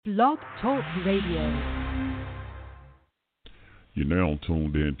Blog Talk Radio. You're now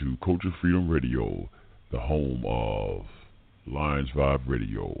tuned in to Culture Freedom Radio, the home of Lions Vibe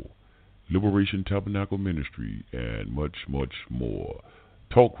Radio, Liberation Tabernacle Ministry, and much, much more.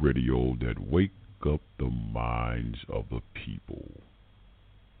 Talk radio that wake up the minds of the people.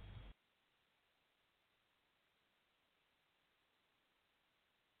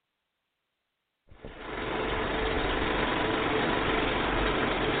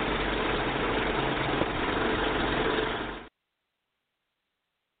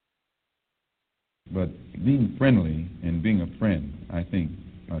 But being friendly and being a friend, I think,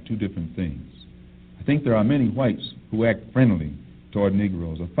 are two different things. I think there are many whites who act friendly toward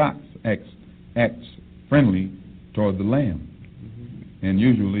Negroes. A fox acts friendly toward the lamb. Mm-hmm. And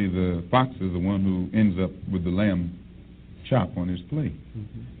usually the fox is the one who ends up with the lamb chop on his plate.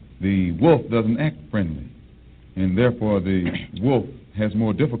 Mm-hmm. The wolf doesn't act friendly, and therefore the wolf has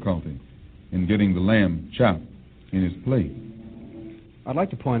more difficulty in getting the lamb chop in his plate. I'd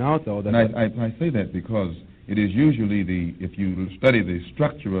like to point out, though, that... I say that because it is usually if you study the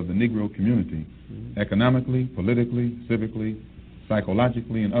structure of the Negro community, mm-hmm. economically, politically, civically,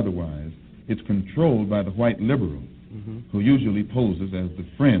 psychologically, and otherwise, it's controlled by the white liberal, mm-hmm. who usually poses as the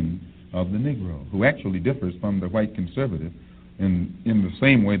friend of the Negro, who actually differs from the white conservative in the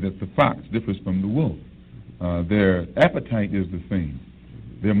same way that the fox differs from the wolf. Their appetite is the same.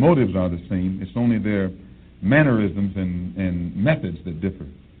 Mm-hmm. Their motives are the same. It's only their mannerisms and methods that differ.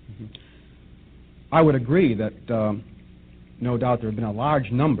 Mm-hmm. I would agree that no doubt there have been a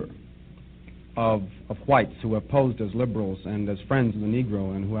large number of whites who have posed as liberals and as friends of the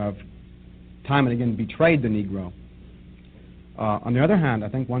Negro and who have time and again betrayed the Negro. On the other hand, I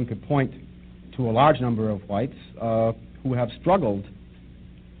think one could point to a large number of whites who have struggled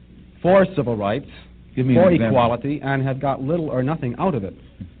for civil rights, for equality, and have got little or nothing out of it,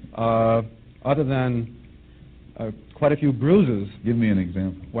 other than quite a few bruises. Give me an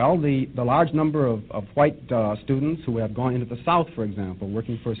example. Well, the large number of white students who have gone into the South, for example,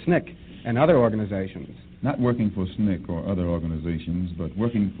 working for SNCC and other organizations. Not working for SNCC or other organizations, but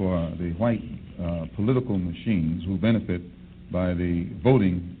working for the white political machines who benefit by the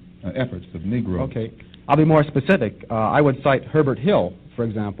voting efforts of Negroes. Okay. I'll be more specific. I would cite Herbert Hill, for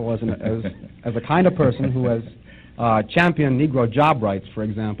example, as a kind of person who has championed Negro job rights, for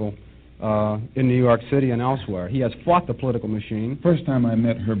example, in New York City and elsewhere. He has fought the political machine. First time I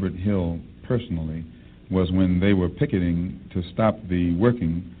met Herbert Hill personally was when they were picketing to stop the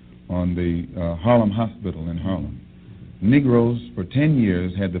working on the Harlem Hospital in Harlem. Negroes for 10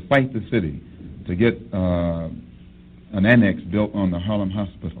 years had to fight the city to get an annex built on the Harlem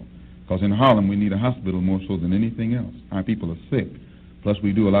Hospital. Because in Harlem we need a hospital more so than anything else. Our people are sick. Plus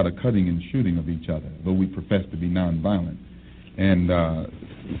we do a lot of cutting and shooting of each other, though we profess to be nonviolent. And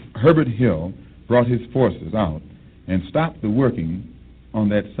Herbert Hill brought his forces out and stopped the working on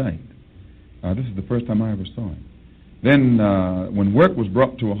that site. This is the first time I ever saw him. Then when work was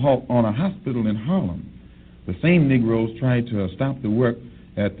brought to a halt on a hospital in Harlem, the same Negroes tried to stop the work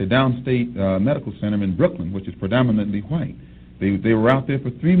at the Downstate Medical Center in Brooklyn, which is predominantly white. They were out there for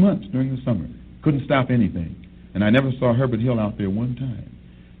 3 months during the summer. Couldn't stop anything. And I never saw Herbert Hill out there one time.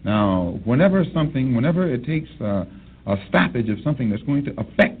 Now, whenever it takes a stoppage of something that's going to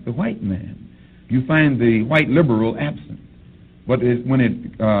affect the white man, you find the white liberal absent. But when it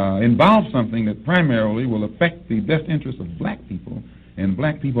involves something that primarily will affect the best interests of black people and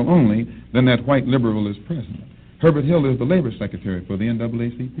black people only, then that white liberal is present. Herbert Hill is the labor secretary for the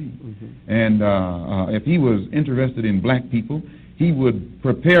NAACP. Mm-hmm. And if he was interested in black people, he would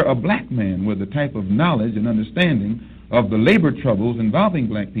prepare a black man with the type of knowledge and understanding of the labor troubles involving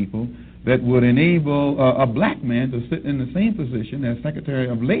black people that would enable a black man to sit in the same position as Secretary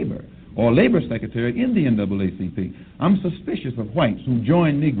of Labor or Labor Secretary in the NAACP. I'm suspicious of whites who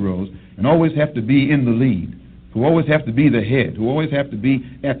join Negroes and always have to be in the lead, who always have to be the head, who always have to be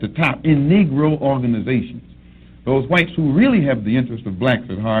at the top in Negro organizations. Those whites who really have the interest of blacks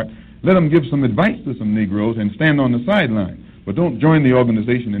at heart, let them give some advice to some Negroes and stand on the sideline. But don't join the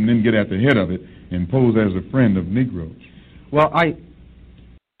organization and then get at the head of it and pose as a friend of Negroes. Well,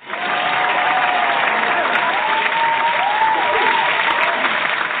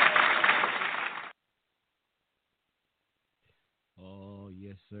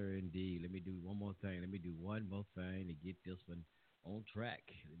 Yes, sir, indeed. Let me do one more thing. Let me do one more thing to get this one on track.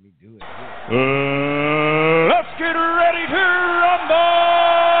 Let me do it. Let's get ready to rumble!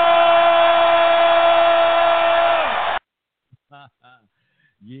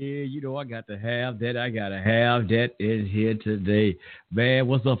 Yeah, you know, I got got to have that. I got to have that in here today. Man,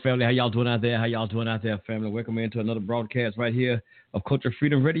 what's up, family? How y'all doing out there? How y'all doing out there, family? Welcome into another broadcast right here of Culture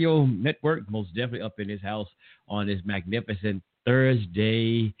Freedom Radio Network. Most definitely up in this house on this magnificent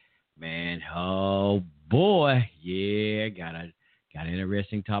Thursday. Man, oh, boy. Yeah, got an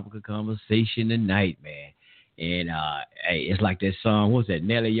interesting topic of conversation tonight, man. And, hey, it's like that song. What's that,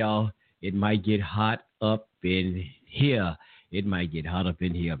 Nelly, y'all? It might get hot up in here. It might get hot up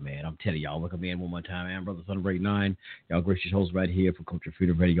in here, man. I'm telling y'all. Welcome in one more time. I'm Brother Sunbreak 9. Y'all gracious host right here for Culture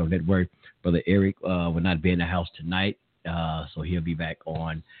Freedom Radio Network. Brother Eric will not be in the house tonight, so he'll be back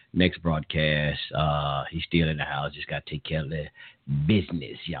on next broadcast. He's still in the house. Just got to take care of the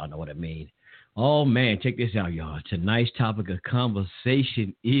business. Y'all know what I mean. Oh, man, check this out, y'all. Tonight's topic of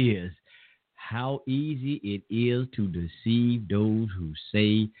conversation is how easy it is to deceive those who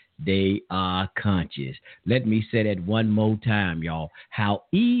say they are conscious. Let me say that one more time, y'all. How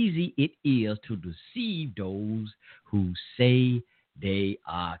easy it is to deceive those who say they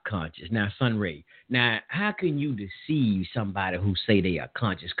are conscious. Now, Sunray, how can you deceive somebody who say they are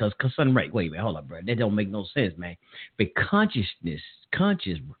conscious? Because Sunray, wait a minute, hold up, bro. That don't make no sense, man. But conscious,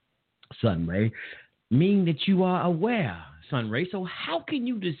 Sunray, mean that you are aware, Sunray. So how can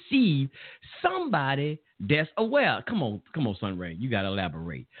you deceive somebody that's aware? Come on, Sunray. You got to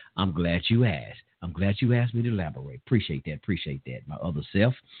elaborate. I'm glad you asked. I'm glad you asked me to elaborate. Appreciate that, my other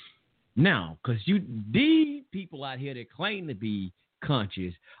self. Now, because these people out here that claim to be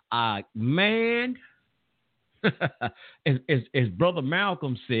conscious are, man, as Brother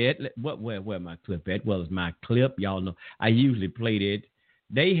Malcolm said, where my clip at? Well, it's my clip. Y'all know I usually play it.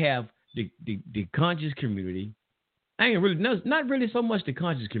 They have the conscious community. Not really so much the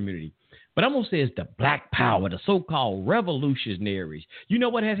conscious community, but I'm going to say it's the black power, the so-called revolutionaries. You know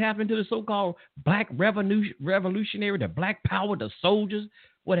what has happened to the so-called black revolutionary, the black power, the soldiers?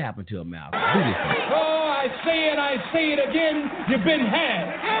 What happened to them, Malcolm? Oh, I say it again. You've been had.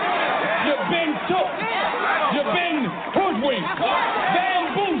 You've been took. You've been hoodwinked,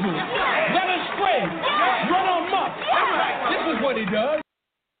 bamboozled, led astray, run amok. This is what he does.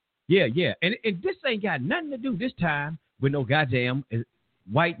 Yeah. And this ain't got nothing to do this time with no goddamn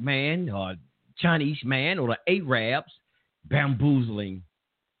white man or Chinese man or the Arabs bamboozling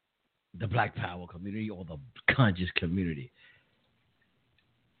the black power community or the conscious community.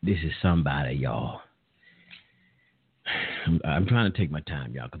 This is somebody, y'all. I'm trying to take my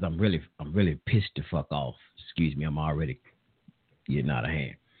time, y'all, because I'm really pissed the fuck off. Excuse me, I'm already getting out of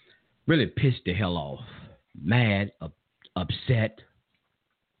hand. Really pissed the hell off. Mad, upset.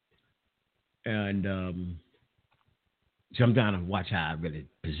 And so I'm trying to watch how I really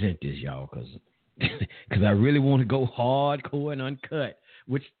present this, y'all, because I really want to go hardcore and uncut,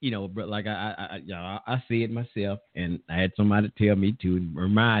 which, like I see it myself, and I had somebody tell me to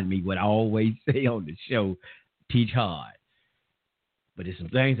remind me what I always say on the show, teach hard. But there's some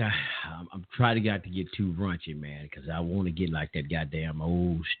things I'm trying to get too raunchy, man, because I want to get like that goddamn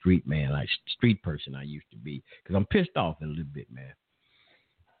old street man, like street person I used to be, because I'm pissed off a little bit, man.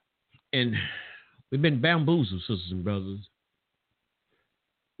 And we've been bamboozled, sisters and brothers.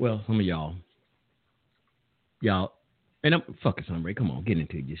 Well, some of y'all, and I'm fucking Sunray. Come on, get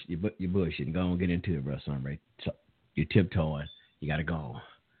into it. You're bullshitting. Go on, get into it, bro, Sunray. So, you're tiptoeing. You gotta go.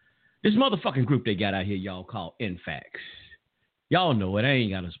 This motherfucking group they got out here, y'all, called NFAX. Y'all know it. I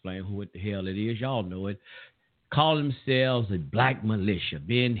ain't gotta explain what the hell it is. Y'all know it. Call themselves a black militia,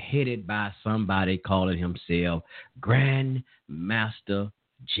 being headed by somebody calling himself Grandmaster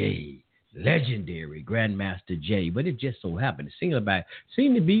J, legendary Grandmaster J. But it just so happened, it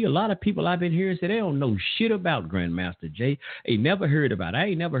seemed to be a lot of people I've been hearing say they don't know shit about Grandmaster J. I ain't never heard of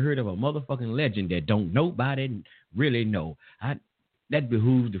a motherfucking legend that don't nobody really know. That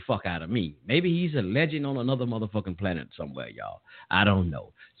behooves the fuck out of me. Maybe he's a legend on another motherfucking planet somewhere, y'all. I don't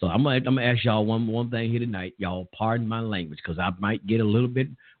know. So I'm gonna ask y'all one thing here tonight. Y'all pardon my language, because I might get a little bit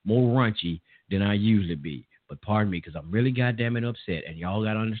more raunchy than I usually be. But pardon me, because I'm really goddamn it upset, and y'all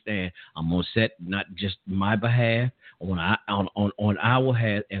gotta understand, I'm upset not just my behalf, on our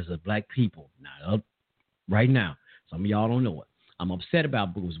behalf as a black people. Now, right now, some of y'all don't know it. I'm upset about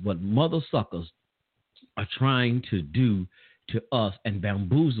what mother suckers are trying to do to us and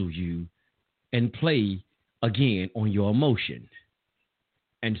bamboozle you and play again on your emotion.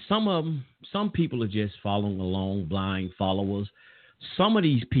 And some people are just following along, blind followers. Some of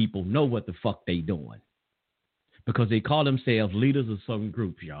these people know what the fuck they doing, because they call themselves leaders of some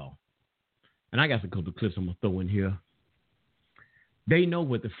groups, y'all. And I got a couple of clips I'm going to throw in here. They know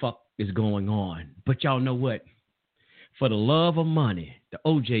what the fuck is going on. But y'all know what? For the love of money, the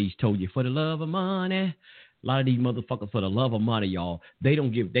OJs told you, for the love of money, A lot of these motherfuckers, for the love of money, y'all, they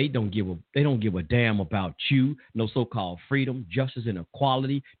don't give a damn about you. No so-called freedom, justice, and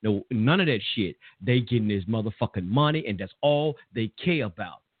equality. No, none of that shit. They getting this motherfucking money, and that's all they care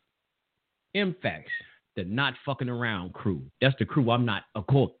about. In fact, the not fucking around crew. That's the crew. I'm not a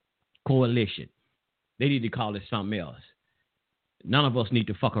coalition. They need to call it something else. None of us need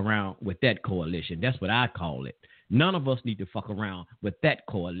to fuck around with that coalition. That's what I call it. None of us need to fuck around with that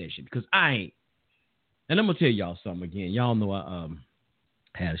coalition, because I ain't. And I'm going to tell y'all something again. Y'all know I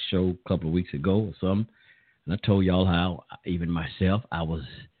had a show a couple of weeks ago or something, and I told y'all how even myself, I was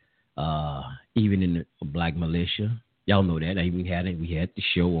even in the black militia. Y'all know that. We had the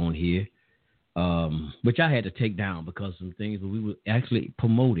show on here, which I had to take down because some things, we were actually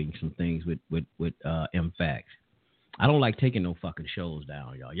promoting some things with MFACS. I don't like taking no fucking shows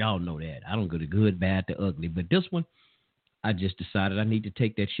down, y'all. Y'all know that. I don't go to good, bad, to ugly. But this one, I just decided I need to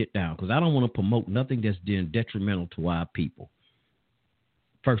take that shit down because I don't want to promote nothing that's detrimental to our people.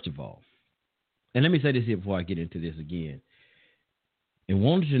 First of all. And let me say this here before I get into this again. And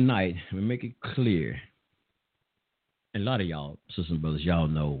one tonight, let me make it clear. And a lot of y'all, sisters and brothers, y'all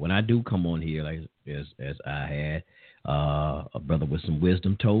know when I do come on here, like as I had a brother with some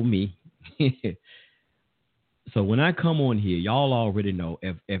wisdom told me. So when I come on here, y'all already know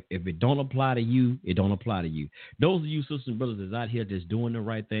if it don't apply to you, it don't apply to you. Those of you sisters and brothers that's out here that's doing the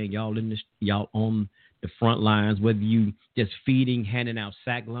right thing, y'all on the front lines, whether you just feeding, handing out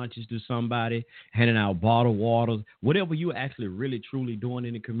sack lunches to somebody, handing out bottled waters, whatever you actually really truly doing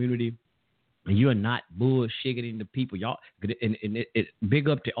in the community, and you're not bullshitting the people, y'all. And it big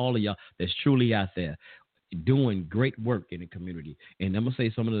up to all of y'all that's truly out there doing great work in the community. And I'm going to say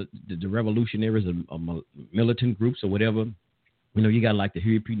some of the revolutionaries or militant groups or whatever, you know, you got like the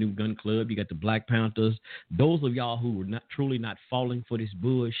European Gun Club, you got the Black Panthers, those of y'all who are truly not falling for this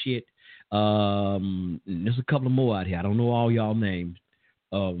bullshit. There's a couple of more out here. I don't know all y'all names.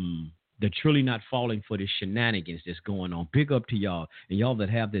 They're truly not falling for the shenanigans that's going on. Big up to y'all. And y'all that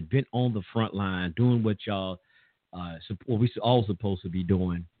have that been on the front line doing what y'all, what we all supposed to be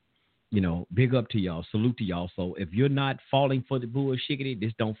doing. You know, big up to y'all. Salute to y'all. So if you're not falling for the bullshit,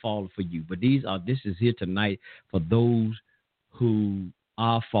 this don't fall for you. But this is here tonight for those who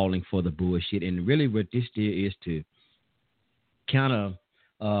are falling for the bullshit. And really what this is to kind of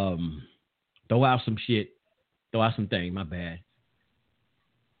throw out some things, my bad.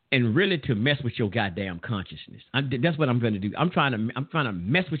 And really to mess with your goddamn consciousness. That's what I'm going to do. I'm trying to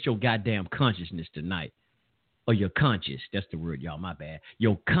mess with your goddamn consciousness tonight. Or your conscious. That's the word, y'all. My bad.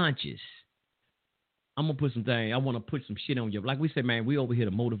 Your conscious. I'm going to put some things. I want to put some shit on you. Like we said, man, we over here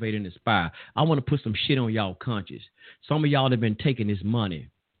to motivate and inspire. I want to put some shit on y'all conscious. Some of y'all have been taking this money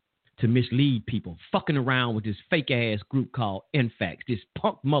to mislead people, fucking around with this fake-ass group called NFACS, this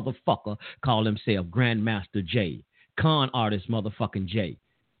punk motherfucker called himself Grandmaster J, con artist motherfucking J.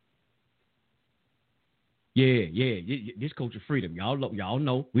 Yeah, this culture freedom. Y'all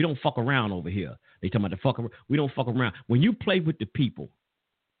know we don't fuck around over here. They talking about the fuck around. We don't fuck around. When you play with the people,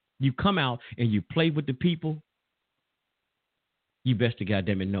 you come out and you play with the people, you best to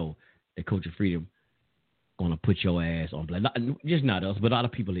goddamn it know that culture freedom gonna put your ass on blast. Just not us, but a lot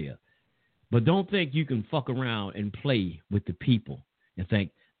of people here. But don't think you can fuck around and play with the people and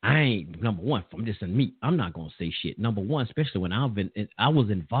think I ain't number one. I'm just in me. I'm not gonna say shit. Number one, especially when I was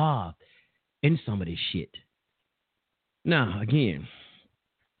involved in some of this shit. Now, again,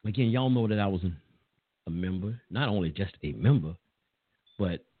 y'all know that I was a member, not only just a member,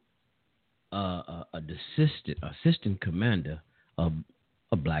 but assistant commander of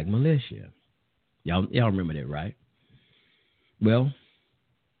a black militia. Y'all remember that, right? Well,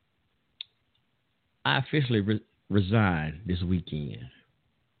 I officially resigned this weekend.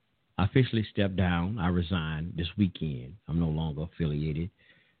 I officially stepped down. I resigned this weekend. I'm no longer affiliated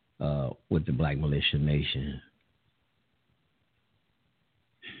with the Black Militia Nation.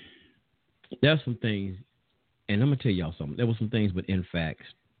 There are some things, and I'm going to tell y'all something. There were some things with NFACS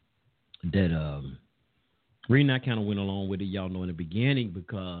that reason I kind of went along with it, y'all know in the beginning,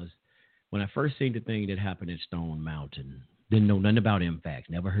 because when I first seen the thing that happened at Stone Mountain, didn't know nothing about NFACS,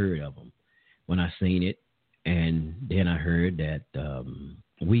 never heard of them. When I seen it, and then I heard that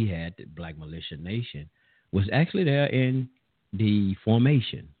we had the Black Militia Nation was actually there in the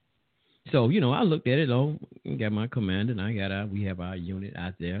formation. So, you know, I looked at it, got my commander, and we have our unit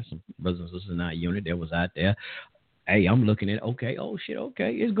out there, some brothers and sisters in our unit that was out there. Hey, I'm looking at, okay,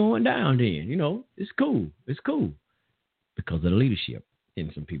 it's going down then. You know, it's cool. Because of the leadership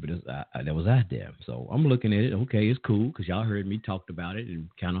and some people that was out there. So I'm looking at it, okay, it's cool, because y'all heard me talked about it and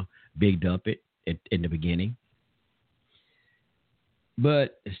kind of bigged up it in the beginning.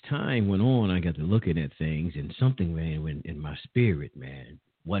 But as time went on, I got to looking at things, and something, man, went in my spirit, man,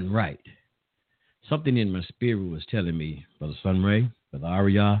 wasn't right. Something in my spirit was telling me, Brother Sunray, Brother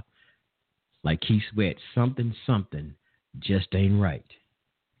Arya, like Keith Sweat, something just ain't right.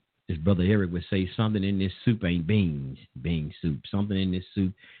 As Brother Eric would say, something in this soup ain't beans, bean soup. Something in this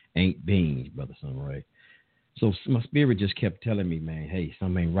soup ain't beans, Brother Sunray. So my spirit just kept telling me, man, hey,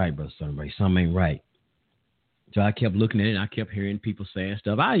 something ain't right, Brother Sunray, something ain't right. So I kept looking at it, and I kept hearing people saying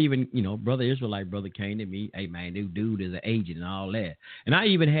stuff. I even, Brother Israelite brother came to me, hey, man, this dude is an agent and all that. And I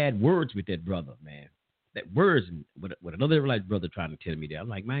even had words with that brother, man. That words with another Israelite brother trying to tell me that. I'm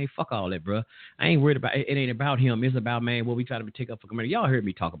like, man, fuck all that, bro. I ain't worried about it. It ain't about him. It's about, man, what we try to take up for community. Y'all heard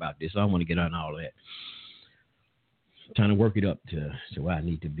me talk about this, so I don't want to get on all that. I'm trying to work it up to where I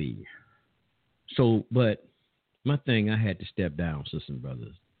need to be. So, but my thing, I had to step down, sisters and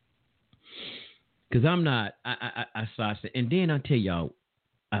brothers. Because I'm not, I saw, and then I tell y'all,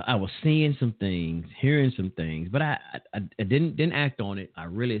 I was seeing some things, hearing some things, but I didn't act on it. I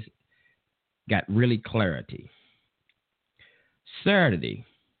really got clarity. Saturday,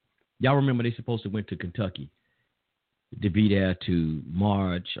 y'all remember they supposed to went to Kentucky to be there to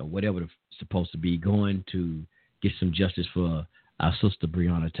march or whatever they're supposed to be, going to get some justice for our sister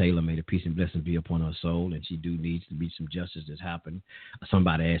Breonna Taylor. May the peace and blessing be upon her soul, and she needs to be some justice that's happened.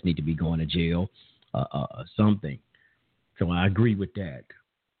 Somebody else need to be going to jail. Something. So I agree with that.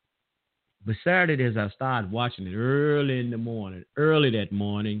 But Saturday, as I started watching it early that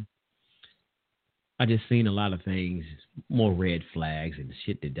morning, I just seen a lot of things, more red flags and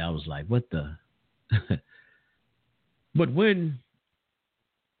shit that I was like, what the? But when,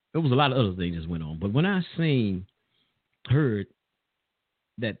 there was a lot of other things that went on. But when I heard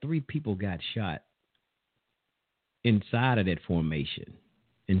that 3 people got shot inside of that formation,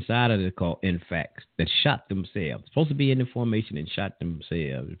 inside of the call, in fact, that shot themselves. Supposed to be in the formation and shot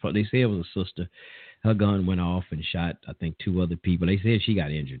themselves. They said it was a sister. Her gun went off and shot, I think, 2 other people. They said she got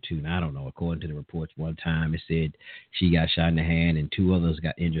injured too. Now, I don't know. According to the reports, one time it said she got shot in the hand and 2 others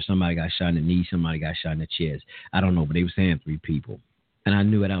got injured. Somebody got shot in the knee. Somebody got shot in the chest. I don't know, but they were saying 3 people. And I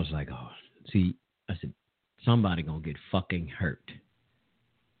knew it. I was like, oh, see, I said, somebody going to get fucking hurt.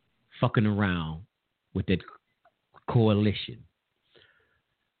 Fucking around with that coalition.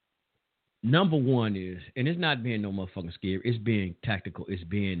 Number one is, and it's not being no motherfucking scary, it's being tactical, it's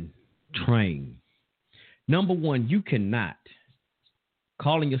being trained. Number one, you cannot,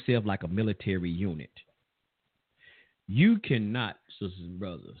 calling yourself like a military unit, you cannot, sisters and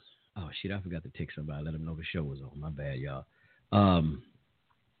brothers, oh shit, I forgot to text somebody, let them know the show was on, my bad, y'all.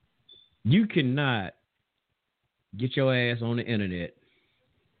 You cannot get your ass on the internet,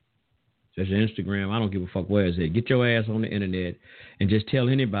 just Instagram, I don't give a fuck where it's at. Get your ass on the internet and just tell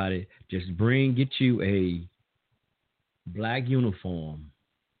anybody, get you a black uniform.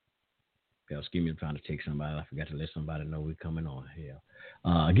 Excuse me, I'm trying to take somebody. I forgot to let somebody know we're coming on here.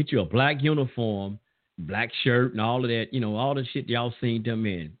 Get you a black uniform, black shirt, and all of that, all the shit y'all seen them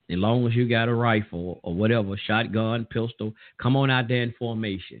in. As long as you got a rifle or whatever, shotgun, pistol, come on out there in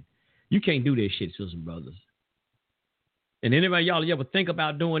formation. You can't do that shit, sisters and brothers. And anybody y'all ever think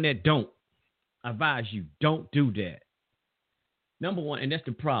about doing that, don't. I advise you, don't do that. Number one, and that's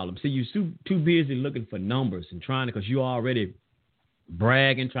the problem. See, you're too busy looking for numbers and trying to, because you already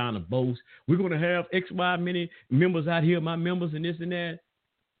bragging, trying to boast. We're going to have X, Y, many members out here, my members and this and that.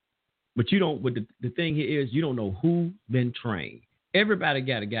 But you don't, but the thing here is you don't know who been trained. Everybody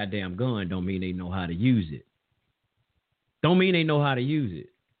got a goddamn gun, don't mean they know how to use it. Don't mean they know how to use it.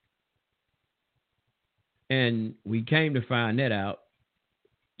 And we came to find that out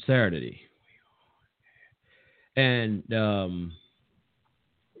Saturday. And I'm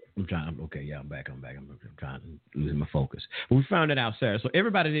back. I'm trying to lose my focus. But we found it out Saturday. So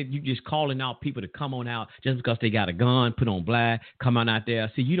everybody that you just calling out people to come on out just because they got a gun, put on black, come on out there.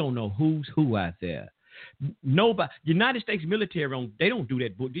 See, you don't know who's who out there. Nobody, United States military, they don't do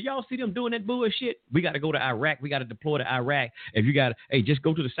that. Do y'all see them doing that bullshit? We got to go to Iraq. We got to deploy to Iraq. If you got, just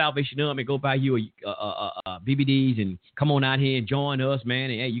go to the Salvation Army, go buy you a BBDs and come on out here and join us, man.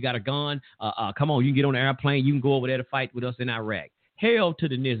 And hey, you got a gun? Come on, you can get on the airplane. You can go over there to fight with us in Iraq. Hell to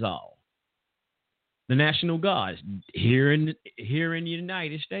the Nizal. The National Guards here in the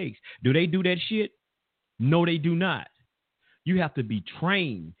United States. Do they do that shit? No, they do not. You have to be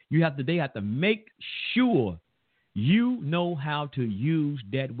trained. They have to make sure you know how to use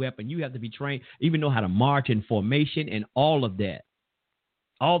that weapon. You have to be trained, even know how to march in formation and all of that.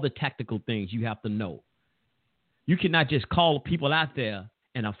 All the tactical things you have to know. You cannot just call people out there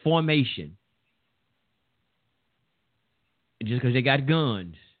in a formation just because they got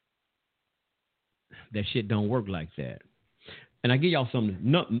guns. That shit don't work like that. and I give y'all something.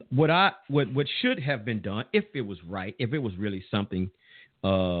 No, what should have been done if it was right, if it was really something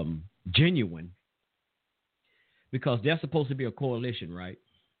genuine, because there's supposed to be a coalition, right?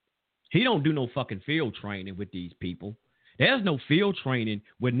 He don't do no fucking field training with these people. There's no field training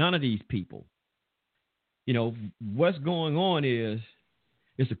with none of these people. You know, what's going on is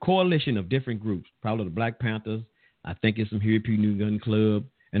it's a coalition of different groups, probably the Black Panthers. I think it's some Huey New Gun Club.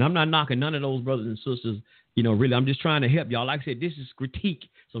 And I'm not knocking none of those brothers and sisters, you know, really. I'm just trying to help y'all. Like I said, this is critique.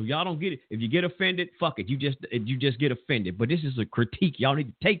 So if y'all don't get it, if you get offended, fuck it. You just get offended. But this is a critique. Y'all need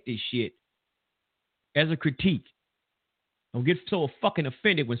to take this shit as a critique. Don't get so fucking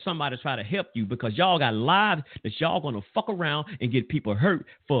offended when somebody try to help you, because y'all got lives that y'all gonna fuck around and get people hurt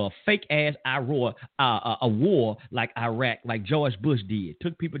for a fake ass a war like Iraq, like George Bush did.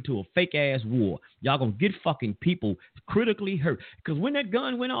 Took people to a fake ass war. Y'all gonna get fucking people critically hurt. Because when that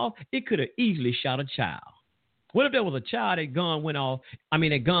gun went off, it could have easily shot a child. What if there was a child that gun went off and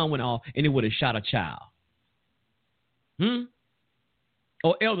it would have shot a child?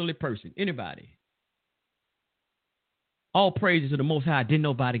 Or elderly person, anybody. All praises to the Most High. Didn't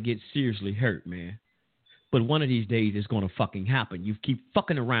nobody get seriously hurt, man. But one of these days it's going to fucking happen. You keep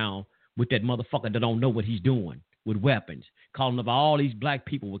fucking around with that motherfucker that don't know what he's doing with weapons. Calling up all these black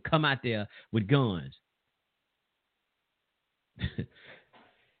people would come out there with guns.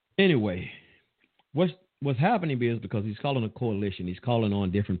 Anyway, what's happening is because he's calling a coalition. He's calling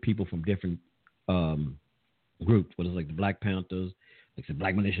on different people from different groups, whether it's like the Black Panthers, like the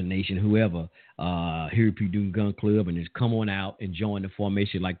Black Militia Nation, whoever, here Purdue Gun Club, and just come on out and join the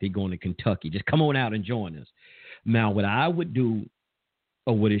formation like they're going to Kentucky. Just come on out and join us. Now, what I would do,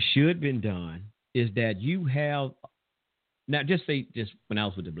 or what it should have been done, is that you have, now just when I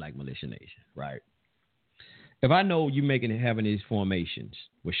was with the Black Militia Nation, right? If I know you having these formations,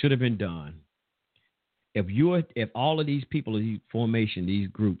 what should have been done, if all of these people, these formation, these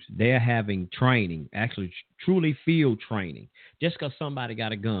groups, they're having training, actually truly field training, just because somebody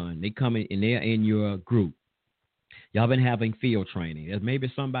got a gun, they come in and they're in your group. Y'all been having field training. There's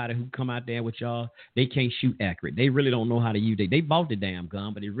maybe somebody who come out there with y'all, they can't shoot accurate. They really don't know how to use it. They bought the damn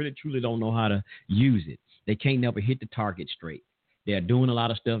gun, but they really truly don't know how to use it. They can't never hit the target straight. They're doing a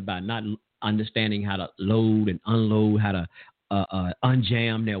lot of stuff by not understanding how to load and unload, how to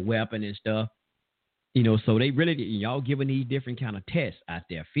unjam their weapon and stuff. You know, so they really, y'all giving these different kind of tests out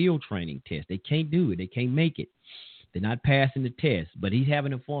there, field training tests. They can't do it. They can't make it. They're not passing the test. But he's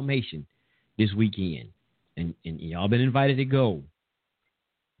having a formation this weekend, and y'all been invited to go.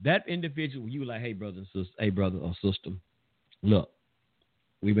 That individual, you like, hey, brother or sister, look,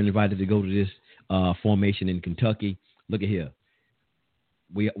 we've been invited to go to this formation in Kentucky. Look at here.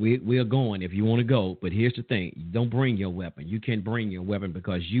 We are going if you want to go, but here's the thing: don't bring your weapon. You can't bring your weapon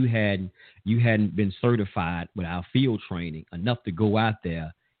because you hadn't been certified with our field training enough to go out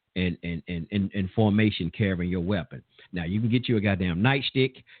there and formation carrying your weapon. Now you can get you a goddamn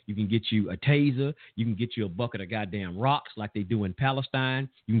nightstick, you can get you a taser, you can get you a bucket of goddamn rocks like they do in Palestine.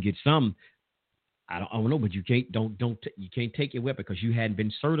 You can get some. I don't know, but you can't you can't take your weapon because you hadn't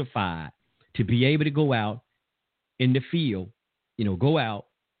been certified to be able to go out in the field. You know, go out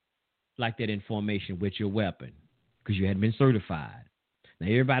like that in formation with your weapon because you hadn't been certified. Now,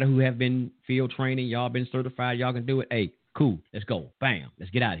 everybody who have been field training, y'all been certified, y'all can do it. Hey, cool, let's go. Bam,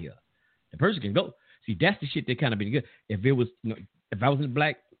 let's get out of here. The person can go. See, that's the shit that kind of been good. If it was, you know, if I was in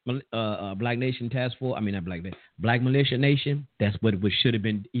the Black Nation Task Force, I mean, not Black Militia Nation, that's what should have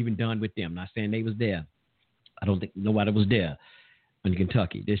been even done with them. Not saying they was there. I don't think nobody was there in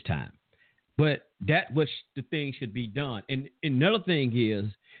Kentucky this time. But that was the thing should be done. And another thing is,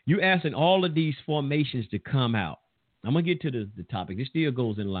 you asking all of these formations to come out. I'm going to get to the topic. This still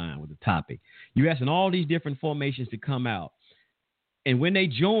goes in line with the topic. You asking all these different formations to come out. And when they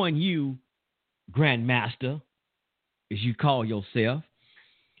join you, Grandmaster, as you call yourself,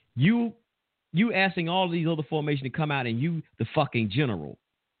 you asking all these other formations to come out and you the fucking general,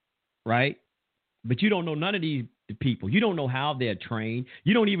 right? But you don't know none of these people. You don't know how they're trained.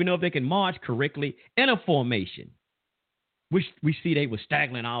 You don't even know if they can march correctly in a formation. Which we see they were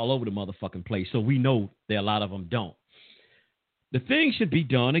staggering all over the motherfucking place, so we know that a lot of them don't. The thing should be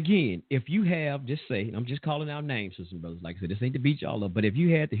done again. If you have, just say, and I'm just calling out names, sisters and brothers. Like I said, this ain't to beat y'all up, but if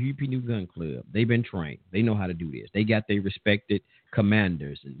you had the Huey New Gun Club, they've been trained. They know how to do this. They got their respected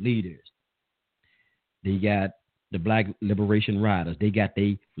commanders and leaders. They got the Black Liberation Riders. They got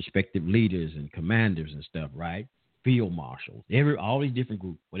their respective leaders and commanders and stuff, right? Field marshals, all these different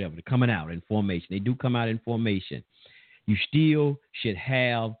groups, whatever, they're coming out in formation. They do come out in formation. You still should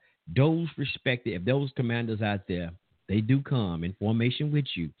have those respected, if those commanders out there, they do come in formation with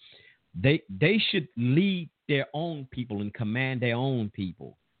you. They should lead their own people and command their own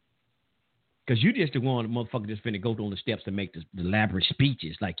people. Because you just the one motherfucker just finna go on the steps to make the elaborate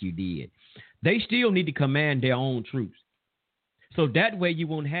speeches like you did. They still need to command their own troops. So that way you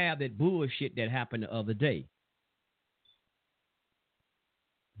won't have that bullshit that happened the other day.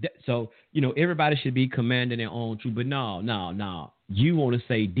 So, everybody should be commanding their own troops. But no. You want to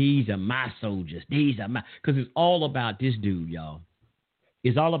say, these are my soldiers. These are my... Because it's all about this dude, y'all.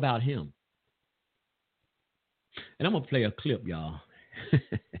 It's all about him. And I'm going to play a clip, y'all.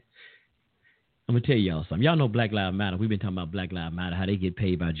 I'm going to tell y'all something. Y'all know Black Lives Matter. We've been talking about Black Lives Matter, how they get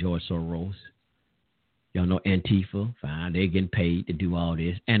paid by George Soros. Y'all know Antifa. Fine. They're getting paid to do all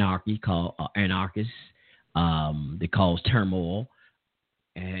this. Anarchy, anarchists. They cause turmoil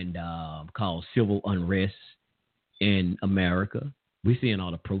and cause civil unrest in America. We're seeing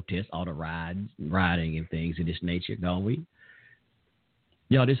all the protests, all the rioting and things of this nature, don't we?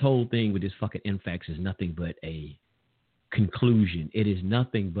 Y'all, this whole thing with this fucking INFAX is nothing but a conclusion. It is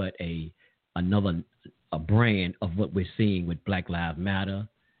nothing but another brand of what we're seeing with Black Lives Matter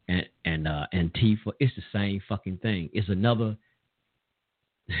and Antifa. It's the same fucking thing. It's another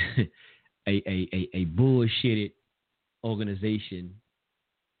a bullshitted organization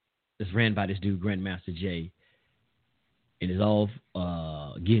that's ran by this dude, Grandmaster Jay, and is all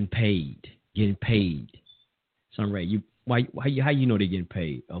getting paid. Sunray, how you know they're getting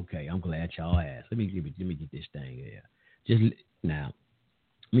paid? Okay, I'm glad y'all asked. Let me get this thing here. Just now,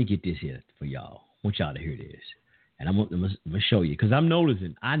 let me get this here for y'all. I want y'all to hear this, and I'm gonna show you because I noticed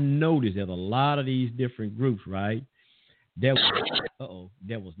there's a lot of these different groups, right? There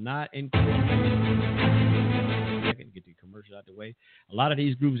was not in. I can get the commercial out the way. A lot of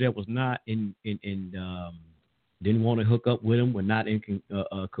these groups that was not in didn't want to hook up with them, were not in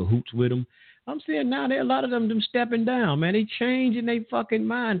cahoots with them. I'm saying now there are a lot of them stepping down, man. They changing their fucking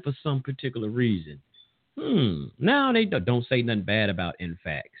mind for some particular reason. Now they don't say nothing bad about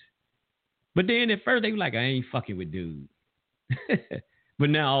INFAX. But then at first they were like, I ain't fucking with dude. But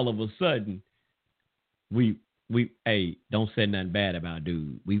now all of a sudden, we don't say nothing bad about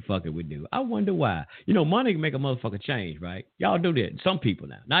dude. We fucking with dude. I wonder why. Money can make a motherfucker change, right? Y'all do that. Some people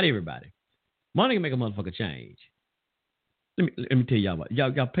now, not everybody. Money can make a motherfucker change. Let me tell y'all what.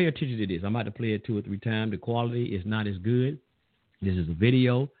 Y'all pay attention to this. I'm about to play it 2 or 3 times. The quality is not as good. This is a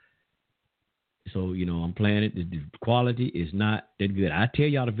video. So, I'm playing it. The quality is not that good. I tell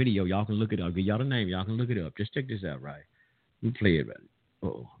y'all the video. Y'all can look it up. I'll give y'all the name. Y'all can look it up. Just check this out, right? Let me play it. Right.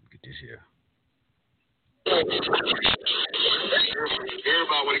 Uh-oh. Let me get this here. Everybody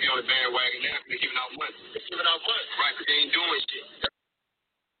want to get on the bandwagon now. They're giving out money. Right, because they ain't doing shit.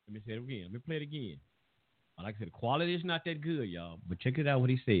 Let me say it again. Let me play it again. Like I said, the quality is not that good, y'all. But check it out what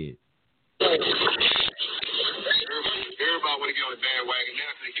he said. Everybody want to get on the bandwagon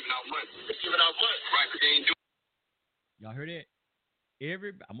now because they're giving out money. Right, because they ain't doing shit. Y'all heard that?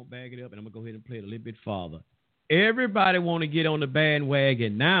 I'm going to bag it up, and I'm going to go ahead and play it a little bit farther. Everybody want to get on the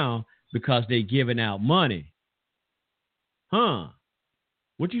bandwagon now because they giving out money. Huh?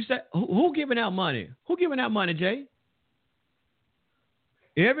 What you say? Who giving out money? Who giving out money, Jay?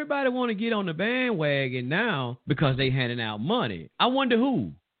 Everybody want to get on the bandwagon now because they handing out money. I wonder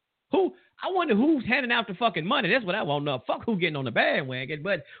who. I wonder who's handing out the fucking money. That's what I want to know. Fuck who getting on the bandwagon,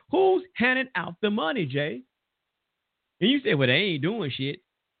 but who's handing out the money, Jay? And you say, well, they ain't doing shit.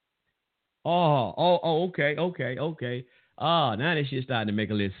 Okay. Now this shit starting to make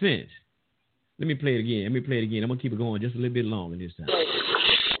a little sense. Let me play it again. I'm going to keep it going just a little bit longer this time. Everybody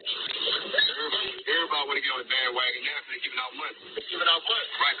want to get on the bandwagon now because they're giving out money.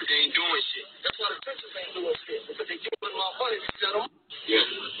 Right, because they ain't doing shit. That's why the churches ain't doing shit. Because they give them all money to set them. Yeah.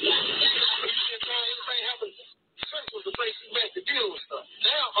 Anything happens, church was the place you went to deal with stuff.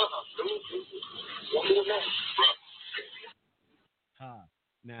 Now,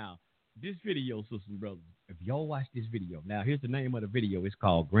 Now, this video, sisters and brothers, if y'all watch this video, now here's the name of the video. It's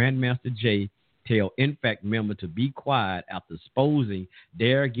called Grandmaster Jay Tell INFAX Member to Be Quiet After Exposing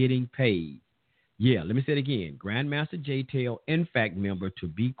They're Getting Paid. Yeah, let me say it again. Grandmaster Jay Tell INFAX Member to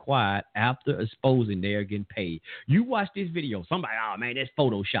be quiet after exposing they're getting paid. You watch this video, somebody, oh man, that's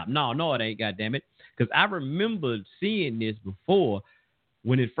Photoshop. No, it ain't, goddammit. Because I remember seeing this before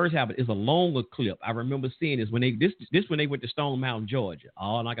when it first happened. It's a longer clip. I remember seeing this when when they went to Stone Mountain, Georgia.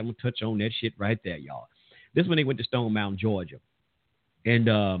 Oh, I'm not gonna touch on that shit right there, y'all. This when they went to Stone Mountain, Georgia. And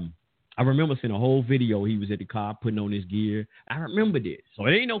I remember seeing a whole video. He was at the car putting on his gear. I remember this. So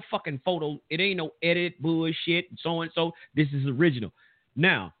it ain't no fucking photo. It ain't no edit bullshit, so and so. This is original.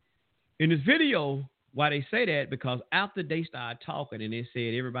 Now, in this video, why they say that, because after they started talking and they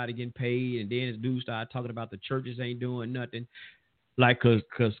said everybody getting paid, and then this dude started talking about the churches ain't doing nothing, Like, cause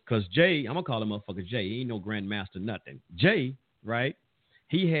Jay, I'm gonna call him motherfucker Jay. He ain't no grandmaster nothing. Jay, right?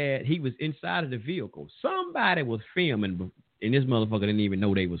 He was inside of the vehicle. Somebody was filming, and this motherfucker didn't even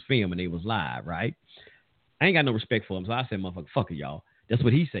know they was filming. They was live, right? I ain't got no respect for him, so I said, motherfucker, fuck it, y'all. That's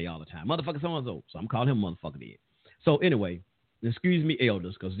what he say all the time. Motherfucker so-and-so. So I'm calling him motherfucker then. So anyway, excuse me,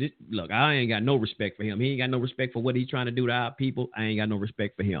 elders, because look, I ain't got no respect for him. He ain't got no respect for what he's trying to do to our people. I ain't got no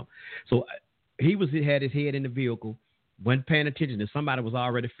respect for him. So he had his head in the vehicle, wasn't paying attention, and somebody was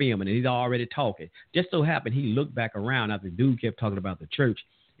already filming, and he's already talking. Just so happened he looked back around after the dude kept talking about the church,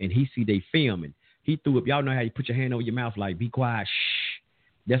 and he see they filming. He threw up. Y'all know how you put your hand over your mouth like, be quiet, shh.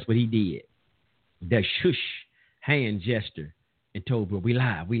 That's what he did. That shush hand gesture and told bro, we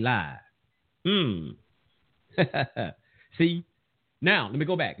live. See? Now, let me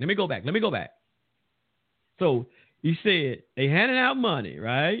go back. So, he said they handing out money,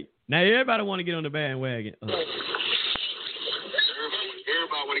 right? Now, everybody want to get on the bandwagon. Everybody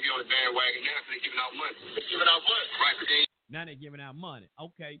want to get on the bandwagon. Now they're giving out money. They're giving out money, right? Now they're giving out money.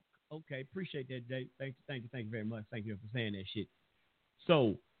 Okay. Appreciate that, Jay. Thank you very much. Thank you for saying that shit.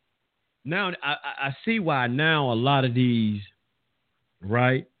 So, now I see why now a lot of these,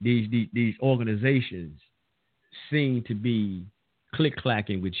 right, these organizations seem to be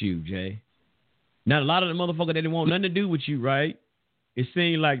click-clacking with you, Jay. Now, a lot of the motherfuckers that didn't want nothing to do with you, right, it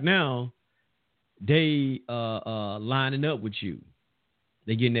seems like now they lining up with you.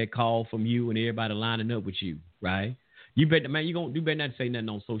 They getting that call from you and everybody lining up with you, right? You better not say nothing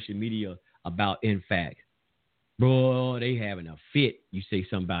on social media about in fact. Bro, they having a fit. You say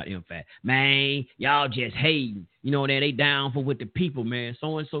something about in fact. Man, y'all just hating. You know that they down for with the people, man.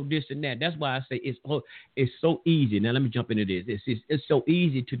 So and so this and that. That's why I say it's so easy. Now let me jump into this. It's so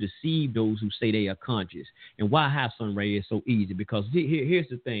easy to deceive those who say they are conscious. And why have Sun Ray is so easy? Because here's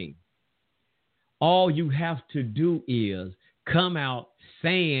the thing. All you have to do is come out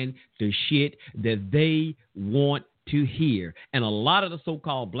saying the shit that they want to hear. And a lot of the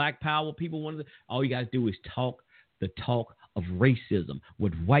so-called black power people all you guys do is talk the talk of racism,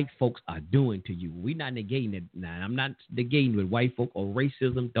 what white folks are doing to you. We're not negating it. Now, I'm not negating what white folk or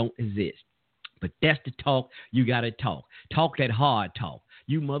racism don't exist. But that's the talk you got to talk. Talk that hard talk.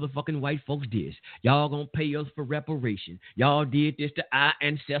 You motherfucking white folks this. Y'all going to pay us for reparation. Y'all did this to our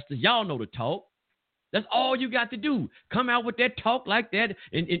ancestors. Y'all know the talk. That's all you got to do. Come out with that talk like that.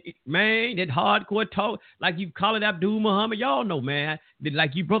 And man, that hardcore talk like you call it Abdul Muhammad. Y'all know, man.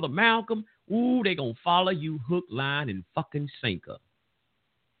 Like you brother Malcolm. Ooh, they going to follow you hook, line, and fucking sinker.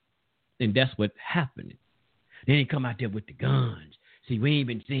 And that's what's happening. They ain't come out there with the guns. See, we ain't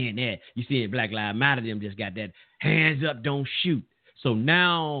been seeing that. You see Black Lives Matter, them just got that hands up, don't shoot. So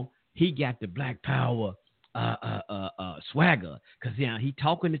now he got the black power swagger, because he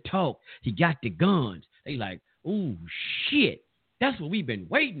talking the talk. He got the guns. They like, ooh, shit. That's what we've been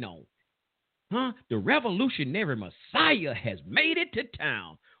waiting on. Huh? The revolutionary Messiah has made it to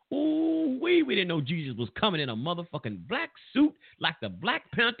town. Ooh, we didn't know Jesus was coming in a motherfucking black suit like the Black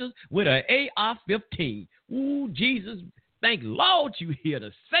Panthers with an AR-15. Ooh, Jesus, thank Lord you here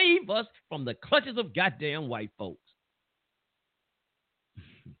to save us from the clutches of goddamn white folks.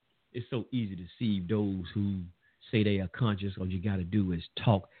 It's so easy to deceive those who say they are conscious. All you got to do is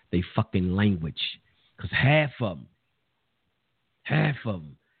talk they fucking language. Because half of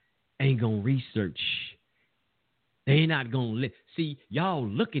them ain't going to research. They ain't not going to see, y'all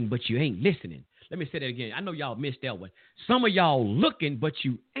looking, but you ain't listening. Let me say that again. I know y'all missed that one. Some of y'all looking, but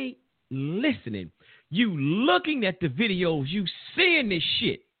you ain't listening. You looking at the videos, you seeing this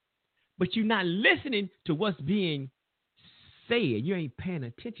shit, but you not listening to what's being said. You ain't paying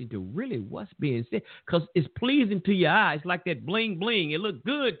attention to really what's being said because it's pleasing to your eyes, like that bling bling. It look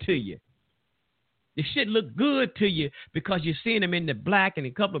good to you. The shit look good to you because you're seeing them in the black and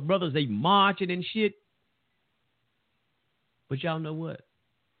a couple of brothers, they marching and shit. But y'all know what?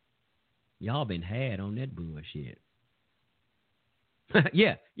 Y'all been had on that bullshit.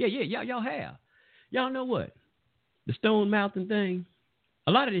 Yeah, y'all have. Y'all know what? The Stone Mountain thing,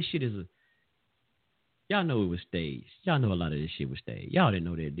 a lot of this shit is y'all know it was staged. Y'all know a lot of this shit was staged. Y'all didn't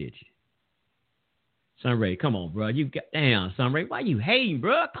know that, did you? Sunray, come on, bro. You got down, Sunray. Why you hating,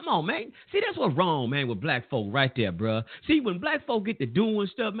 bro? Come on, man. See, that's what's wrong, man, with black folk right there, bro. See, when black folk get to doing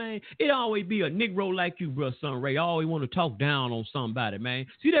stuff, man, it always be a Negro like you, bro, Sunray. Always want to talk down on somebody, man.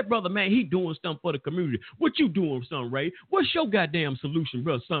 See that brother, man, he doing something for the community. What you doing, Sunray? What's your goddamn solution,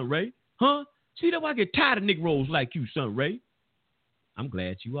 bro, Sunray? Huh? See, that's why I get tired of Negroes like you, Sunray. I'm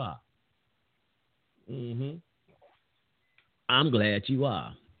glad you are. I'm glad you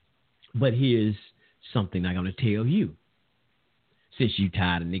are. But here's something I'm going to tell you. Since you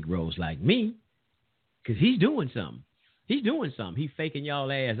tired of Negroes like me, because he's doing something. He's doing something. He's faking y'all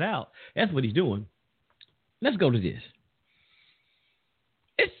ass out. That's what he's doing. Let's go to this.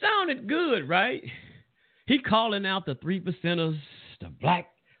 It sounded good, right? He calling out the 3%ers,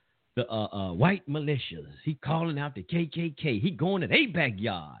 the white militias. He calling out the KKK. He going to their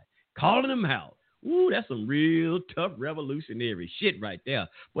backyard, calling them out. Ooh, that's some real tough revolutionary shit right there.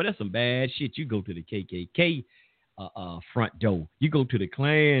 Boy, that's some bad shit. You go to the KKK front door. You go to the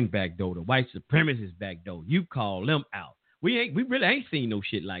Klan back door, the white supremacist back door. You call them out. We really ain't seen no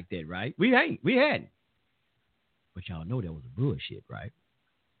shit like that, right? We hadn't. But y'all know that was a bullshit, right?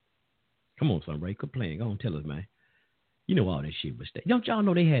 Come on, son, Ray, quit playing. Go on, tell us, man. You know all that shit was there. Don't y'all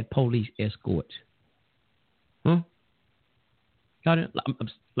know they had police escorts? Huh? Y'all didn't,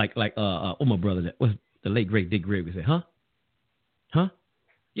 like my brother, that was the late great Dick Gregory said, huh?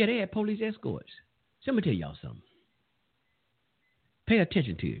 Yeah, they had police escorts. So let me tell y'all something. Pay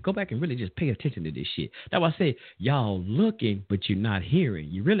attention to it. Go back and really just pay attention to this shit. That's why I say y'all looking, but you're not hearing.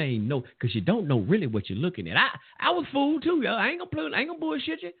 You really ain't know because you don't know really what you're looking at. I was fooled too, yo. I ain't gonna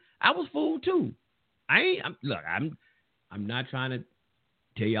bullshit you. I was fooled too. I'm not trying to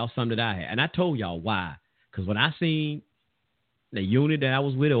tell y'all something that I had, and I told y'all why. Because when I seen the unit that I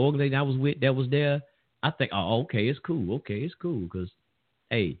was with, the organization I was with that was there, I think, oh, okay, it's cool. Because,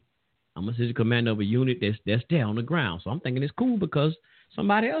 hey, I'm a assistant commander of a unit that's there on the ground. So I'm thinking it's cool because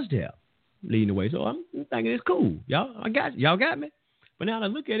somebody else there leading the way. So I'm thinking it's cool. Y'all got me. But now that I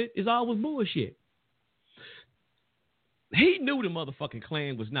look at it, it's always bullshit. He knew the motherfucking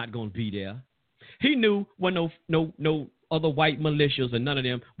Klan was not going to be there. He knew when no other white militias or none of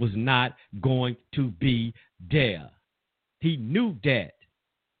them was not going to be there. He knew that.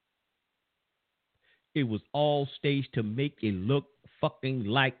 It was all staged to make it look fucking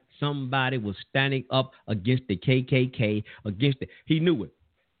like somebody was standing up against the KKK, he knew it.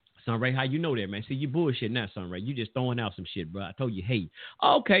 Sunray, how you know that, man? See, you bullshit now, Sunray. You just throwing out some shit, bro. I told you, hey,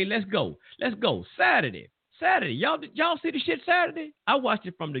 okay, let's go. Saturday. Y'all see the shit Saturday? I watched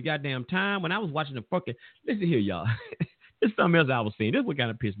it from the goddamn time when I was watching the fucking, listen here, y'all. There's something else I was seeing. This is what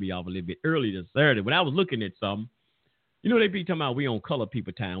kind of pissed me off a little bit earlier this Saturday. When I was looking at something, you know, they be talking about we on color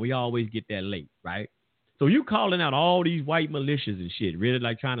people time. We always get that late, right? So you calling out all these white militias and shit, really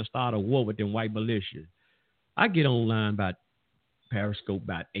like trying to start a war with them white militias. I get online about Periscope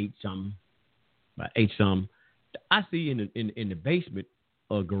about 8 something. I see in the basement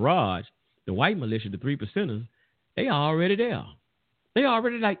or garage, the white militia, the 3%ers, they are already there. They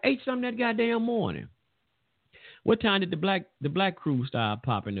already like 8 something that goddamn morning. What time did the black crew start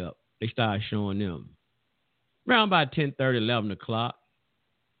popping up? They started showing them. Around about 10:30, 11 o'clock.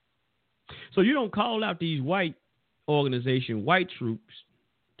 So you don't call out these white organization, white troops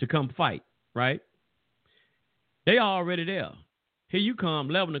to come fight, right? They already there. Here you come,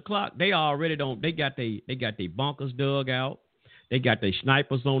 11 o'clock. They already they got their bunkers dug out. They got their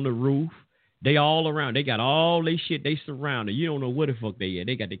snipers on the roof. They all around. They got all their shit. They surrounded. You don't know where the fuck they at.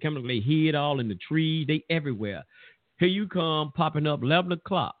 They got their chemical. They hid all in the trees. They everywhere. Here you come, popping up 11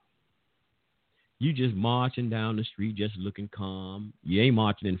 o'clock. You just marching down the street, just looking calm. You ain't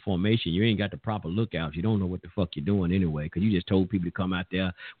marching in formation. You ain't got the proper lookouts. You don't know what the fuck you're doing anyway, because you just told people to come out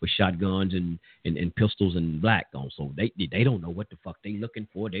there with shotguns and pistols and black on. So they don't know what the fuck they looking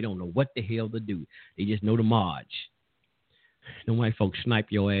for. They don't know what the hell to do. They just know to march. Them white folks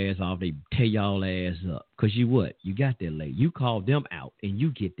snipe your ass off. They tear y'all ass up. Because you what? You got there late. You called them out, and you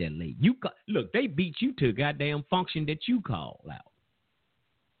get there late. Look, they beat you to a goddamn function that you called out.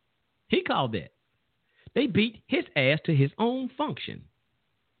 He called that. They beat his ass to his own function.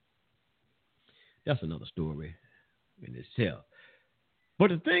 That's another story in itself.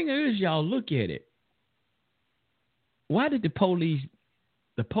 But the thing is, y'all look at it. Why did the police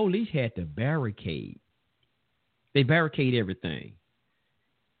had to barricade? They barricade everything.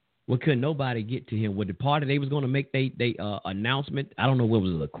 Well, couldn't nobody get to him? With the party they was going to make they announcement, I don't know what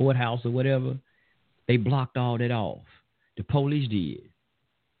was it, a courthouse or whatever, they blocked all that off. The police did.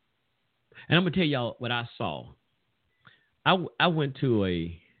 And I'm going to tell y'all what I saw. I went to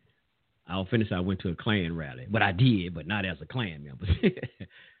a Klan rally. But I did, but not as a Klan member.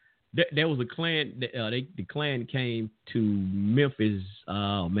 There was a Klan, the Klan came to Memphis,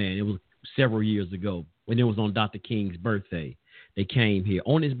 oh man, it was several years ago. When it was on Dr. King's birthday. They came here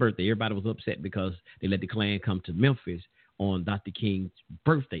on his birthday. Everybody was upset because they let the Klan come to Memphis on Dr. King's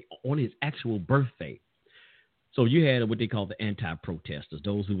birthday, on his actual birthday. So you had what they call the anti-protesters,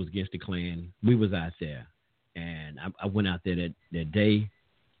 those who was against the Klan. We was out there, and I went out there that day.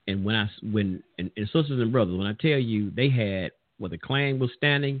 And when sisters and brothers, when I tell you they had where the Klan was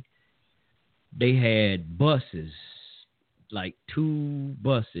standing, they had buses, like 2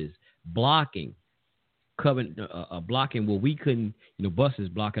 buses blocking, blocking where we couldn't, buses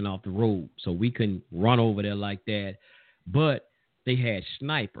blocking off the road, so we couldn't run over there like that. But they had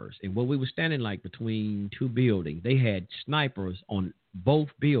snipers, and where we were standing like between two buildings, they had snipers on both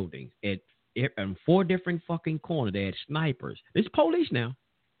buildings at 4 different fucking corners. They had snipers. It's police now,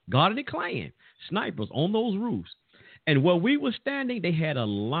 guarded the Klan, snipers on those roofs. And where we were standing, they had a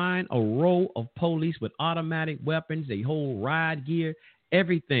row of police with automatic weapons, they whole riot gear,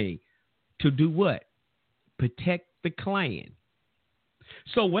 everything. To do what? Protect the Klan.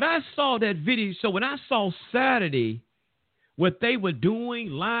 So when I saw that video, when I saw Saturday what they were doing,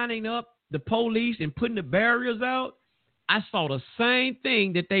 lining up the police and putting the barriers out, I saw the same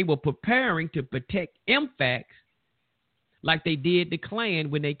thing that they were preparing to protect MFAX like they did the Klan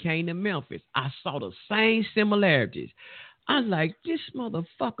when they came to Memphis. I saw the same similarities. I was like, this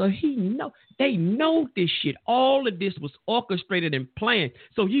motherfucker, they know this shit. All of this was orchestrated and planned.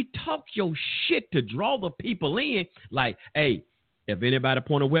 So you talk your shit to draw the people in like, hey, if anybody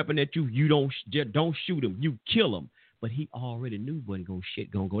point a weapon at you, you don't shoot them, you kill them. But he already knew wasn't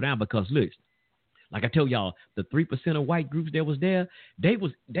gonna go down because look, like I told y'all, the 3% of white groups that was there, they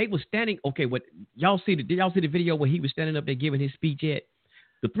was standing. Okay, what y'all see? Did y'all see the video where he was standing up there giving his speech at?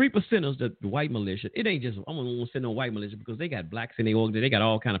 The 3%ers, the white militia, it ain't just, I'm going to say no white militia because they got blacks in their organization. They got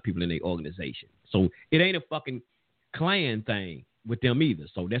all kind of people in their organization. So it ain't a fucking Klan thing with them either.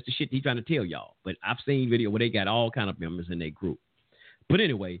 So that's the shit he's trying to tell y'all. But I've seen video where they got all kind of members in their group. But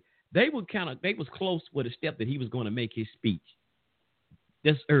anyway, they was close with a step that he was going to make his speech.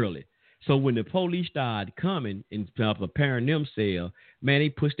 That's early. So when the police started coming and preparing themselves, man, they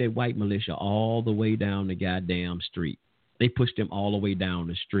pushed that white militia all the way down the goddamn street. They pushed them all the way down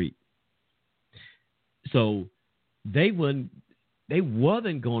the street. So they wasn't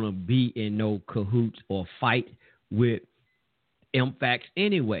going to be in no cahoots or fight with MFAX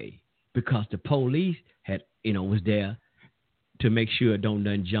anyway, because the police had, was there to make sure don't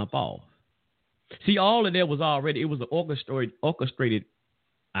nothing jump off. See, all of that was already, it was an orchestrated,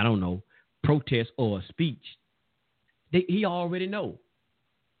 I don't know, protest or a speech. He already know.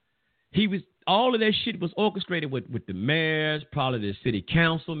 All of that shit was orchestrated with the mayors, probably the city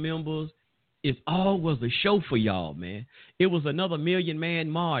council members. It all was a show for y'all, man. It was another Million Man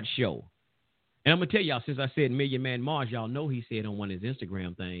March show. And I'm going to tell y'all, since I said Million Man March, y'all know he said on one of his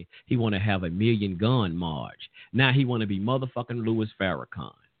Instagram things, he want to have a million gun march. Now he want to be motherfucking Louis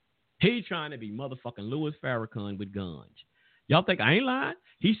Farrakhan. He trying to be motherfucking Louis Farrakhan with guns. Y'all think I ain't lying?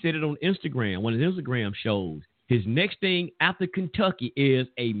 He said it on Instagram, one of his Instagram shows. His next thing after Kentucky is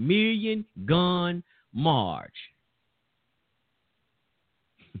a million gun march.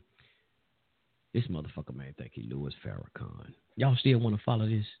 This motherfucker, man, think he Louis Farrakhan. Y'all still want to follow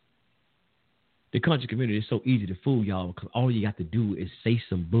this? The country community is so easy to fool y'all because all you got to do is say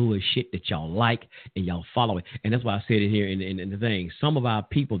some bullshit that y'all like and y'all follow it. And that's why I said it here in the thing. Some of our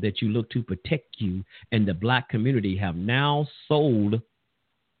people that you look to protect you and the black community have now sold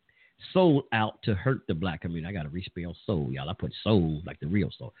out to hurt the black community. I got to respell soul, y'all. I put soul like the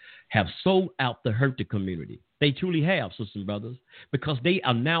real soul. Have sold out to hurt the community. They truly have, sisters and brothers, because they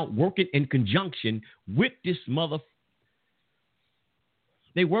are now working in conjunction with this motherfucker.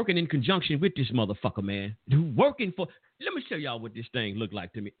 They working in conjunction with this motherfucker, man. Working for. Let me show y'all what this thing look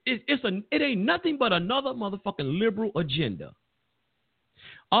like to me. It ain't nothing but another motherfucking liberal agenda.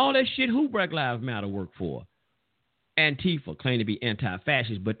 All that shit who Black Lives Matter work for. Antifa claim to be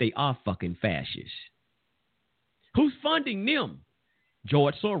anti-fascist, but they are fucking fascists. Who's funding them?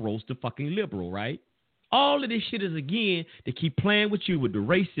 George Soros, the fucking liberal, right? All of this shit is, again, they keep playing with you with the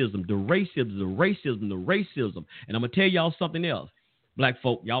racism. And I'm going to tell y'all something else. Black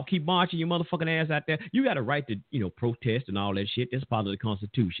folk, y'all keep marching your motherfucking ass out there. You got a right to, protest and all that shit. That's part of the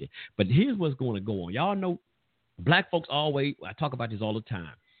Constitution. But here's what's going to go on. Y'all know black folks always, I talk about this all the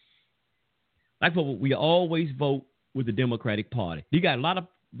time. Black folk, we always vote with the Democratic Party. You got a lot of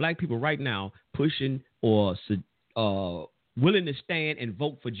black people right now pushing or willing to stand and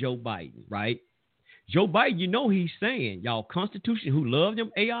vote for Joe Biden, right? Joe Biden, he's saying, y'all Constitution who love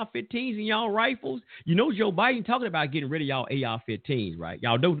them AR-15s and y'all rifles, Joe Biden talking about getting rid of y'all AR-15s, right?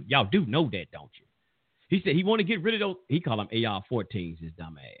 Y'all do know that, don't you? He said he want to get rid of those. He call them AR-14s, his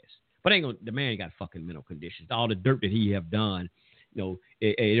dumb ass. But the man got fucking mental conditions. All the dirt that he have done,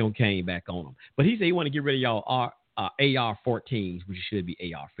 it don't came back on him. But he said he want to get rid of y'all AR-14s, which should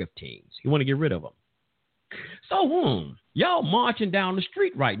be AR-15s. He want to get rid of them. So, y'all marching down the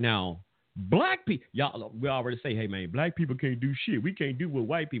street right now. Black people, y'all, we already say, hey, man, black people can't do shit. We can't do what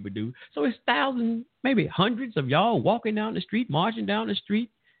white people do. So it's thousands, maybe hundreds of y'all walking down the street, marching down the street,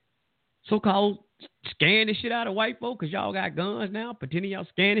 so-called scaring the shit out of white folk because y'all got guns now, pretending y'all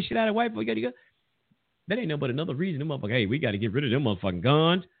scaring the shit out of white folk. That ain't no but another reason. Them motherfuckers, hey, we got to get rid of them motherfucking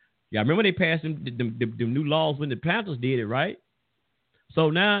guns. Yeah, remember they passed them new laws when the Panthers did it, right? So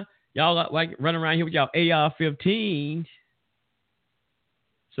now y'all like running around here with y'all AR-15s.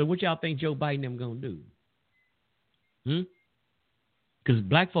 So what y'all think Joe Biden them gonna do? Because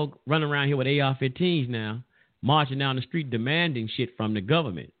black folk running around here with AR-15s now, marching down the street demanding shit from the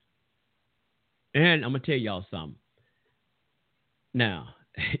government. And I'm gonna tell y'all something. Now,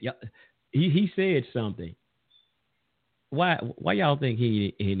 he said something. Why y'all think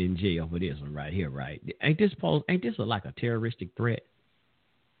he ain't in jail for this one right here, right? Ain't this like a terroristic threat?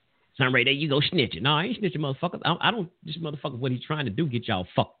 Son Ray, there you go snitching. No, I ain't snitching, motherfucker. I don't. This motherfucker, what he's trying to do, get y'all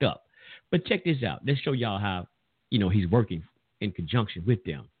fucked up. But check this out. Let's show y'all how, he's working in conjunction with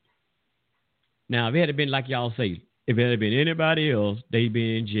them. Now, if it had been like y'all say, if it had been anybody else, they'd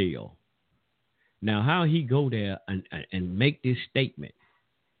be in jail. Now, how he go there and make this statement,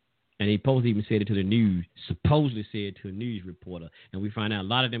 and he supposedly even said it to the news, supposedly said it to a news reporter, and we find out a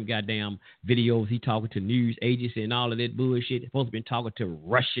lot of them goddamn videos he talking to news agents and all of that bullshit. He's supposed to been talking to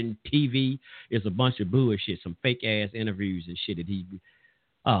Russian TV. It's a bunch of bullshit, some fake-ass interviews and shit that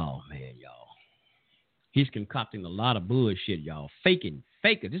oh, man, y'all. He's concocting a lot of bullshit, y'all. Faker.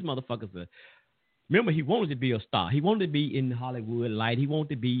 This motherfucker's remember, he wanted to be a star. He wanted to be in Hollywood light. He wanted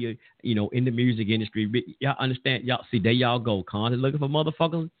to be, in the music industry. But y'all understand? Y'all see, there y'all go. Constantly looking for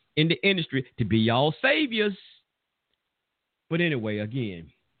motherfuckers in the industry to be y'all saviors. But anyway, again,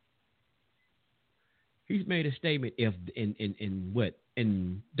 he's made a statement if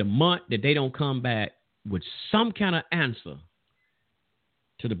in the month that they don't come back with some kind of answer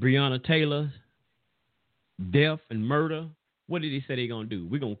to the Breonna Taylor death and murder. What did he say they're going to do?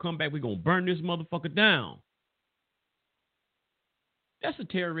 We're going to come back. We're going to burn this motherfucker down. That's a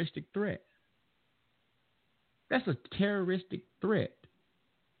terroristic threat. That's a terroristic threat.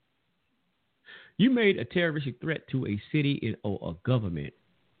 You made a terroristic threat to a city or a government.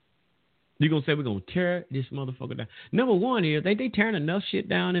 You're going to say we're going to tear this motherfucker down. Number one is, they tearing enough shit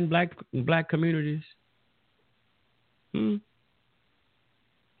down in black communities. And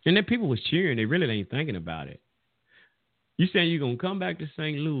then people was cheering. They really ain't thinking about it. You saying you're going to come back to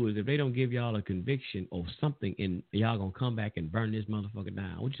St. Louis if they don't give y'all a conviction or something, and y'all going to come back and burn this motherfucker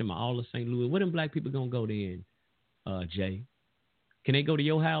down. What you talking about, all of St. Louis? Where them black people going to go then, Jay? Can they go to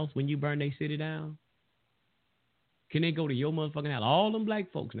your house when you burn their city down? Can they go to your motherfucking house? All them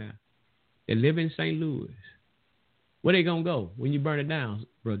black folks now that live in St. Louis. Where they going to go when you burn it down,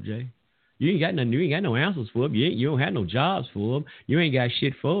 Brother Jay? You ain't got nothing. You ain't got no answers for them. You don't have no jobs for them. You ain't got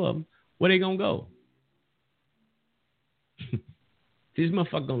shit for them. Where they going to go? This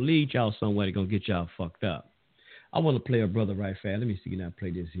motherfucker gonna lead y'all somewhere. They gonna get y'all fucked up. I want to play a brother right fast. Let me see. Can I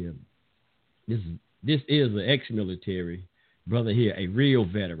play this here? This is an ex-military brother here, a real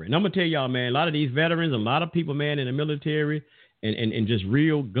veteran. And I'm gonna tell y'all, man, a lot of these veterans, a lot of people, man, in the military and just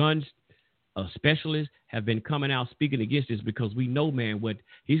real guns specialists have been coming out speaking against this because we know, man, what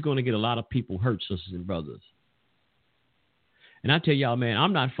he's gonna get a lot of people hurt, sisters and brothers. And I tell y'all, man,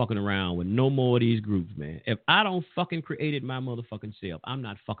 I'm not fucking around with no more of these groups, man. If I don't fucking created my motherfucking self, I'm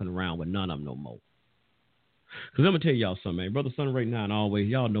not fucking around with none of them no more. Because I'm going to tell y'all something, man. Brother Son right now and always,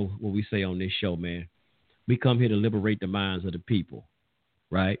 y'all know what we say on this show, man. We come here to liberate the minds of the people,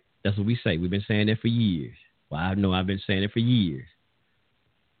 right? That's what we say. We've been saying that for years. Well, I know I've been saying it for years.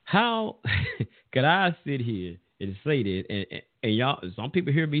 How could I sit here and say that, and y'all, some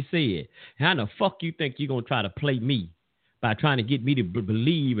people hear me say it, how the fuck you think you're going to try to play me by trying to get me to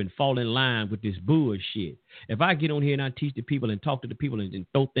believe and fall in line with this bullshit? If I get on here and I teach the people and talk to the people and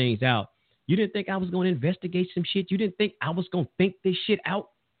throw things out, you didn't think I was going to investigate some shit? You didn't think I was going to think this shit out?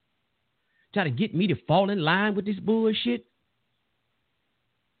 Try to get me to fall in line with this bullshit?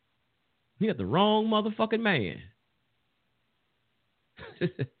 You got the wrong motherfucking man.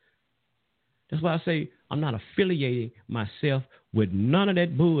 That's why I say I'm not affiliating myself with none of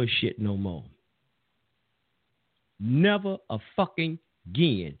that bullshit no more. Never a fucking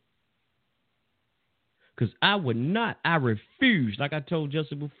again. Because I refuse, like I told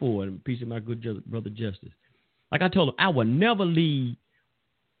Justice before, and peace of my good brother Justice. Like I told him, I will never lead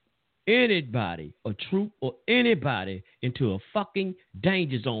anybody, a troop or anybody, into a fucking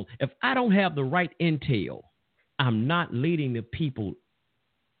danger zone. If I don't have the right intel, I'm not leading the people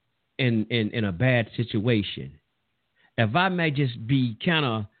in a bad situation. If I may just be kind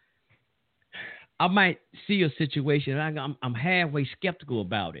of, I might see a situation and I'm halfway skeptical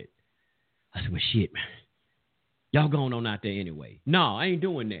about it. I said, well, shit, man. Y'all going on out there anyway. No, I ain't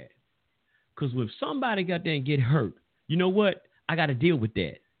doing that. Because when somebody got there and get hurt, you know what? I got to deal with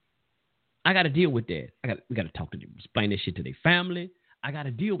that. We got to talk to them, explain that shit to their family. I got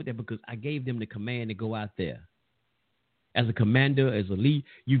to deal with that because I gave them the command to go out there. As a commander, as a lead,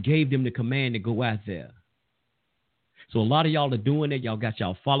 you gave them the command to go out there. So a lot of y'all are doing that. Y'all got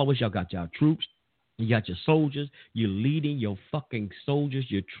y'all followers. Y'all got y'all troops. You got your soldiers. You're leading your fucking soldiers,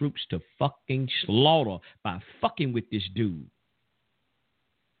 your troops to fucking slaughter by fucking with this dude.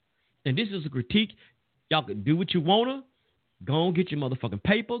 And this is a critique. Y'all can do what you want to. Go and get your motherfucking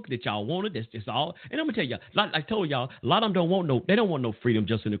paper that y'all wanted. That's just all. And I'm going to tell y'all, like I told y'all, a lot of them don't want no freedom,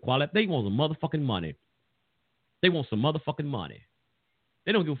 justice, and equality. They want some motherfucking money. They want some motherfucking money.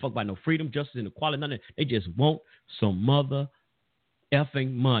 They don't give a fuck about no freedom, justice, and equality. None of that. They just want some mother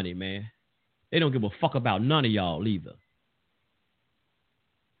effing money, man. They don't give a fuck about none of y'all either.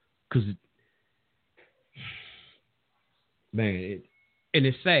 Because, man, and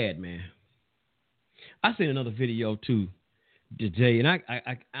it's sad, man. I seen another video, too, today, and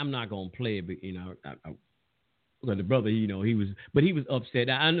I'm not going to play it, but, you know, well, the brother, you know, he was upset.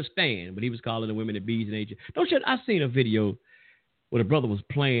 I understand, but he was calling the women the bees and nature. I seen a video where the brother was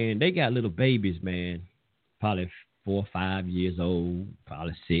playing. They got little babies, man, probably 4 or 5 years old,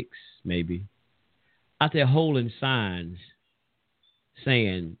 probably 6, maybe, out there holding signs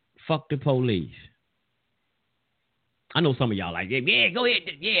saying, fuck the police. I know some of y'all like, yeah, go ahead.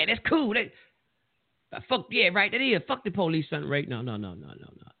 Yeah, that's cool. Fuck, yeah, right, that is. Fuck the police, something, right? No.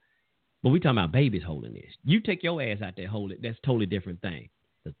 But we talking about babies holding this. You take your ass out there, hold it. That's a totally different thing.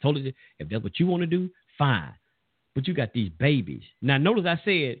 If that's what you want to do, fine. But you got these babies. Now, notice I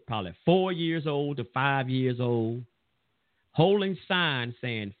said probably 4 years old to 5 years old, holding signs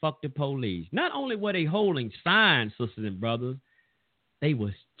saying, fuck the police. Not only were they holding signs, sisters and brothers, they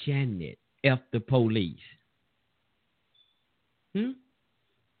was chanting it, F the police.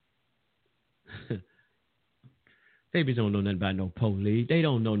 Babies don't know nothing about no police. They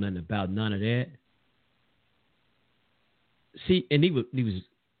don't know nothing about none of that. See, and he was.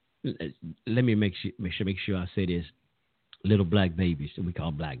 Let me make sure I say this. Little black babies that we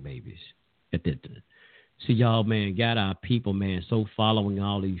call black babies. See, y'all, man, got our people, man, so following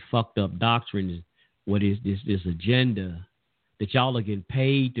all these fucked up doctrines. What is this agenda that y'all are getting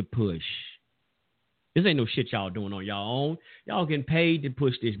paid to push? This ain't no shit y'all doing on y'all own. Y'all getting paid to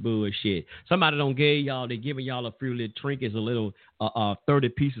push this bullshit. Somebody don't give y'all, they giving y'all a few little trinkets, a little 30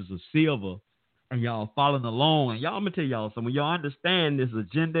 pieces of silver, and y'all following along. And y'all, I'm going to tell y'all something. When y'all understand this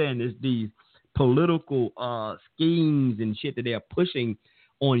agenda and these political schemes and shit that they're pushing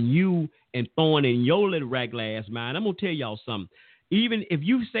on you and throwing in your little ragla ass mind, I'm going to tell y'all something. Even if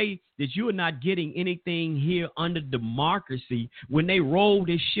you say that you are not getting anything here under democracy, when they roll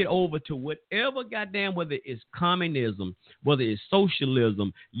this shit over to whatever goddamn, whether it's communism, whether it's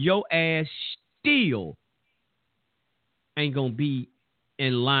socialism, your ass still ain't going to be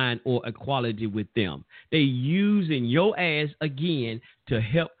in line or equality with them. They using your ass again to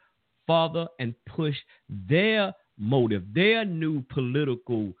help further and push their motive, their new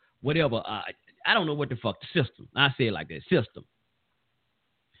political whatever. I don't know what the fuck, the system. I say it like that, system.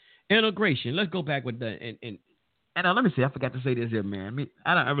 Integration. Let's go back with that. And let me see. I forgot to say this here, man.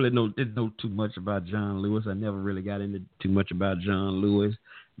 I really didn't know too much about John Lewis. I never really got into too much about John Lewis.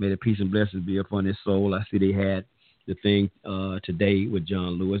 May the peace and blessings be upon his soul. I see they had the thing today with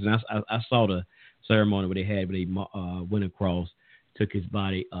John Lewis, and I saw the ceremony where they went across, took his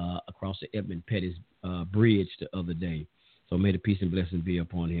body across the Edmund Pettus bridge the other day. So may the peace and blessings be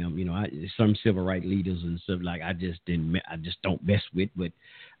upon him. You know, some civil rights leaders and stuff like I just don't mess with, but.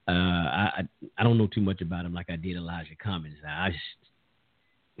 I don't know too much about him like I did Elijah Cummings. I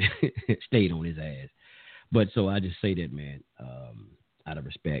just stayed on his ass. But so I just say that, man, out of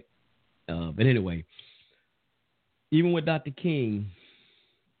respect. But anyway, even with Dr. King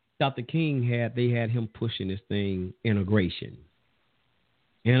had him pushing this thing, integration.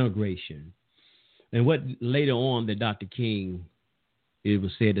 And what later on that Dr. King, it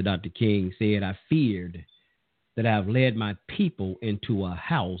was said that Dr. King said, I feared that I've led my people into a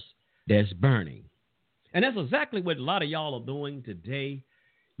house that's burning. And that's exactly what a lot of y'all are doing today.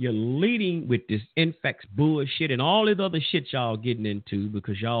 You're leading with this infects bullshit and all this other shit y'all getting into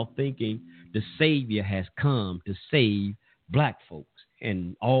because y'all thinking the Savior has come to save black folks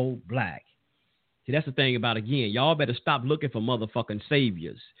and all black. See, that's the thing about, again, y'all better stop looking for motherfucking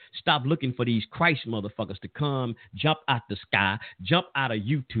saviors. Stop looking for these Christ motherfuckers to come, jump out the sky, jump out of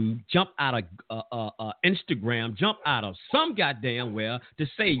YouTube, jump out of Instagram, jump out of some goddamn where to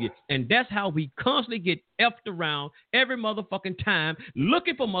save you. And that's how we constantly get effed around every motherfucking time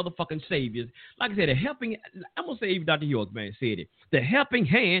looking for motherfucking saviors. Like I said, I'm going to say even Dr. York, man, said it. The helping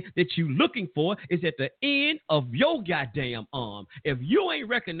hand that you looking for is at the end of your goddamn arm. If you ain't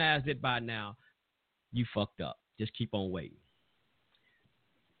recognized it by now, you fucked up. Just keep on waiting.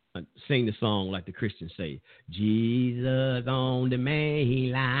 sing the song like the Christians say. Jesus on the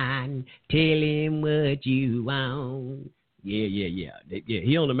main line, tell him what you want. Yeah.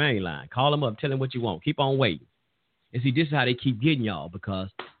 He on the main line. Call him up, tell him what you want. Keep on waiting. And see, this is how they keep getting y'all, because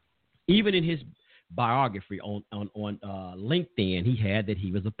even in his biography on LinkedIn, he had that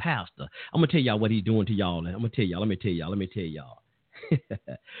he was a pastor. I'm going to tell y'all what he's doing to y'all. Let me tell y'all.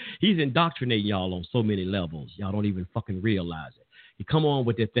 He's indoctrinating y'all on so many levels. Y'all don't even fucking realize it. He come on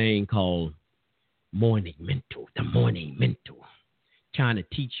with that thing called morning mental, the morning mental, trying to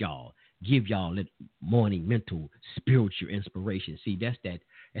teach y'all, give y'all that morning mental spiritual inspiration. See, that's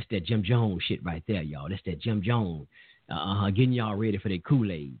that Jim Jones shit right there, y'all. That's that Jim Jones getting y'all ready for that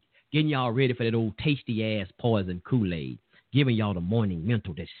Kool-Aid, getting y'all ready for that old tasty-ass poison Kool-Aid, giving y'all the morning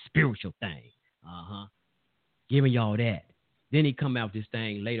mental, that spiritual thing, giving y'all that. Then he come out with this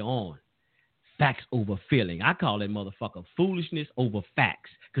thing later on, facts over feeling. I call it, motherfucker, foolishness over facts,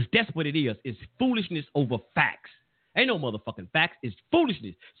 because that's what it is. It's foolishness over facts. Ain't no motherfucking facts. It's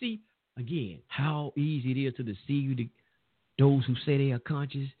foolishness. See, again, how easy it is to deceive those who say they are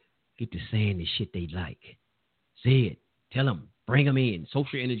conscious. Get to saying the shit they like. Say it. Tell them. Bring them in.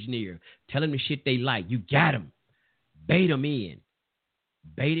 Social engineer. Tell them the shit they like. You got them. Bait them in.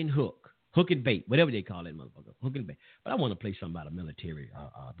 Bait and hook. Hook and bait. Whatever they call it, motherfucker. Hook and bait. But I want to play something about a military,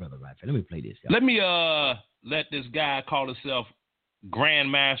 brother right there. Let me play this. Y'all. Let me let this guy call himself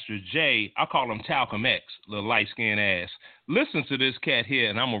Grandmaster J. I call him Talcum X, little light-skinned ass. Listen to this cat here,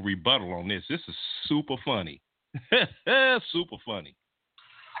 and I'm going to rebuttal on this. This is super funny. Super funny.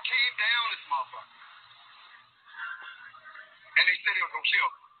 I came down this motherfucker. And they said they was going to kill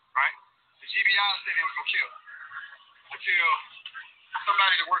me, right? The GBI said they was going to kill me. Until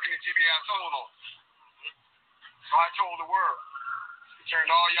somebody that worked in the GBI told on me. So I told the world. It turned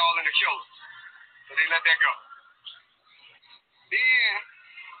all y'all into killers. So they let that go. Then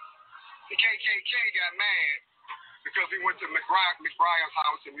the KKK got mad because we went to McBriar's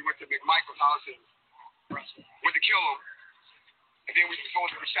house and we went to McMichael's house and went to kill him. And then we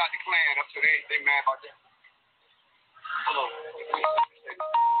supposed to have shot the Klan up, so they mad about that. Hello.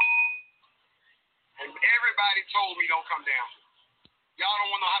 And everybody told me don't come down. Y'all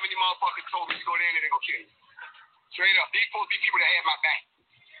don't want to know how many motherfuckers told me to go down there, they're going to kill you. Straight up. These supposed to be people that had my back.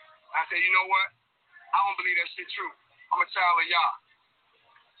 I said, you know what? I don't believe that shit true. I'm a child of Yah.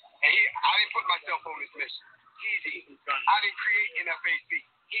 And I didn't put myself on this mission. He did. I didn't create NFAC.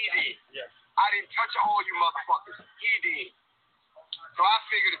 He did. Yes. I didn't touch all you motherfuckers. He did. So I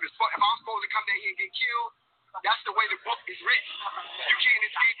figured if I'm supposed to come down here and get killed, that's the way the book is written. You can't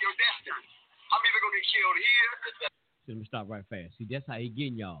escape your destiny. I'm either going to get killed here. Let me stop right fast. See, that's how he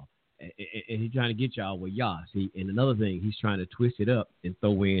getting y'all. And he's trying to get y'all with Yah. See, and another thing, he's trying to twist it up and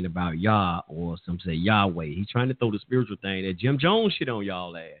throw in about Yah, or some say Yahweh. He's trying to throw the spiritual thing, that Jim Jones shit on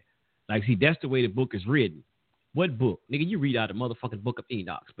y'all ass. Like, see, that's the way the book is written. What book? Nigga, you read out the motherfucking book of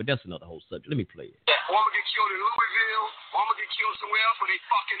Enoch, but that's another whole subject. Let me play it. Yeah, or I'm going to get killed in Louisville, or I'm going to get killed somewhere else where they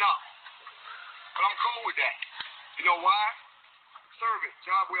fucking up. But I'm cool with that. You know why? Service,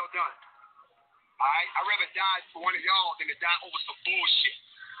 job well done. All right? I'd rather die for one of y'all than to die over some bullshit.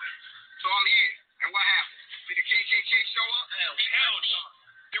 So I'm here. And what happened? Did the KKK show up? Hell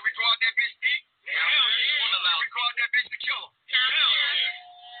yeah. Did we go out that bitch deep? Hell yeah. Did we go out that bitch to kill him? Hell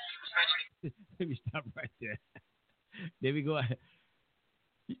yeah. Let me stop right there. There we go.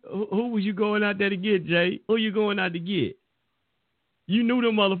 Who was you going out there to get, Jay? Who you going out to get? You knew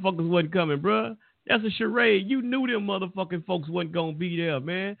them motherfuckers wasn't coming, bruh. That's a charade. You knew them motherfucking folks wasn't going to be there,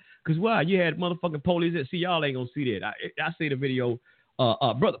 man. Because why? You had motherfucking police that, see, y'all ain't going to see that. I see the video.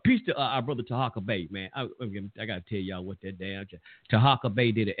 Brother, peace to our brother Tahaka Bay, man. I got to tell y'all what that damn Tahaka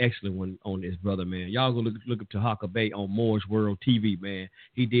Bay did an excellent one on this, brother, man. Y'all go look up Tahaka Bay on Moore's World TV, man.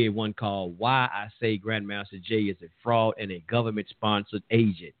 He did one called Why I Say Grandmaster J is a Fraud and a Government-Sponsored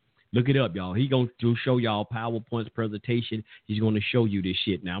Agent. Look it up, y'all. He going to show y'all PowerPoint's presentation. He's going to show you this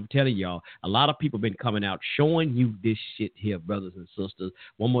shit. Now, I'm telling y'all, a lot of people been coming out showing you this shit here, brothers and sisters.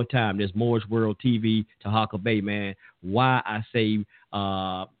 One more time, there's Moore's World TV, Tahaka Bay, man. Why I Say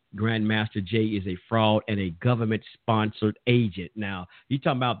Grandmaster J is a fraud and a government-sponsored agent. Now, you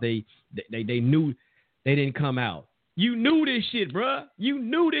talking about they knew they didn't come out. You knew this shit, bruh. You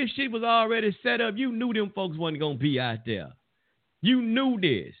knew this shit was already set up. You knew them folks wasn't going to be out there. You knew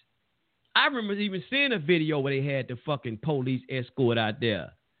this. I remember even seeing a video where they had the fucking police escort out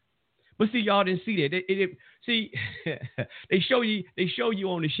there. But see, y'all didn't see that. See, they show you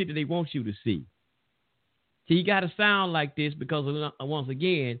on the shit that they want you to see. So you got to sound like this because, once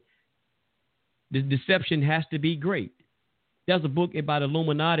again, the deception has to be great. There's a book about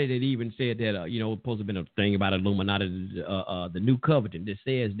Illuminati that even said that, supposed to have been a thing about Illuminati, the New Covenant, that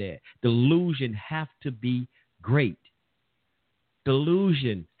says that delusion have to be great.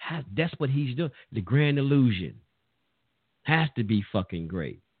 Delusion, that's what he's doing. The grand illusion has to be fucking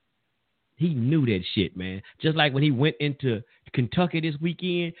great. He knew that shit, man. Just like when he went into Kentucky this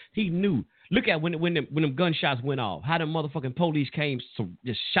weekend, he knew. Look at when them gunshots went off, how the motherfucking police came, so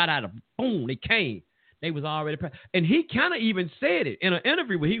just shot out of, boom, they came. They was already, and he kind of even said it in an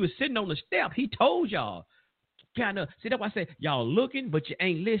interview where he was sitting on the step. He told y'all, kind of, see, that's why I say, y'all looking, but you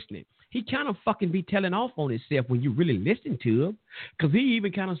ain't listening. He kind of fucking be telling off on himself when you really listen to him, because he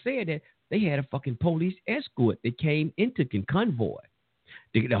even kind of said that they had a fucking police escort that came into convoy.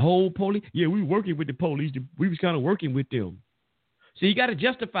 The whole police, yeah, we were working with the police. We was kind of working with them. So you got to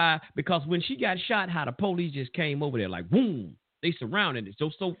justify, because when she got shot, how the police just came over there like, boom, they surrounded it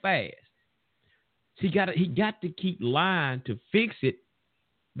so fast. So he got to keep lying to fix it,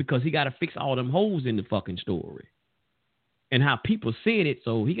 because he got to fix all them holes in the fucking story and how people said it.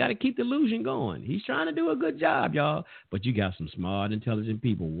 So he got to keep the illusion going. He's trying to do a good job, y'all. But you got some smart, intelligent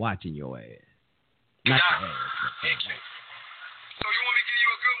people watching your ass. Not your ass. So you want me to give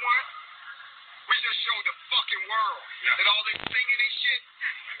you a good one? We just showed the fucking world that all this singing and shit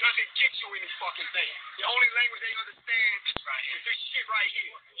doesn't get you any fucking thing. The only language they understand is this shit right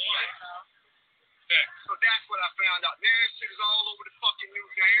here. Yeah. So that's what I found out. This shit is all over the fucking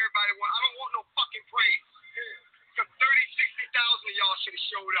news. Now everybody I don't want no fucking praise. Because 30,000, 60,000 of y'all should have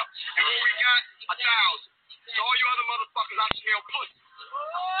showed up. And when we got 1,000. So all you other motherfuckers, I smell pussy.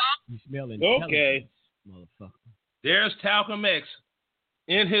 You smell it. Okay. Motherfucker. There's Talcum X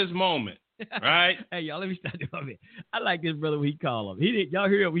in his moment, right? Hey, y'all, let me start doing it. I like this brother, what he call him. Y'all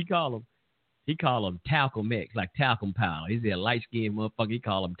hear what we call him? He call him Talcum X, like talcum powder. He's a light-skinned motherfucker. He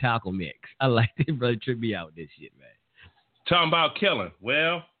call him Talcum X. I like this brother. Trip me out with this shit, man. Talking about killing.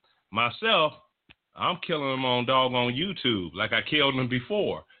 Well, myself, I'm killing him on doggone YouTube like I killed him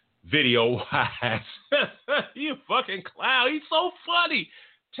before, video-wise. You fucking clown. He's so funny.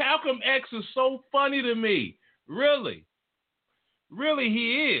 Talcum X is so funny to me. Really. Really,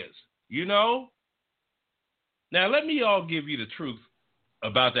 he is. You know? Now, let me all give you the truth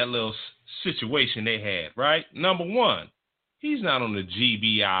about that little situation they had, right? Number one, he's not on the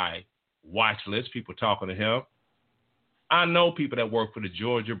GBI watch list, people talking to him. I know people that work for the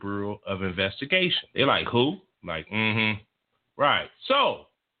Georgia Bureau of Investigation. They're like, who? Like, right. So,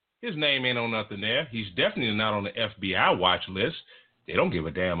 his name ain't on nothing there. He's definitely not on the FBI watch list. They don't give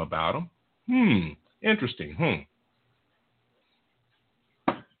a damn about him. Interesting.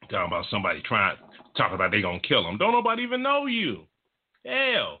 Talking about somebody talking about they gonna kill him. Don't nobody even know you.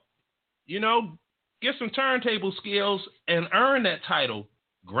 Hell, get some turntable skills and earn that title,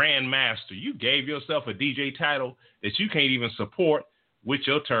 Grandmaster. You gave yourself a DJ title that you can't even support with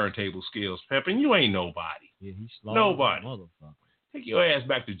your turntable skills, Pimpin'. You ain't nobody. Yeah, he's nobody. Motherfucker. Take your ass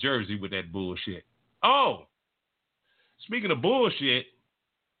back to Jersey with that bullshit. Oh, speaking of bullshit,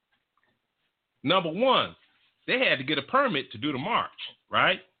 number one, they had to get a permit to do the march,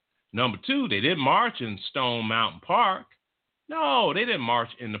 right? Number two, they didn't march in Stone Mountain Park. No, they didn't march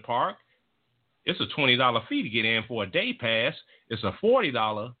in the park. It's a $20 fee to get in for a day pass. It's a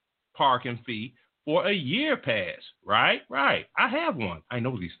 $40 parking fee for a year pass, right? Right. I have one. I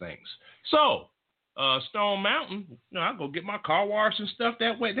know these things. So, Stone Mountain, I go get my car washed and stuff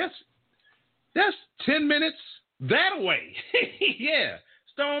that way. That's 10 minutes that way. Yeah,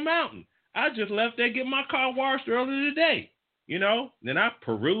 Stone Mountain. I just left there get my car washed earlier today. Then I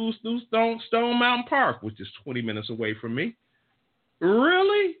perused through Stone Mountain Park, which is 20 minutes away from me.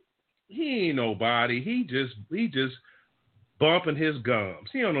 Really? He ain't nobody. He just bumping his gums.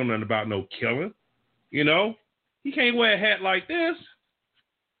 He don't know nothing about no killing. He can't wear a hat like this.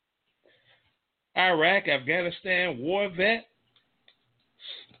 Iraq, Afghanistan, war vet.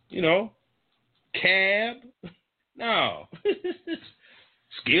 Cab. No.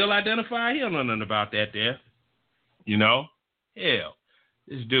 Skill identifier. He don't know nothing about that there. Hell,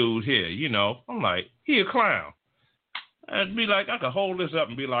 this dude here, I'm like, he a clown. I'd be like, I could hold this up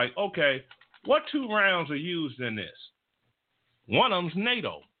and be like, okay, what 2 rounds are used in this? One of them's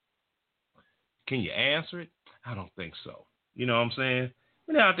NATO. Can you answer it? I don't think so. You know what I'm saying?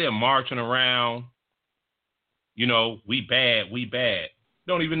 We're out there marching around, we bad.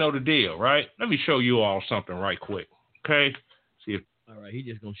 Don't even know the deal, right? Let me show you all something right quick, okay? See if. All right, he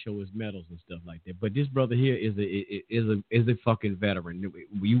just gonna show his medals and stuff like that. But this brother here is a fucking veteran.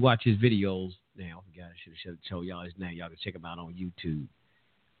 When you watch his videos, now I should show y'all his name. Y'all can check him out on YouTube.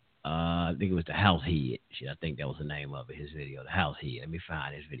 I think it was the House Head. Shit, I think that was the name of it. His video, the House Head. Let me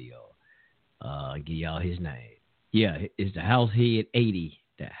find his video. Give y'all his name. Yeah, it's the Househead 80.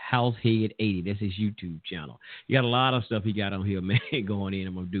 The Househead 80. That's his YouTube channel. You got a lot of stuff he got on here, man, going in.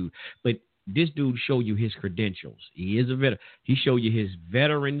 I'm gonna do, but this dude show you his credentials. He is a veteran. He show you his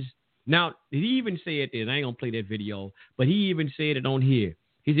veterans. Now, he even said this. I ain't gonna play that video, but he even said it on here.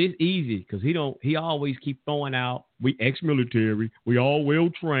 It's easy because he always keep throwing out, we ex-military, we all well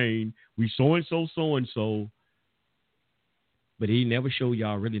trained, we so and so, but he never show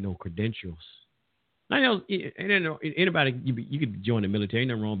y'all really no credentials. I know anybody you could join the military. Ain't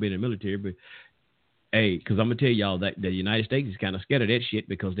nothing wrong being in the military, but hey, because I'm gonna tell y'all that the United States is kind of scared of that shit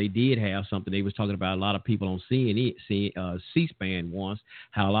because they did have something they was talking about. A lot of people on C-SPAN once,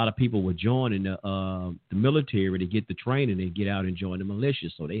 how a lot of people were joining the military to get the training and get out and join the militia,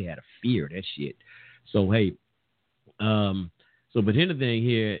 so they had a fear of that shit. So hey, but anything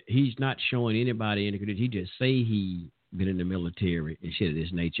here, he's not showing anybody any credentials. He just say he been in the military and shit of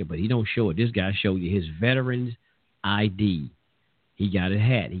this nature, but he don't show it. This guy show you his veterans ID. He got a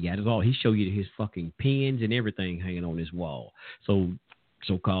hat. He got it all. He show you his fucking pins and everything hanging on his wall.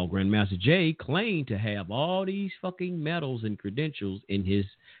 So-called Grandmaster Jay claimed to have all these fucking medals and credentials in his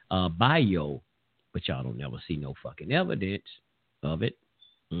bio, but y'all don't never see no fucking evidence of it.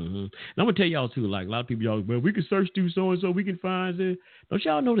 Mm-hmm. And I'm gonna tell y'all too, like a lot of people, y'all, well, we can search through so and so, we can find it. Don't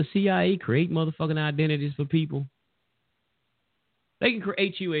y'all know the CIA create motherfucking identities for people? They can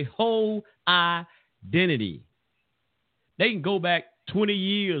create you a whole identity. They can go back 20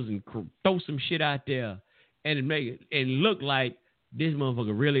 years and throw some shit out there and make it and look like this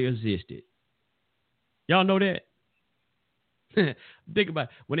motherfucker really existed. Y'all know that? Think about it.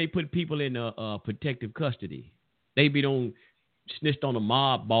 When they put people in protective custody, they be snitched on a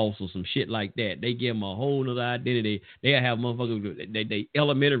mob boss or some shit like that. They give them a whole other identity. They have motherfuckers, they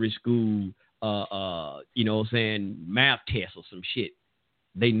elementary school, you know what I'm saying, math test or some shit.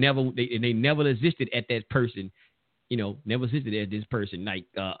 They never existed at that person. You know, never existed as this person, like,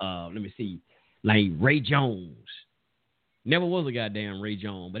 let me see, like Ray Jones. Never was a goddamn Ray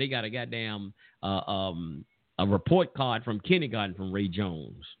Jones, but they got a goddamn a report card from kindergarten from Ray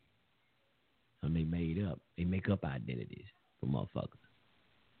Jones. And they make up identities for motherfuckers.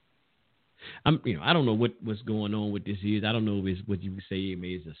 I don't know what's going on with this is. I don't know if it's what you would say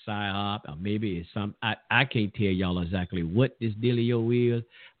maybe it's a psyop or maybe it's some. I can't tell y'all exactly what this dealio is,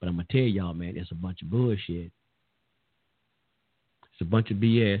 but I'm gonna tell y'all, man, it's a bunch of bullshit. It's a bunch of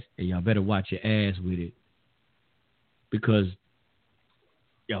BS, and y'all better watch your ass with it because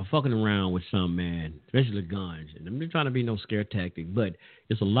y'all fucking around with some, man, especially guns. And I'm not trying to be no scare tactic, but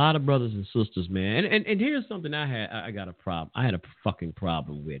it's a lot of brothers and sisters, man. And here's something I got a problem. I had a fucking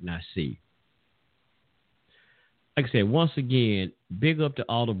problem with, and I see. Like I said, once again, big up to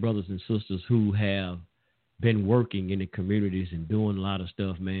all the brothers and sisters who have been working in the communities and doing a lot of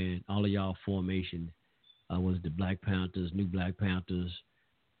stuff, man. All of y'all formation was the Black Panthers, New Black Panthers.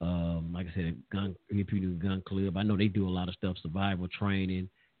 Like I said, Gun Club. I know they do a lot of stuff, survival training.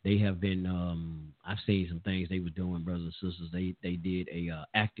 They have been, I've seen some things they were doing, brothers and sisters. They did a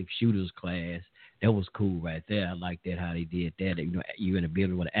active shooters class. That was cool right there. I like that, how they did that. You know, you're in a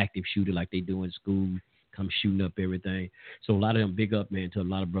building with an active shooter like they do in school, come shooting up everything. So a lot of them, big up, man, to a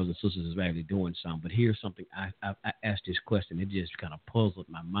lot of brothers and sisters is actually doing something. But here's something, I asked this question. It just kind of puzzled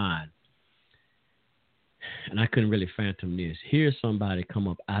my mind. And I couldn't really fathom this. Here's somebody come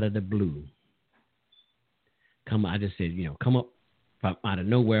up out of the blue. I just said, come up from out of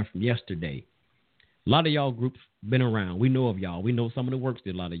nowhere from yesterday. A lot of y'all groups been around. We know of y'all. We know some of the works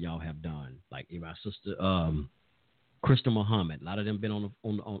that a lot of y'all have done. Like my sister, Krista Muhammad. A lot of them been on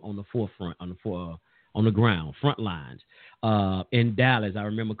the forefront, on the ground, front lines. In Dallas, I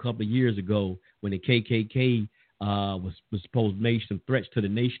remember a couple of years ago when the KKK was supposed to make some threats to the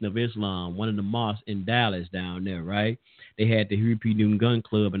Nation of Islam, one of the mosques in Dallas down there, right? They had the European Gun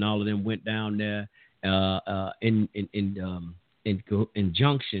Club, and all of them went down there in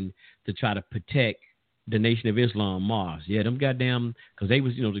junction to try to protect the Nation of Islam mosque. Yeah, them goddamn, because they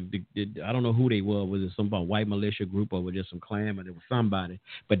was, I don't know who they were. Was it some white militia group or was it some clan, or it was somebody?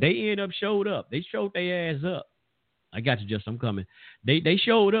 But they showed up. They showed their ass up. I got you, Justin. I'm coming. They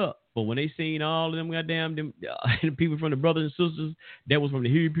showed up, but when they seen all of them goddamn people from the brothers and sisters that was from the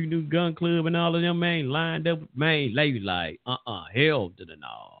European Gun Club and all of them, man, lined up, man, they like, hell to the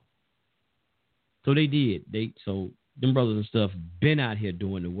no. So they did. So them brothers and stuff been out here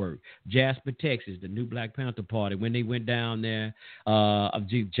doing the work. Jasper, Texas, the New Black Panther Party, when they went down there, of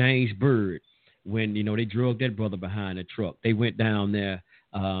James Byrd, when they drugged that brother behind the truck, they went down there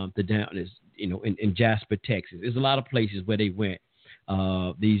in Jasper, Texas. There's a lot of places where they went.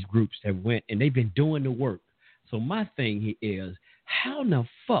 These groups have went, and they've been doing the work. So my thing is, how in the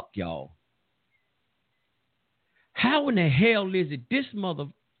fuck, y'all? How in the hell is it this mother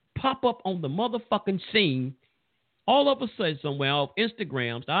pop up on the motherfucking scene all of a sudden somewhere off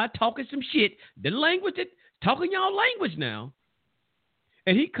Instagram, start talking some shit, the language, talking y'all language now,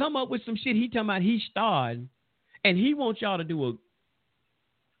 and he come up with some shit, he talking about he starred, and he wants y'all to do a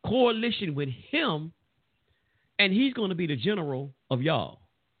coalition with him, and he's going to be the general of y'all.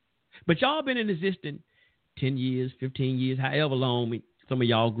 But y'all been in existence 10 years, 15 years, however long some of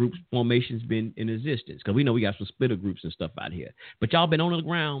y'all groups, formations been in existence. Because we know we got some splitter groups and stuff out here. But y'all been on the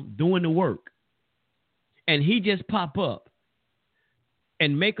ground doing the work. And he just pop up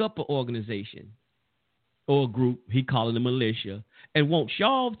and make up an organization or a group, he call it a militia, and wants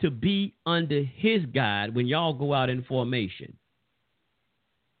y'all to be under his guide when y'all go out in formation.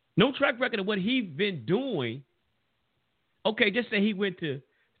 No track record of what he's been doing. Okay, just say he went to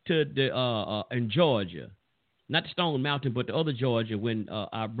the in Georgia, not the Stone Mountain, but the other Georgia when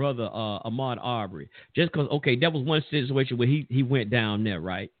our brother Ahmaud Arbery. Just because, okay, that was one situation where he went down there,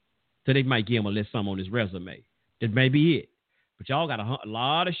 right? So they might give him a little something on his resume. That may be it. But y'all got a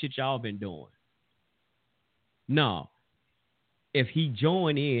lot of shit y'all been doing. No. If he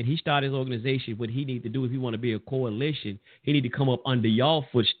joined in, he started his organization, what he need to do if he want to be a coalition, he need to come up under y'all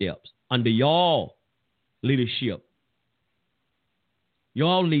footsteps, under y'all leadership.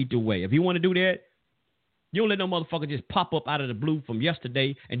 Y'all lead the way. If you want to do that, you don't let no motherfucker just pop up out of the blue from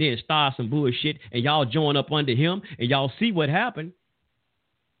yesterday and then start some bullshit and y'all join up under him and y'all see what happened.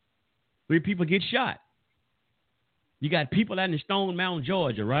 3 people get shot. You got people out in Stone Mountain,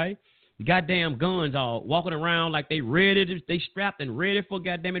 Georgia, right? The goddamn guns all walking around like they ready, they strapped and ready for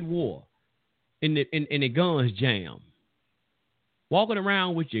goddamn it war. In the guns jam. Walking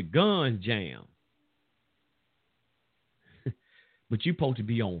around with your guns jam. But you supposed to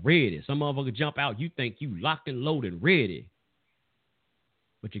be on ready. Some motherfucker jump out, you think you locked and loaded ready.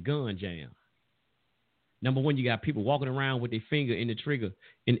 But your gun jam. Number one, you got people walking around with their finger in the trigger,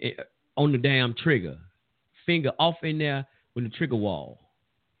 on the damn trigger. Finger off in there with the trigger wall.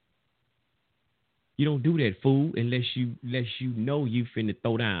 You don't do that, fool, unless you know you finna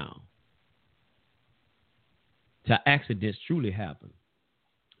throw down. So accidents truly happen.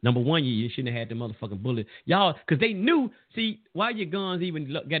 Number one, you shouldn't have had the motherfucking bullet. Y'all, because they knew, see, why your guns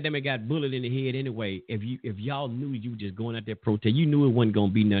even, goddamn it, got bullet in the head anyway. If y'all knew you just going out there protest, you knew it wasn't going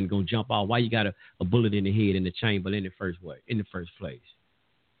to be nothing going to jump off. Why you got a bullet in the head in the chamber in the first place?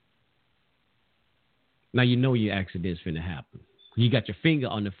 Now you know your accident's finna happen. You got your finger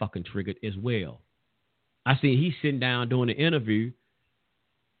on the fucking trigger as well. I seen he sitting down doing an interview,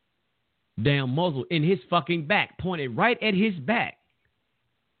 damn muzzle in his fucking back, pointed right at his back.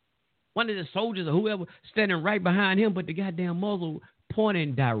 One of the soldiers or whoever standing right behind him, but the goddamn muzzle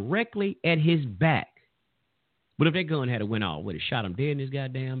pointing directly at his back. But if that gun had went off, would have shot him dead in his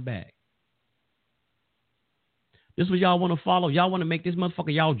goddamn back. This is what y'all want to follow? Y'all want to make this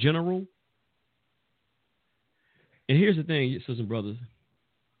motherfucker y'all general? And here's the thing, sisters and brothers.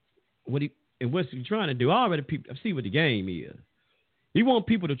 What's he trying to do? I already see what the game is. He want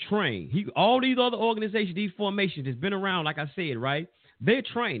people to train. All these other organizations, these formations that's been around, like I said, right? They're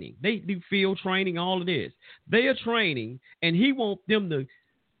training. They do field training, all of this. They are training, and he wants them to,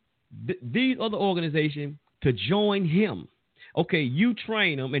 these other organizations, to join him. Okay, you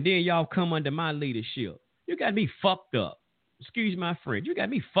train them, and then y'all come under my leadership. You got me fucked up. Excuse my French. You got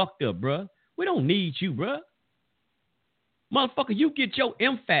me fucked up, bruh. We don't need you, bruh. Motherfucker, you get your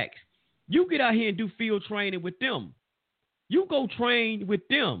MFACs. You get out here and do field training with them. You go train with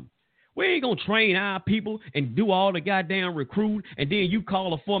them. We ain't going to train our people and do all the goddamn recruit, and then you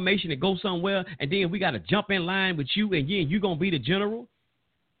call a formation and go somewhere, and then we got to jump in line with you, and then you going to be the general?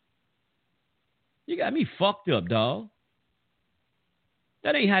 You got me fucked up, dog.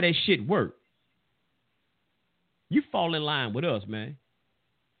 That ain't how that shit work. You fall in line with us, man.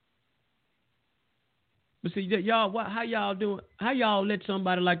 But see, y'all, how y'all doing? How y'all let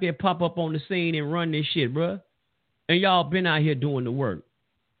somebody like that pop up on the scene and run this shit, bruh? And y'all been out here doing the work.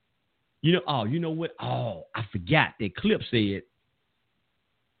 You know what? Oh, I forgot that clip said,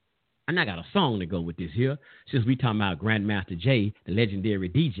 and I got a song to go with this here. Since we talking about Grandmaster Jay, the legendary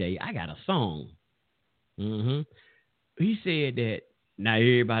DJ, I got a song. He said that now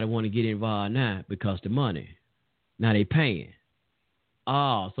everybody want to get involved now because the money. Now they paying.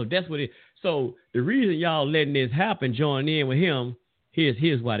 Oh, so that's what it. So the reason y'all letting this happen, join in with him.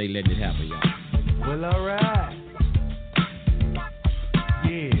 Here's why they letting it happen, y'all. Well, all right.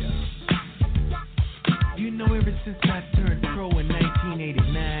 Yeah. You know, ever since I turned pro in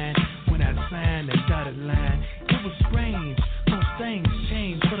 1989, when I signed the dotted line, it was strange. Those things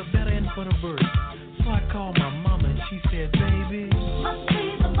changed for the better and for the worse. So I called my mama and she said, baby, I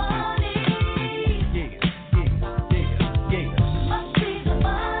see the money. Yeah.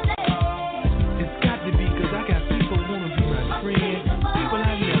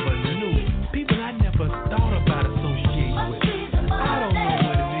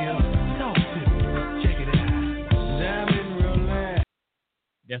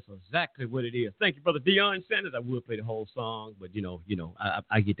 That's exactly what it is. Thank you, Brother Deion Sanders. I would play the whole song, but,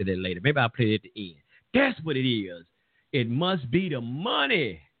 I get to that later. Maybe I'll play it at the end. That's what it is. It must be the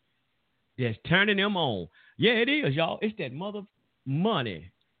money that's turning them on. Yeah, it is, y'all. It's that mother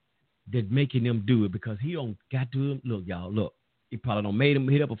money that's making them do it because he don't got to. Look, y'all, look. He probably don't made him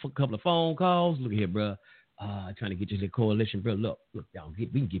hit up a couple of phone calls. Look here, bro. Trying to get this little coalition, bro. Look, y'all, we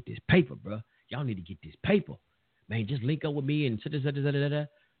can get this paper, bro. Y'all need to get this paper. Man, just link up with me and da-da-da-da-da-da.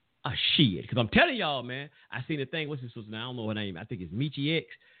 Oh, shit. Because I'm telling y'all, man, I seen the thing. What's this? I don't know her name. I think it's Michi X.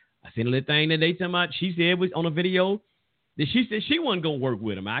 I seen a little thing that they talking about. She said was on a video that she said she wasn't going to work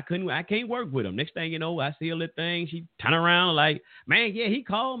with him. I can't work with him. Next thing you know, I see a little thing. She turn around like, man, yeah, he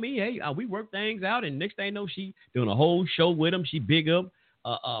called me. Hey, we work things out. And next thing you know, she doing a whole show with him. She big up,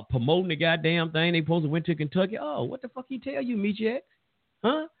 promoting the goddamn thing. They supposed to went to Kentucky. Oh, what the fuck he tell you, Michi X?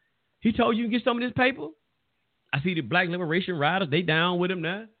 Huh? He told you to get some of this paper? I see the Black Liberation Riders. They down with him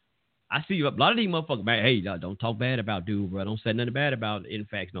now. I see a lot of these motherfuckers, man. Hey, y'all don't talk bad about dude, bro. Don't say nothing bad about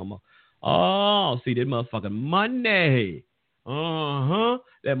InFacts no more. Oh, see that motherfucking money.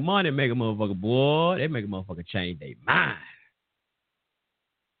 That money make a motherfucker, boy. They make a motherfucker change their mind.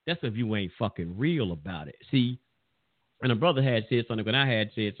 That's if you ain't fucking real about it. See, and a brother had said something. When I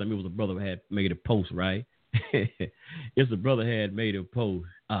had said something, it was a brother had made a post, right? It's a brother had made a post.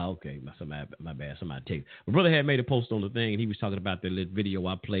 Oh, okay. My bad. Somebody take it. My brother had made a post on the thing, and he was talking about the little video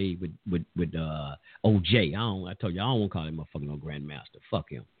I played with OJ. I told you I don't want to call him a fucking no grandmaster.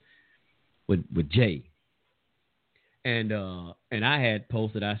 Fuck him. With Jay. And I had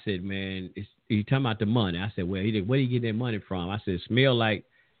posted. I said, man, he talking about the money. I said, well, where do you get that money from? I said, smell like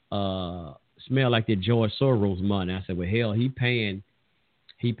the George Soros money. I said, well, hell, he paying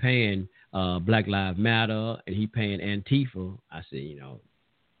Black Lives Matter, and he paying Antifa. I said,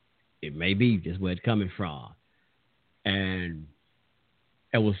 it may be just where it's coming from. And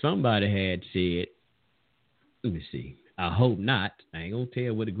it was somebody had said, let me see, I hope not. I ain't going to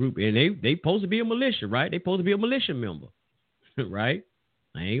tell what the group is. And they supposed to be a militia, right? They supposed to be a militia member, right?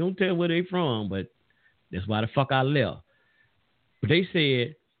 I ain't going to tell where they from, but that's why the fuck I left. But they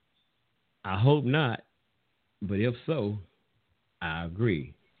said, I hope not, but if so, I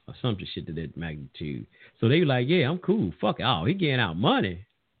agree. Or some shit to that magnitude. So they were like, yeah, I'm cool. Fuck it. Oh, he getting out money.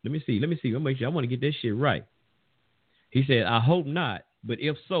 Let me see. Let me make sure. I want to get this shit right. He said, I hope not, but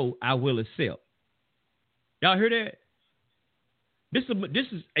if so, I will accept. Y'all hear that? This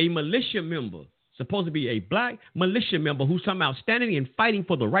is a militia member, supposed to be a black militia member who's somehow standing and fighting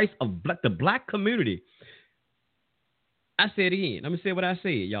for the rights of the black community. I said again. Let me say what I said,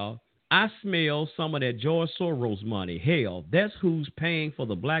 y'all. I smell some of that George Soros money. Hell, that's who's paying for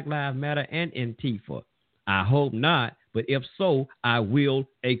the Black Lives Matter and Antifa. I hope not, but if so, I will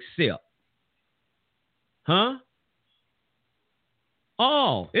accept. Huh?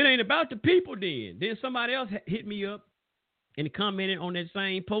 Oh, it ain't about the people then. Then somebody else hit me up and commented on that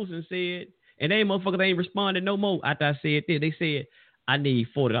same post and said, and they motherfuckers ain't responded no more after I said this. They said, I need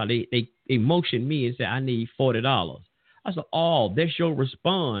 $40. They motioned me and said, I need $40. I said, oh, that's your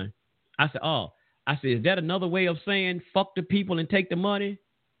response. I said, is that another way of saying fuck the people and take the money?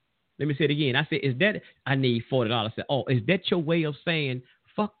 Let me say it again. I said, is that, I need $40. I said, oh, is that your way of saying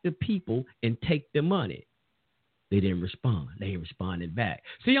fuck the people and take the money? They didn't respond. They ain't responded back.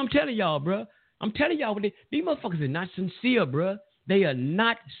 See, I'm telling y'all, bro. I'm telling y'all, these motherfuckers are not sincere, bro. They are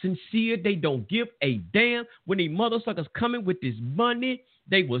not sincere. They don't give a damn. When these motherfuckers coming with this money,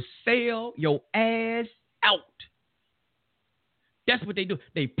 they will sell your ass out. That's what they do.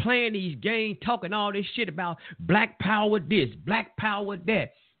 They playing these games, talking all this shit about black power this, black power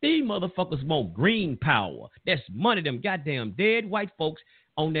that. These motherfuckers want green power. That's money, them goddamn dead white folks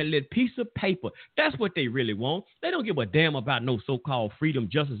on that little piece of paper. That's what they really want. They don't give a damn about no so-called freedom,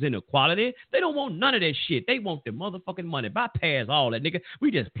 justice, and equality. They don't want none of that shit. They want the motherfucking money. Bypass all that, nigga.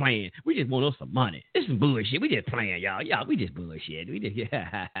 We just playing. We just want us some money. This is bullshit. We just playing, y'all. Y'all, we just bullshit. We just,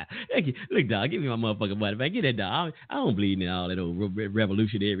 yeah. Look, dog, give me my motherfucking money, man. Get that, dog. I don't believe in all that old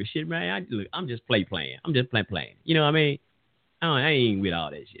revolutionary shit, man. I'm just playing. I'm just playing. You know what I mean? I ain't with all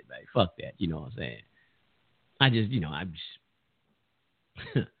that shit, man. Fuck that. You know what I'm saying? I'm just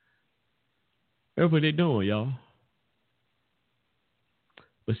that's what they doing, y'all.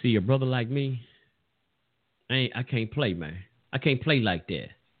 But see, a brother like me, I can't play, man. I can't play like that.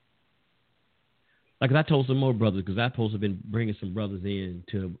 Like I told some more brothers, because I supposed to have been bringing some brothers in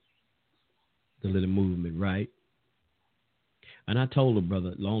to the little movement, right? And I told a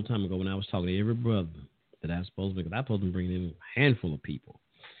brother a long time ago when I was talking to every brother that I was supposed to, because I supposed to bring in a handful of people.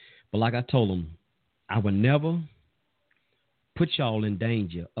 But like I told them, I would never put y'all in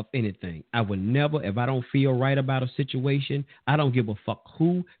danger of anything. I would never, if I don't feel right about a situation, I don't give a fuck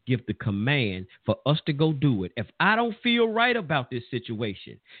who give the command for us to go do it. If I don't feel right about this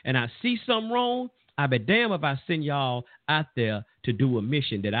situation and I see something wrong, I be damn if I send y'all out there to do a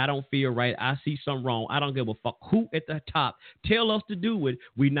mission that I don't feel right. I see something wrong. I don't give a fuck who at the top tell us to do it.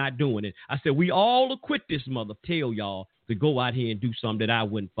 We not doing it. I said, we all quit this mother. Tell y'all to go out here and do something that I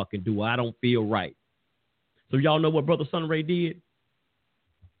wouldn't fucking do. I don't feel right. So y'all know what Brother Sunray did?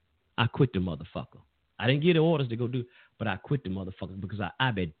 I quit the motherfucker. I didn't get the orders to go do, but I quit the motherfucker because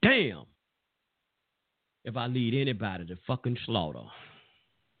I be damn if I lead anybody to fucking slaughter.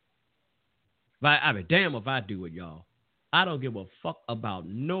 I be damn if I do it, y'all. I don't give a fuck about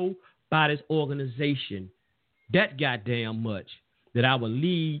nobody's organization that goddamn much that I will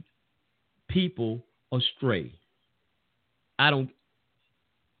lead people astray. You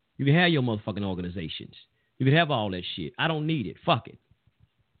can have your motherfucking organizations. You can have all that shit. I don't need it. Fuck it.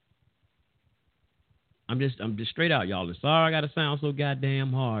 I'm just straight out, y'all. Sorry I gotta sound so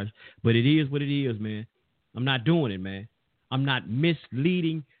goddamn harsh, but it is what it is, man. I'm not doing it, man. I'm not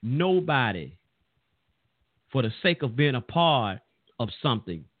misleading nobody for the sake of being a part of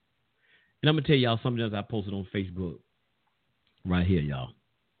something. And I'm going to tell y'all something else I posted on Facebook. Right here, y'all.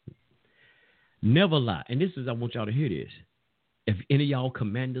 Never lie. And this is, I want y'all to hear this. If any of y'all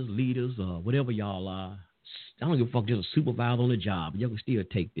commanders, leaders, or whatever y'all are, I don't give a fuck, just a supervisor on the job. Y'all can still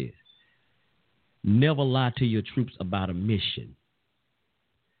take this. Never lie to your troops about a mission.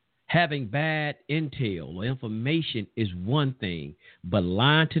 Having bad intel or information is one thing, but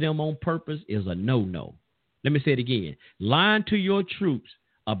lying to them on purpose is a no-no. Let me say it again. Lying to your troops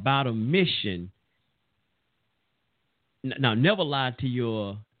about a mission. Now, never lie to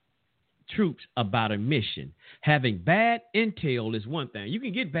your troops about a mission. Having bad intel is one thing. You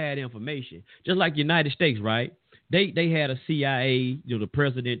can get bad information, just like United States, right? They had a CIA, the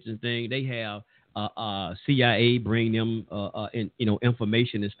presidents and thing. They have CIA bring them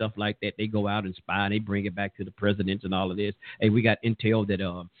information and stuff like that. They go out and spy and they bring it back to the presidents and all of this. Hey, we got intel that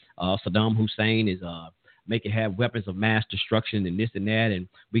Saddam Hussein is have weapons of mass destruction and this and that, and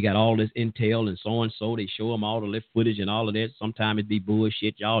we got all this intel and so and so. They show them all the footage and all of that. Sometimes it be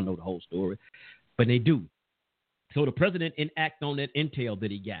bullshit. Y'all know the whole story, but they do. So the president enact on that intel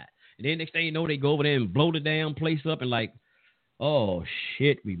that he got, and then next thing you know, they go over there and blow the damn place up and like, oh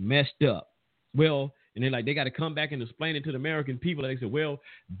shit, we messed up. Well, and then they got to come back and explain it to the American people. They said, well,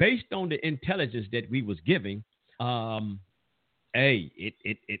 based on the intelligence that we was giving, hey,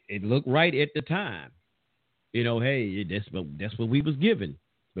 it looked right at the time. Hey, that's what we was given,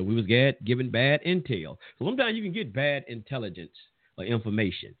 but we was given bad intel. So sometimes you can get bad intelligence or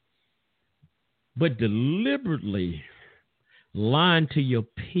information, but deliberately lying to your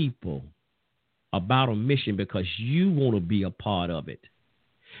people about a mission because you want to be a part of it.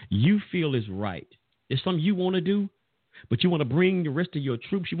 You feel is right. It's something you want to do, but you want to bring the rest of your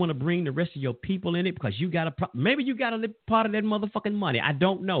troops. You want to bring the rest of your people in it because you got maybe you got a part of that motherfucking money. I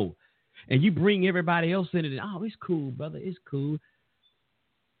don't know. And you bring everybody else in it. And, oh, it's cool, brother. It's cool.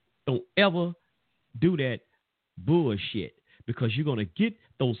 Don't ever do that bullshit because you're going to get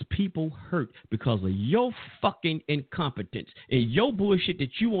those people hurt because of your fucking incompetence and your bullshit that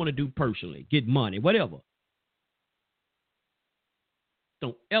you want to do personally. Get money, whatever.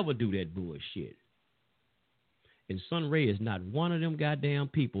 Don't ever do that bullshit. And Sunray is not one of them goddamn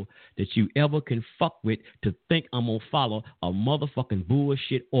people that you ever can fuck with to think I'm going to follow a motherfucking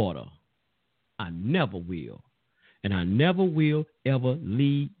bullshit order. I never will. And I never will ever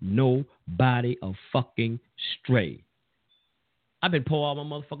lead nobody a fucking stray. I've been poor all my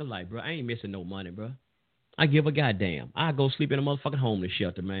motherfucking life, bro. I ain't missing no money, bro. I give a goddamn. I go sleep in a motherfucking homeless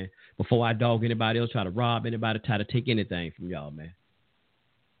shelter, man, before I dog anybody else, try to rob anybody, try to take anything from y'all, man.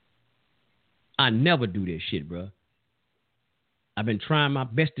 I never do this shit, bro. I've been trying my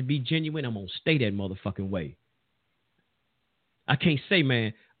best to be genuine. I'm going to stay that motherfucking way. I can't say,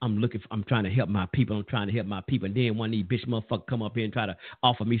 man, I'm trying to help my people. I'm trying to help my people. And then one of these bitch motherfuckers come up here and try to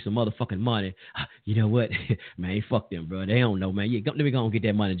offer me some motherfucking money. You know what? Man, fuck them, bro. They don't know, man. Let me go and get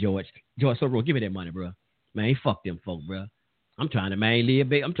that money, George. George Soros, give me that money, bro. Man, fuck them folk, bro. I'm trying to, man, live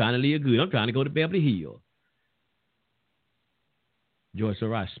big. I'm trying to live good. I'm trying to go to Beverly Hills. George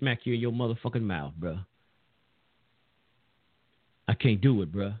Soros, smack you in your motherfucking mouth, bro. I can't do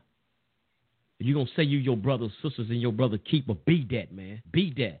it, bro. If you're going to say you your brothers, sisters, and your brother keeper, be that, man.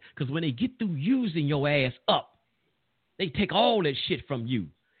 Be that. Because when they get through using your ass up, they take all that shit from you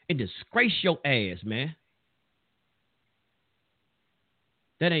and disgrace your ass, man.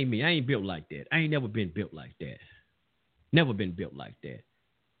 That ain't me. I ain't built like that. I ain't never been built like that. Never been built like that.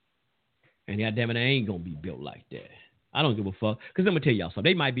 And goddamn it, I ain't going to be built like that. I don't give a fuck. Because I'm going to tell y'all something.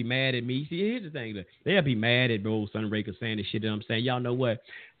 They might be mad at me. See, here's the thing. They'll be mad at bro Sunray for saying this shit that I'm saying. Y'all know what?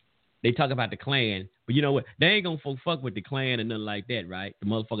 They talk about the Klan. But you know what? They ain't going to fuck with the Klan or nothing like that, right? The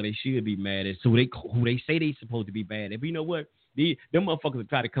motherfucker they should be mad at. So who they say they supposed to be bad at. But you know what? Them motherfuckers will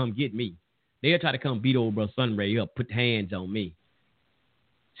try to come get me. They'll try to come beat old bro Sunray up, put hands on me.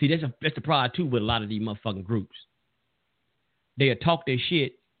 See, that's the problem, too, with a lot of these motherfucking groups. They'll talk their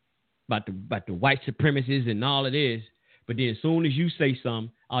shit about the white supremacists and all of this, but then as soon as you say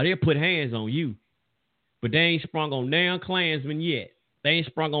something, they'll put hands on you. But they ain't sprung on damn Klansmen yet. They ain't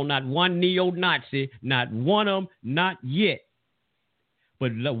sprung on not one neo-Nazi, not one of them, not yet.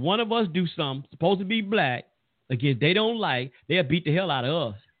 But one of us do something, supposed to be black, again, they don't like, they'll beat the hell out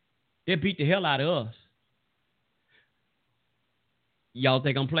of us. They'll beat the hell out of us. Y'all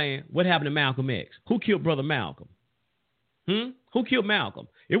think I'm playing? What happened to Malcolm X? Who killed Brother Malcolm? Who killed Malcolm?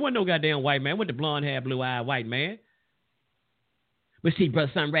 It wasn't no goddamn white man. It wasn't the blonde-haired, blue-eyed white man. But see,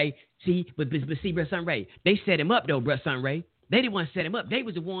 Brother Sunray, Brother Sunray, they set him up, though, Brother Sunray. They didn't want to set him up. They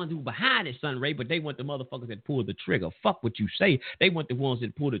was the ones who were behind it, Sunray, but they want the motherfuckers that pulled the trigger. Fuck what you say. They want the ones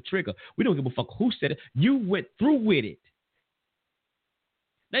that pulled the trigger. We don't give a fuck who said it. You went through with it.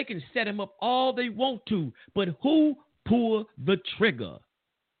 They can set him up all they want to, but who pulled the trigger?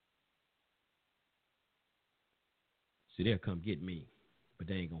 See, they'll come get me, but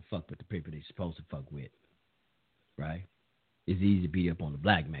they ain't going to fuck with the people they supposed to fuck with, right? It's easy to beat up on the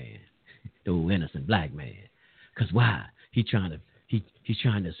black man, the old innocent black man. Because why? He's trying to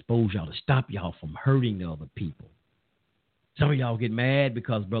expose y'all to stop y'all from hurting the other people. Some of y'all get mad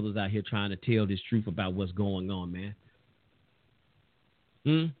because brothers out here trying to tell this truth about what's going on, man.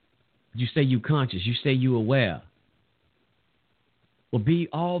 You say you conscious. You say you aware. Well, be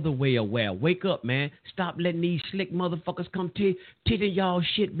all the way aware. Wake up, man. Stop letting these slick motherfuckers come titting y'all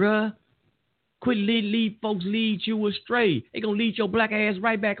shit, bruh. Quit lead folks lead you astray. They gonna lead your black ass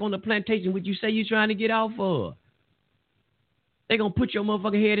right back on the plantation what you say you trying to get off of. They gonna put your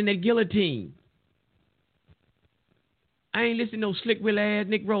motherfucking head in that guillotine. I ain't listening to no slick will ass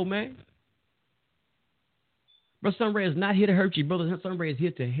Negro, man. Brother Sunray is not here to hurt you, brother. Sunray is here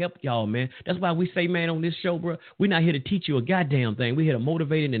to help y'all, man. That's why we say, man, on this show, bro, we're not here to teach you a goddamn thing. We're here to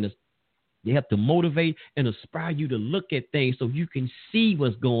motivate and you have to motivate and inspire you to look at things so you can see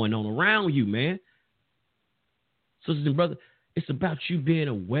what's going on around you, man. Sisters and brothers, it's about you being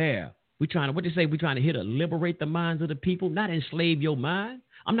aware. We're trying to liberate the minds of the people, not enslave your mind.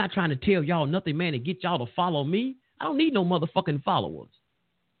 I'm not trying to tell y'all nothing, man, to get y'all to follow me. I don't need no motherfucking followers.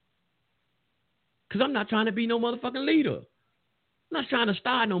 Because I'm not trying to be no motherfucking leader. I'm not trying to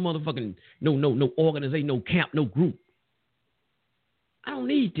start no motherfucking, no organization, no camp, no group. I don't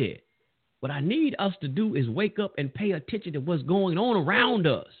need that. What I need us to do is wake up and pay attention to what's going on around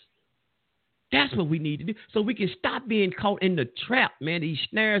us. That's what we need to do. So we can stop being caught in the trap, man, these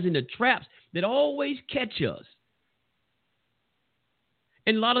snares and the traps that always catch us.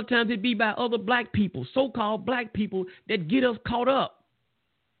 And a lot of times it be by other black people, so-called black people, that get us caught up.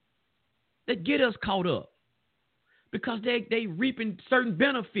 Because they reaping certain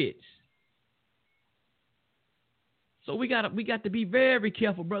benefits. So we got to be very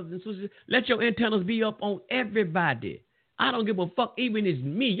careful, brothers and sisters. Let your antennas be up on everybody. I don't give a fuck, even if it's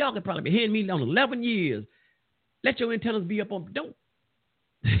me. Y'all could probably be hearing me on 11 years. Let your antennas be up on, don't.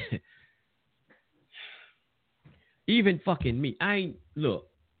 Even fucking me. Look,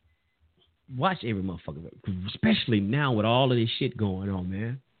 watch every motherfucker, especially now with all of this shit going on,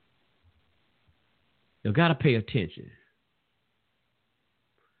 man. You got to pay attention.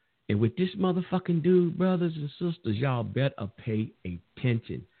 And with this motherfucking dude, brothers and sisters, y'all better pay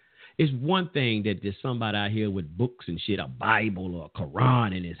attention. It's one thing that there's somebody out here with books and shit, a Bible or a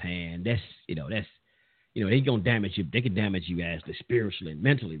Quran in his hand. They gonna damage you. They can damage you as the spiritually and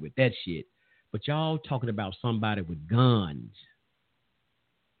mentally with that shit. But y'all talking about somebody with guns.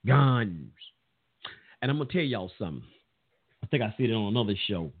 And I'm gonna tell y'all something. I think I said it on another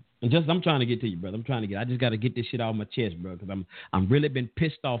show. I'm trying to get to you, brother. I just got to get this shit off my chest, bro, because I'm really been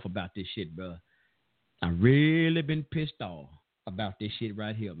pissed off about this shit, bro. I'm really been pissed off about this shit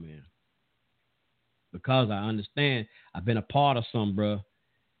right here, man. Because I understand I've been a part of some, bro,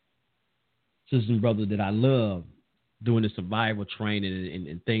 sisters and brothers that I love doing the survival training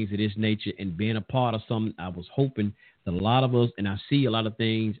and things of this nature, and being a part of something. I was hoping that a lot of us, and I see a lot of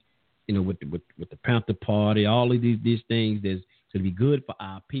things, with the Panther Party, all of these things that's to be good for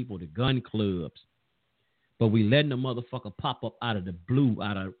our people, the gun clubs. But we letting the motherfucker pop up out of the blue,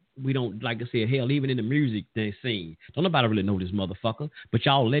 we don't, like I said, hell, even in the music scene. Don't nobody really know this motherfucker. But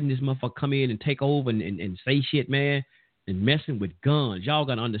y'all letting this motherfucker come in and take over and say shit, man. and messing with guns. Y'all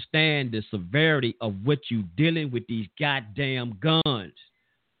got to understand the severity of what you dealing with these goddamn guns.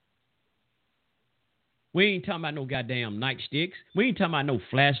 We ain't talking about no goddamn nightsticks. We ain't talking about no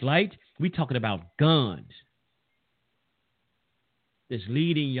flashlights. We talking about guns that's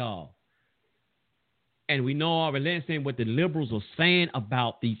leading y'all. And we know already saying what the liberals are saying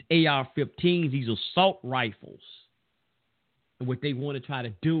about these AR-15s, these assault rifles, and what they want to try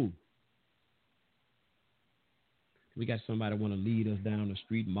to do. We got somebody want to lead us down the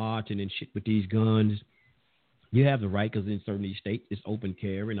street marching and shit with these guns. You have the right, because in certain these states it's open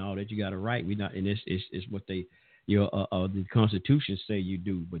carry and all that. You got a right. We not, and this is what they, the Constitution say you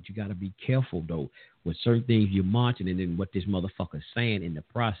do. But you got to be careful though with certain things you're marching and then what this motherfucker's saying in the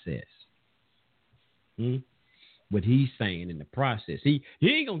process. What he's saying in the process. He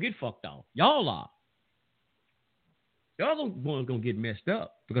ain't gonna get fucked off. Y'all are. Y'all gonna get messed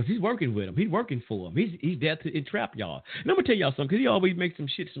up because he's working with him. He's working for him. He's there to entrap y'all. And I'm gonna tell y'all something, because he always makes some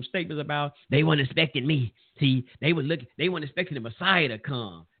statements about they weren't expecting me. See, they weren't expecting the Messiah to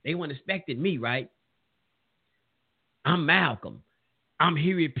come. They weren't expecting me, right? I'm Malcolm. I'm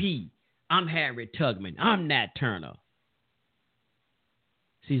Huey P. I'm Harriet Tubman. I'm Nat Turner.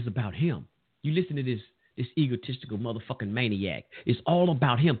 See, it's about him. You listen to this egotistical motherfucking maniac. It's all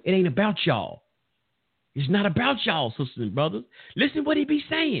about him. It ain't about y'all. It's not about y'all, sisters and brothers. Listen what he be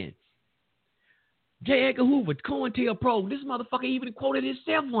saying. J. Edgar Hoover, COINTELPRO, this motherfucker even quoted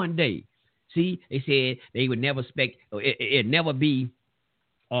himself one day. See, they said they would never expect, it'd never be,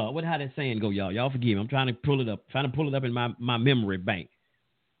 how that saying go, y'all? Y'all forgive me. I'm trying to pull it up in my memory bank.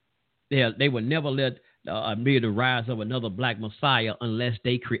 They would never let be the rise of another black Messiah unless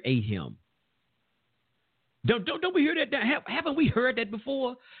they create him. Don't we hear that? Haven't we heard that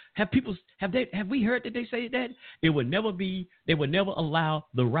before? Have we heard that they say that? They would never allow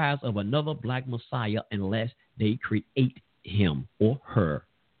the rise of another black Messiah unless they create him or her.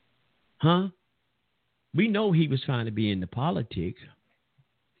 Huh? We know he was trying to be in the politics.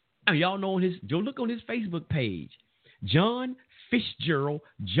 I mean, y'all know look on his Facebook page. John Fitzgerald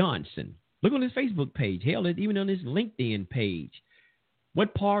Johnson. Look on his Facebook page. Hell, even on his LinkedIn page.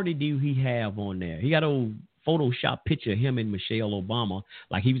 What party do he have on there? He got old Photoshop picture of him and Michelle Obama,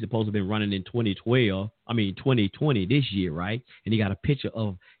 like he was supposed to have been running in 2020 this year, right? And he got a picture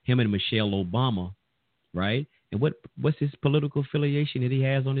of him and Michelle Obama, right? And what's his political affiliation that he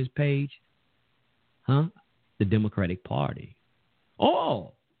has on his page? Huh? The Democratic Party.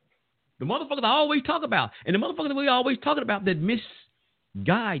 Oh, the motherfuckers I always talk about, and the motherfuckers that we always talking about that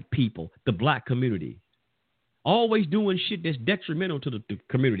misguide people, the black community. Always doing shit that's detrimental to the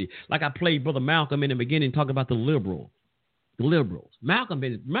community. Like I played Brother Malcolm in the beginning talking about the liberals. Malcolm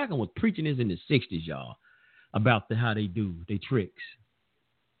was preaching this in the 60s, y'all, about how they do their tricks.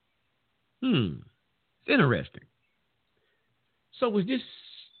 It's interesting. So was this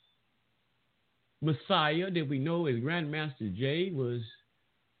Messiah that we know as Grandmaster Jay,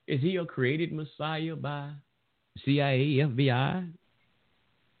 is he a created Messiah by CIA, FBI?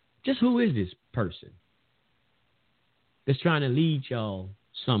 Just who is this person that's trying to lead y'all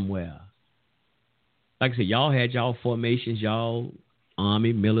somewhere? Like I said, y'all had y'all formations, y'all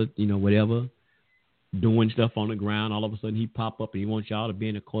army, military, whatever, doing stuff on the ground. All of a sudden he pop up and he wants y'all to be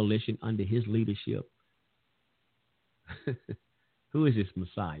in a coalition under his leadership. Who is this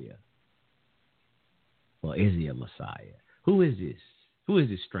Messiah? Or is he a Messiah? Who is this? Who is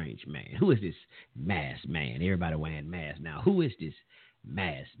this strange man? Who is this masked man? Everybody wearing masks now. Who is this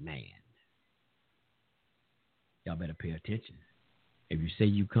masked man? Y'all better pay attention. If you say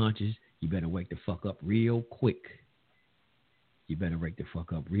you conscious, you better wake the fuck up real quick.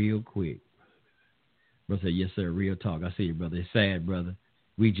 Brother said, yes, sir, real talk. I see you, brother. It's sad, brother.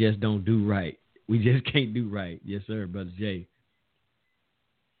 We just don't do right. We just can't do right. Yes, sir, Brother Jay.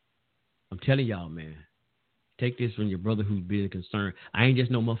 I'm telling y'all, man. Take this from your brother who's being concerned. I ain't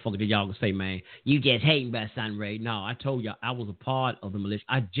just no motherfucker that y'all can say, man, you just hating by Sunray. No, I told y'all I was a part of the militia.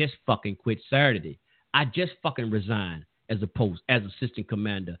 I just fucking quit Saturday. I just fucking resigned as assistant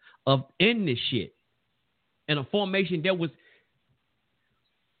commander in this shit. And a formation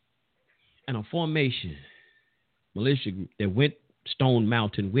militia that went Stone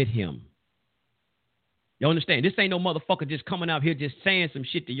Mountain with him. You understand? This ain't no motherfucker just coming out here just saying some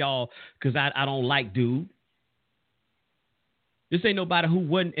shit to y'all because I don't like dude. This ain't nobody who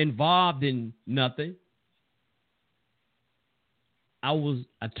wasn't involved in nothing.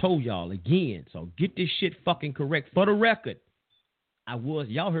 I told y'all again, so get this shit fucking correct. For the record,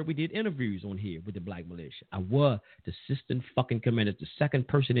 y'all heard we did interviews on here with the black militia. I was the assistant fucking commander, the second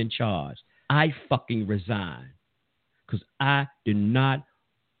person in charge. I fucking resigned because I did not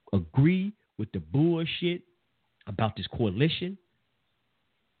agree with the bullshit about this coalition,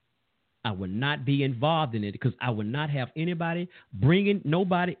 I would not be involved in it because I would not have anybody bringing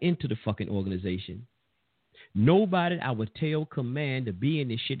nobody into the fucking organization. Nobody I would tell command to be in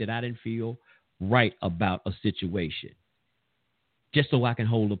this shit that I didn't feel right about a situation. Just so I can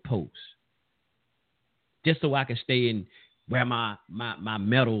hold a post. Just so I can stay and wear my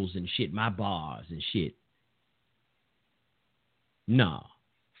medals and shit, my bars and shit. Nah,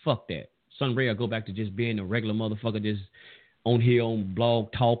 fuck that. Son Ray, I'll go back to just being a regular motherfucker, just on here on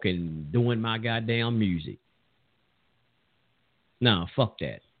Blog Talk and doing my goddamn music. Nah, fuck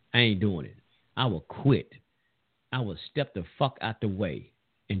that. I ain't doing it. I will quit. I will step the fuck out the way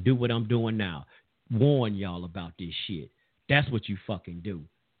and do what I'm doing now. Warn y'all about this shit. That's what you fucking do.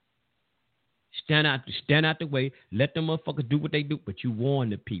 Stand out the way. Let them motherfuckers do what they do, but you warn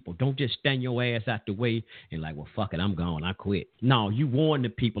the people. Don't just stand your ass out the way and like, well, fuck it, I'm gone. I quit. No, you warn the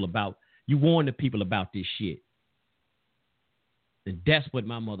people about this shit. And that's what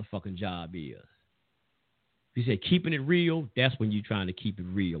my motherfucking job is. If you say keeping it real, that's when you're trying to keep it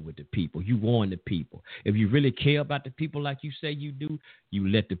real with the people. You warn the people. If you really care about the people like you say you do, you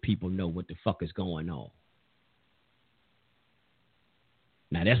let the people know what the fuck is going on.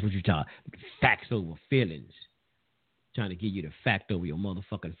 Now, that's what you're talking. Facts over feelings. Trying to give you the fact over your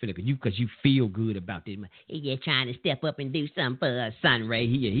motherfucking feeling. Because you feel good about this. He just trying to step up and do something for us, son Ray.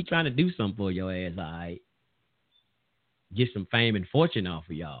 He trying to do something for your ass, all right? Get some fame and fortune off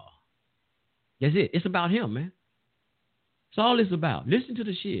of y'all. That's it. It's about him, man. That's all it's about. Listen to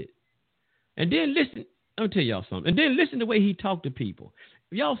the shit. And then listen. Let me tell y'all something. And then listen to the way he talked to people.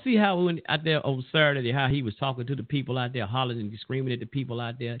 Y'all see how out there on Saturday, how he was talking to the people out there, hollering and screaming at the people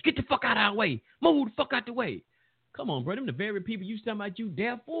out there. Get the fuck out of our way. Move the fuck out the way. Come on, bro. Them the very people you talking about you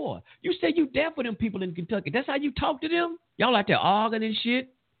there for. You say you there for them people in Kentucky. That's how you talk to them? Y'all out there arguing and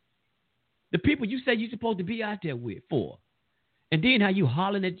shit. The people you say you supposed to be out there with for. And then how you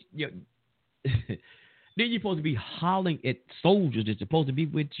hollering at your... then you're supposed to be hollering at soldiers that's supposed to be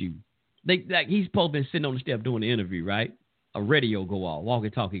with you. He's supposed to be sitting on the step doing the interview, right? A radio go off,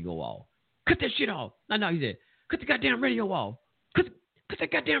 walkie-talkie go off. Cut that shit off. No, he said, cut the goddamn radio off. Cut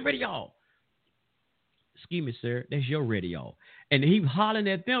that goddamn radio off. Excuse me, sir, that's your radio. And he hollering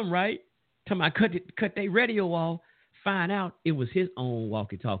at them, right? Talking about cut their radio off. Find out it was his own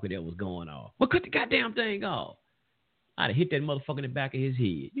walkie-talkie that was going off. Well, cut the goddamn thing off. I'd have hit that motherfucker in the back of his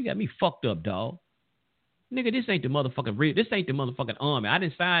head. You got me fucked up, dog. Nigga, this ain't the motherfucking real. This ain't the motherfucking army. I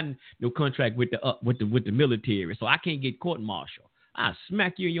didn't sign no contract with the military, so I can't get court-martial. I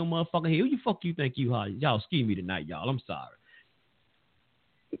smack you in your motherfucking head. Who you fuck you think you are? Y'all excuse me tonight, y'all. I'm sorry.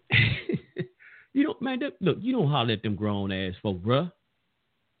 You don't, man. Look, you don't holler at them grown ass folk, bruh.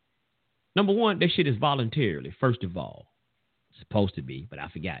 Number one, that shit is voluntarily. First of all, it's supposed to be, but I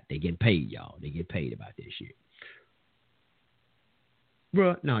forgot. They getting paid, y'all. They get paid about this shit.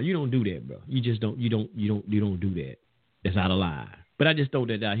 Bro, no, you don't do that, bro. You just don't. You don't do that. That's out of line. But I just throw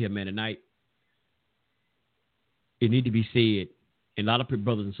that out here, man. Tonight, it need to be said, and a lot of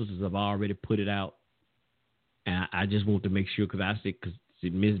brothers and sisters have already put it out. And I just want to make sure, because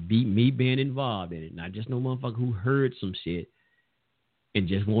it must be me being involved in it, not just no motherfucker who heard some shit and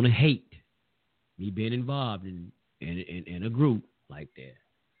just want to hate me being involved in a group like that.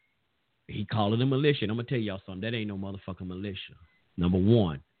 He called it a militia. And I'm gonna tell y'all something. That ain't no motherfucking militia. Number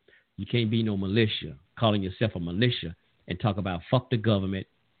one, you can't be no militia, calling yourself a militia and talk about fuck the government,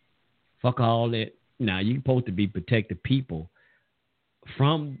 fuck all that. Now, you're supposed to be protect the people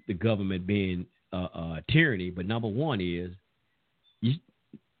from the government being tyranny, but number one is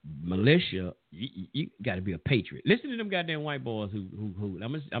militia, you got to be a patriot. Listen to them goddamn white boys who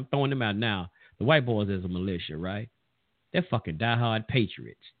I'm throwing them out now. The white boys is a militia, right? They're fucking diehard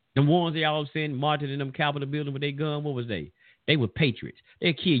patriots. The ones they all send marching in them Capitol building with their gun, what was they? They were patriots.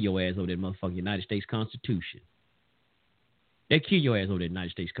 They'll kill your ass over that motherfucking United States Constitution. They'll kill your ass over that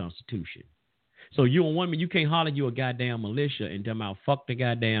United States Constitution. So you a woman, you can't holler you a goddamn militia and tell me fuck the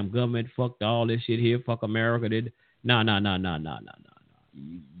goddamn government, fuck all this shit here, fuck America. No. That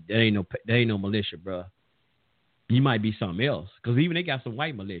ain't no militia, bro. You might be something else. Because even they got some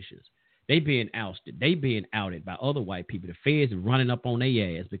white militias. They being ousted. They being outed by other white people. The feds are running up on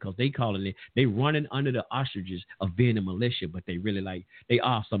their ass because they running under the ostriches of being a militia, but they really they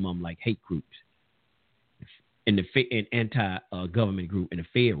are some of them like hate groups. And the anti-government group, and the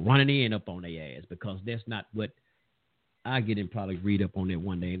Fed running in up on their ass because that's not what I get in. Probably read up on that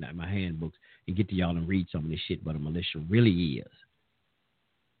one day in my handbooks and get to y'all and read some of this shit what a militia really is.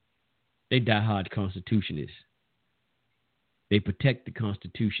 They diehard constitutionists. They protect the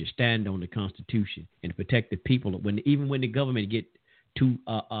Constitution, stand on the Constitution, and protect the people. Even when the government get too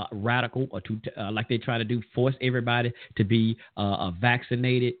radical or too like they try to do, force everybody to be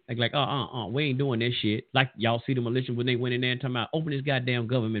vaccinated. Like we ain't doing that shit. Like y'all see the militia when they went in there and talking about open this goddamn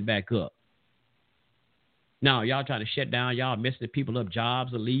government back up. Now y'all trying to shut down, y'all messing the people up,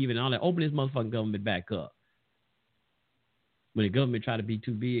 jobs are leaving and all that. Open this motherfucking government back up. When the government try to be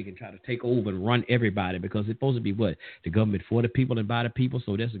too big and try to take over and run everybody, because it's supposed to be what? The government for the people and by the people.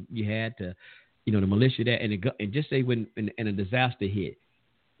 So you had to, the militia there, and just say when a disaster hit,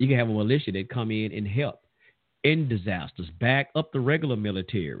 you can have a militia that come in and help in disasters, back up the regular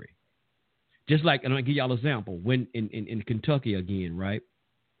military. Just like, and I'll give y'all an example, when in Kentucky again, right?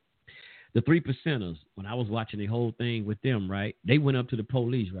 The 3%ers, when I was watching the whole thing with them, right? They went up to the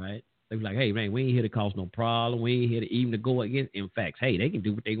police, right? They was like, hey, man, we ain't here to cause no problem. We ain't here to even to go against. In fact, hey, they can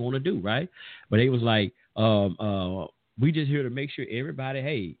do what they want to do, right? But they was like, we just here to make sure everybody,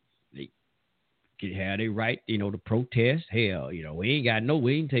 hey, they can have their right, to protest. Hell, we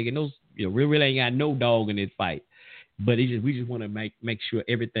ain't taking those, we really ain't got no dog in this fight. But we just want to make sure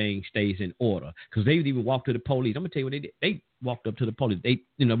everything stays in order. Because they would even walk to the police. I'm going to tell you what they did. They walked up to the police. They,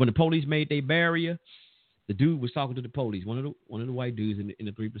 when the police made their barrier, the dude was talking to the police, one of the white dudes in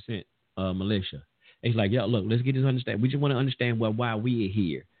the 3% militia. He's like, yo, look, let's get this understand. We just want to understand why we are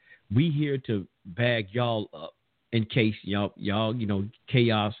here. We here to bag y'all up in case y'all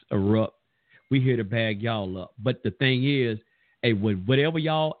chaos erupt. We here to bag y'all up. But the thing is, hey, whatever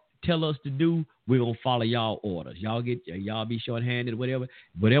y'all tell us to do, we're gonna follow y'all orders. Y'all be short-handed,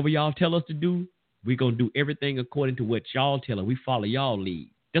 whatever y'all tell us to do, we're gonna do everything according to what y'all tell us. We follow y'all lead.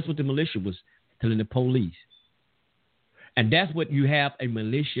 That's what the militia was telling the police. And that's what you have a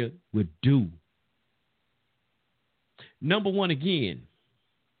militia would do. Number one, again,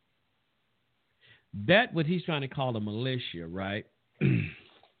 that what he's trying to call a militia, right? Y'all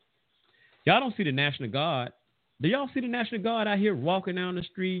don't see the National Guard. Do y'all see the National Guard out here walking down the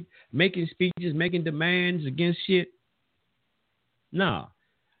street, making speeches, making demands against shit? Nah.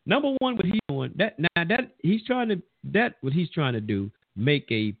 Number one, what he's doing, what he's trying to do, make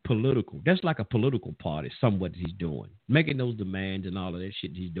a political, that's like a political party, somewhat he's doing, making those demands and all of that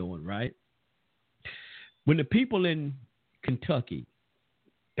shit he's doing, right? When the people in Kentucky,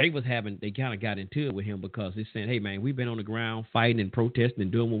 they kind of got into it with him because they're saying, hey, man, we've been on the ground fighting and protesting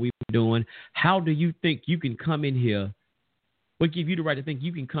and doing what we've been doing. How do you think you can come in here? What give you the right to think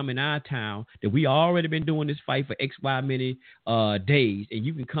you can come in our town that we already been doing this fight for X, Y many days, and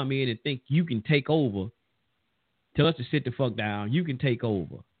you can come in and think you can take over? Tell us to sit the fuck down. You can take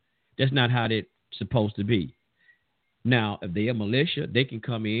over. That's not how that's supposed to be. Now, if they're a militia, they can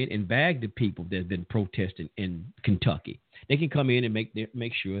come in and bag the people that have been protesting in Kentucky. They can come in and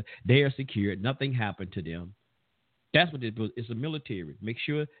make sure they are secure. Nothing happened to them. That's what it's a military. Make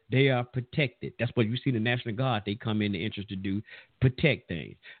sure they are protected. That's what you see the National Guard. They come in the interest to do, protect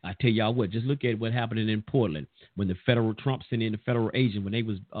things. I tell y'all what, just look at what happened in Portland when the federal Trump sent in the federal agent when they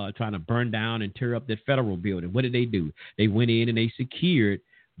was trying to burn down and tear up that federal building. What did they do? They went in and they secured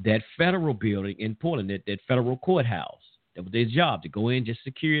that federal building in Portland, that federal courthouse. That was their job, to go in, just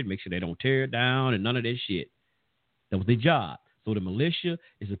secure it, make sure they don't tear it down and none of that shit. That was their job. So the militia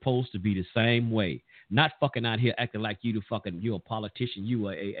is supposed to be the same way. Not fucking out here acting like you're a politician, you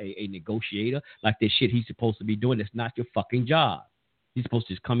are a negotiator, like that shit he's supposed to be doing. That's not your fucking job. He's supposed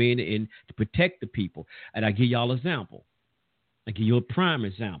to just come in and to protect the people. And I give y'all an example. I give you a prime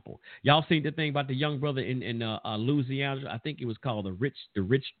example. Y'all seen the thing about the young brother in Louisiana? I think it was called the Rich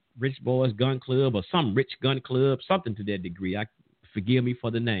Boys Gun Club or some rich gun club, something to that degree. Forgive me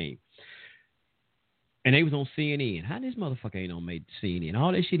for the name. And they was on CNN. How this motherfucker ain't on made the CNN?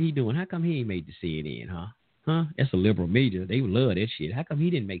 All that shit he doing, how come he ain't made the CNN, huh? That's a liberal media. They love that shit. How come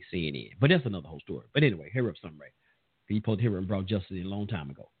he didn't make CNN? But that's another whole story. But anyway, here up something right. He supposed to hear and brought justice in a long time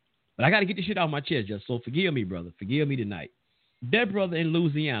ago. But I got to get this shit off my chest, just so forgive me, brother. Forgive me tonight. That brother in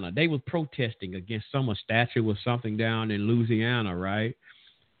Louisiana, they was protesting against some statue or something down in Louisiana, right?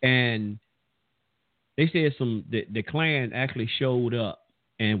 And they said the Klan actually showed up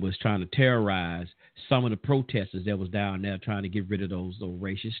and was trying to terrorize some of the protesters that was down there trying to get rid of those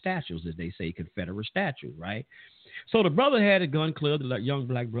racist statues, as they say, Confederate statues, right? So the brother had a gun club, the young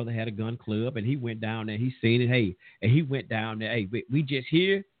black brother had a gun club, and he went down there, he seen it, hey, and he went down there, hey, we just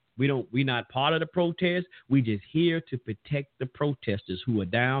here, we not part of the protest, we just here to protect the protesters who are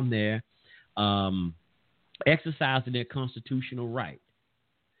down there exercising their constitutional right.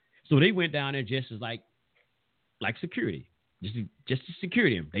 So they went down there just as like security. Just to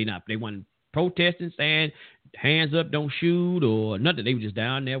secure them. They weren't protesting, saying hands up, don't shoot or nothing. They were just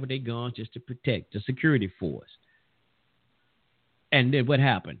down there with their guns just to protect the security force. And then what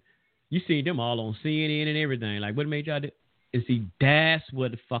happened? You see them all on CNN and everything. Like, what made y'all do? And see, that's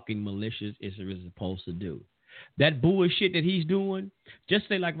what the fucking militias is supposed to do. That bullshit that he's doing, just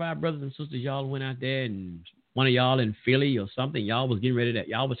say like my brothers and sisters, y'all went out there and one of y'all in Philly or something, y'all was getting ready to,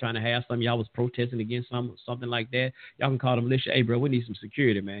 y'all was trying to have something, y'all was protesting against something like that. Y'all can call the militia, hey, bro, we need some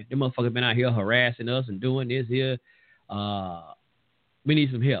security, man. Them motherfuckers been out here harassing us and doing this here. We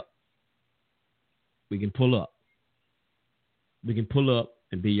need some help. We can pull up. We can pull up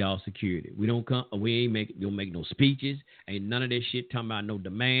and be y'all security. We don't make no speeches. Ain't none of that shit talking about no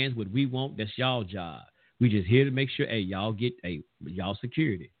demands. What we want, that's y'all job. We just here to make sure, hey, y'all get, y'all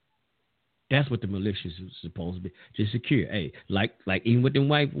security. That's what the militia is supposed to be, just secure. Hey, like even what them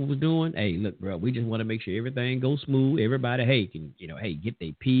white people was doing. Hey, look, bro, we just want to make sure everything goes smooth. Everybody, hey, can get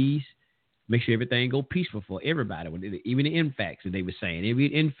their peace. Make sure everything go peaceful for everybody. Even the infacts that they were saying,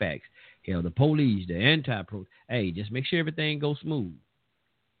 every infacts, hell, the police, the anti-pro. Hey, just make sure everything goes smooth.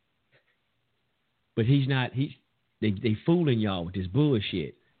 But he's not. They fooling y'all with this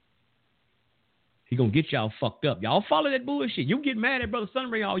bullshit. He gonna get y'all fucked up. Y'all follow that bullshit. You can get mad at Brother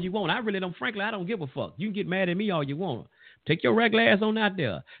Sunray all you want. I really don't. Frankly, I don't give a fuck. You can get mad at me all you want. Take your regular ass on out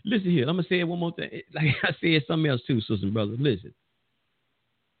there. Listen here. I'm gonna say it one more thing. Like I said something else too, sisters and brothers. Listen.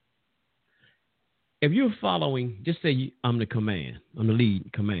 If you're following, just say I'm the command. I'm the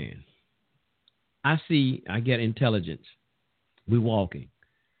lead command. I get intelligence. We walking.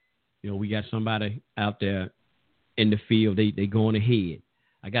 We got somebody out there in the field. They going ahead.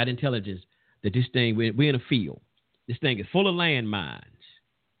 I got intelligence that this thing, we're in a field. This thing is full of landmines.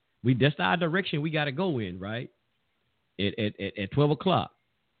 That's our direction we got to go in, right? At 12 o'clock.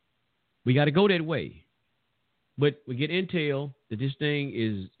 We got to go that way. But we get intel that this thing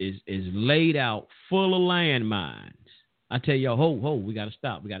is laid out full of landmines. I tell y'all, ho, we got to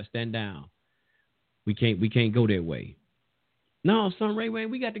stop. We got to stand down. We can't go that way. No, son Ray,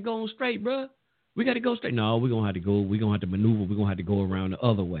 we got to go on straight, bro. We got to go straight. No, we're going to have to go. We're going to have to maneuver. We're going to have to go around the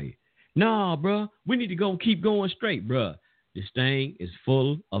other way. No, bro, we need to keep going straight, bro. This thing is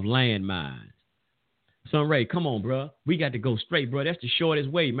full of landmines. Son Ray, come on, bro. We got to go straight, bro. That's the shortest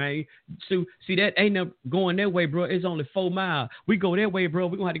way, man. So, see, that ain't no going that way, bro. It's only 4 miles. We go that way, bro.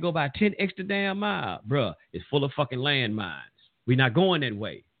 We're going to have to go about 10 extra damn miles, bro. It's full of fucking landmines. We're not going that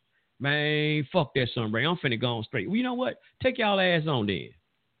way. Man, fuck that, Son Ray. I'm finna go on straight. Well, you know what? Take y'all ass on then.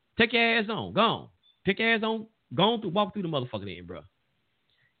 Take your ass on. Go on. Take your ass on. Go on through. Walk through the motherfucker then, bro.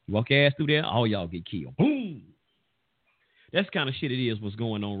 You walk your ass through there, all y'all get killed. Boom. That's the kind of shit it is what's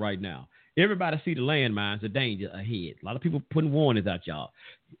going on right now. Everybody see the landmines, the danger ahead. A lot of people putting warnings out, y'all.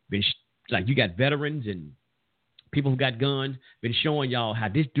 Like you got veterans and people who got guns been showing y'all how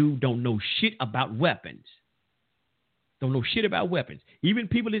this dude don't know shit about weapons. Don't know shit about weapons. Even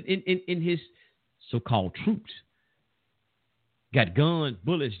people in his so-called troops got guns,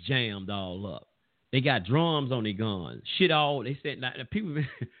 bullets jammed all up. They got drums on their guns. Shit all. They said, like, people,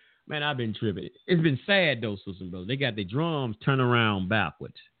 man, I've been tripping. It's been sad, though, sisters and brothers. They got their drums turned around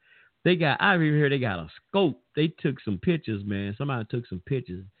backwards. I even heard they got a scope. They took some pictures, man. Somebody took some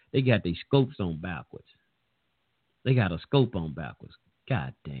pictures. They got their scopes on backwards. They got a scope on backwards.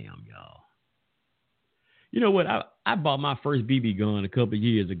 God damn, y'all. You know what? I bought my first BB gun a couple of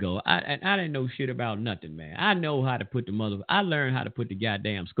years ago. I didn't know shit about nothing, man. I know how to put I learned how to put the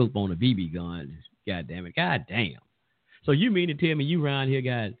goddamn scope on a BB gun. God damn it. God damn. So you mean to tell me you around here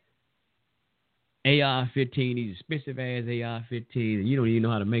got AR-15, these expensive ass AR-15, and you don't even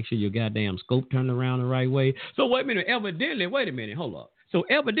know how to make sure your goddamn scope turned around the right way? So wait a minute. Wait a minute. Hold up. So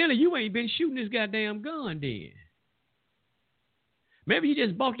evidently you ain't been shooting this goddamn gun then. Maybe you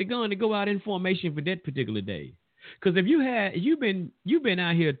just bought the gun to go out in formation for that particular day. Because if you've been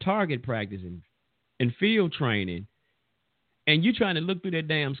out here target practicing and field training, and you trying to look through that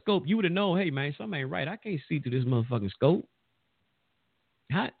damn scope, you would have known, hey man, something ain't right. I can't see through this motherfucking scope.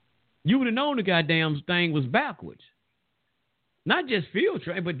 You would have known the goddamn thing was backwards. Not just field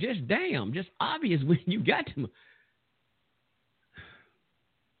training, but just obvious when you got to.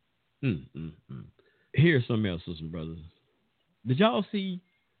 Here's something else, sisters and brothers. Did y'all see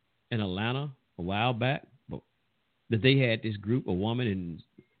in Atlanta a while back that they had this group, a woman and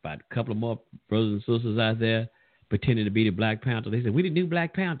about a couple of more brothers and sisters out there pretending to be the Black Panthers? They said, we the new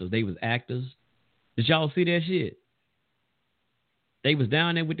Black Panthers. They was actors. Did y'all see that shit? They was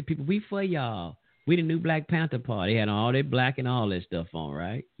down there with the people. We for y'all. We the new Black Panther party. They had all that black and all that stuff on,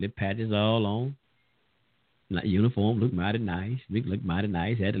 right? The patches all on. Uniform looked mighty nice. Looked mighty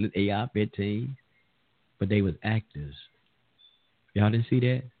nice. Had the AR-15. But they was actors. Y'all didn't see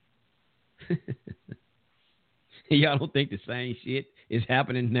that? Y'all don't think the same shit is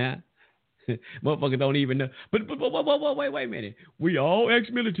happening now? Motherfuckers don't even know. But wait a minute. We all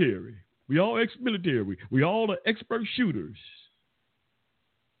ex-military. We all ex-military. We all are expert shooters.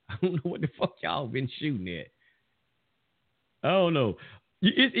 I don't know what the fuck y'all been shooting at. I don't know.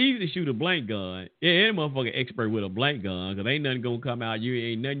 It's easy to shoot a blank gun. Yeah, any motherfucker expert with a blank gun, because ain't nothing going to come out.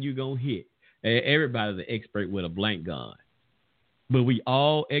 Ain't nothing you going to hit. Everybody's an expert with a blank gun. But we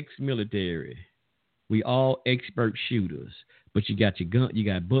all ex-military. We all expert shooters. But you got your gun. You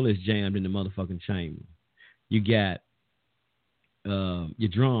got bullets jammed in the motherfucking chamber. You got your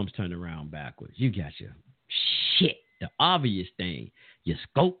drums turned around backwards. You got your shit. The obvious thing. Your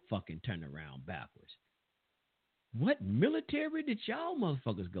scope fucking turned around backwards. What military did y'all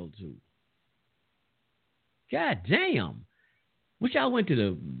motherfuckers go to? God damn. What y'all went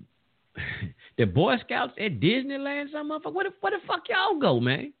to the Boy Scouts at Disneyland? Some motherfucker. Where the fuck y'all go,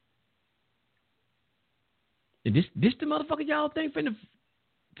 man? This the motherfucker y'all think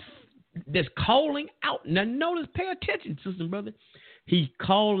that's calling out. Now notice, pay attention, sister and brother. He's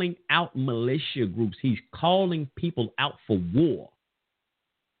calling out militia groups. He's calling people out for war.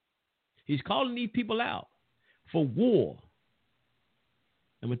 He's calling these people out for war.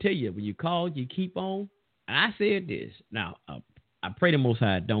 I'm going to tell you, when you call, you keep on. And I said this. Now, I pray the Most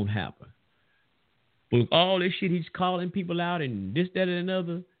High it don't happen. But with all this shit he's calling people out and this, that, and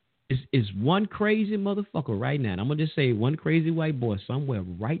another, is one crazy motherfucker right now. And I'm going to just say one crazy white boy somewhere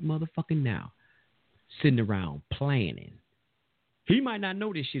right motherfucking now sitting around planning. He might not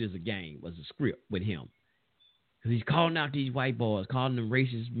know this shit is a game, was a script with him. Because he's calling out these white boys, calling them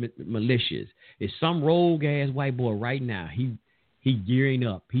racist militias. It's some rogue-ass white boy right now. He gearing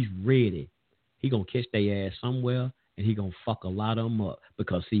up. He's ready. He going to catch their ass somewhere, and he going to fuck a lot of them up.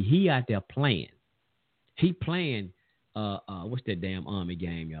 Because, see, he out there playing. He playing, what's that damn army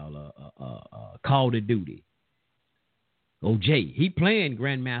game, y'all? Call of Duty. OJ. He playing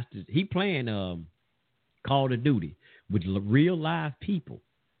Grandmasters. He playing Call of Duty with real live people.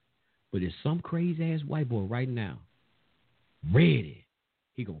 But there's some crazy-ass white boy right now, ready.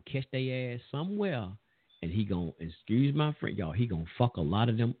 He going to catch their ass somewhere, and he going to, excuse my friend, y'all, he going to fuck a lot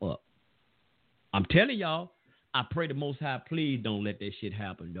of them up. I'm telling y'all, I pray the Most High, please don't let that shit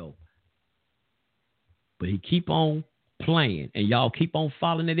happen, though. But he keep on playing, and y'all keep on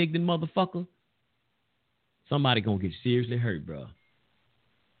following that ignorant motherfucker, somebody going to get seriously hurt, bro.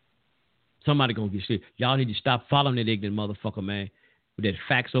 Somebody going to get serious. Y'all need to stop following that ignorant motherfucker, man. That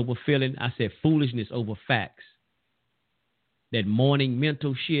facts over feeling. I said foolishness over facts. That morning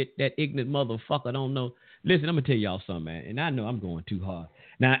mental shit, that ignorant motherfucker don't know. Listen, I'm going to tell y'all something, man. And I know I'm going too hard.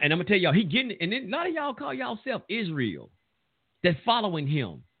 Now, and I'm going to tell y'all, he getting, and then a lot of y'all call y'all self Israel. That following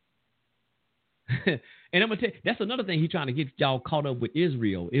him. And I'm going to tell you, that's another thing. He's trying to get y'all caught up with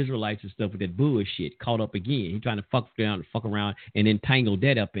Israel, Israelites and stuff with that bullshit, caught up again. He's trying to fuck around and entangle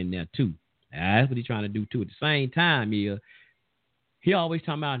that up in there too. That's what he's trying to do too. At the same time, he always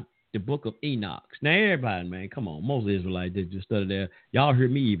talking about the book of Enoch. Now, everybody, man, come on. Most Israelites that just study there. Y'all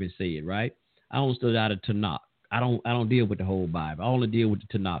heard me even say it, right? I don't study out of Tanakh. I don't deal with the whole Bible. I only deal with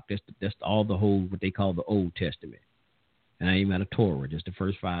the Tanakh. That's all the whole, what they call the Old Testament. And I ain't even out of Torah, just the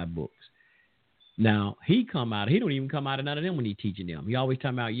first 5 books. Now, he don't even come out of none of them when he teaching them. He always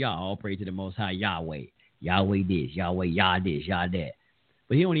talking about Yah, all praise to the Most High, Yahweh. Yahweh this, Yahweh, Yah this, Yah that.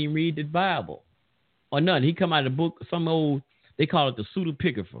 But he don't even read the Bible. Or nothing. He come out of the book, some old, they call it the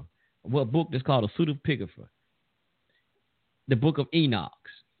pseudepigrapha. What book that's called a pseudepigrapha? The book of Enoch.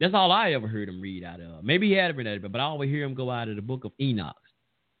 That's all I ever heard him read out of. Maybe he had read it, but I always hear him go out of the book of Enoch.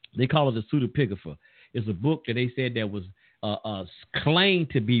 They call it the pseudepigrapha. It's a book that they said that was claimed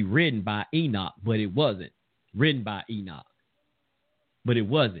to be written by Enoch, but it wasn't written by Enoch. But it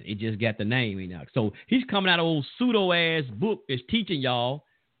wasn't. It just got the name Enoch. So he's coming out of old pseudo-ass book that's teaching y'all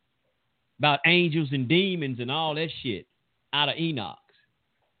about angels and demons and all that shit out of Enoch.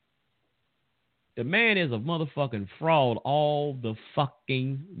 The man is a motherfucking fraud all the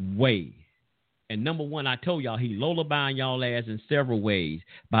fucking way. And number one, I told y'all, he lullabying y'all ass in several ways.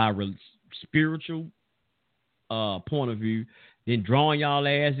 By a spiritual point of view, then drawing y'all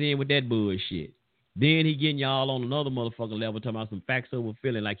ass in with that bullshit. Then he getting y'all on another motherfucking level, talking about some facts over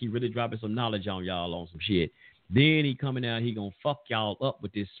feeling, like he really dropping some knowledge on y'all on some shit. Then he coming out, he gonna fuck y'all up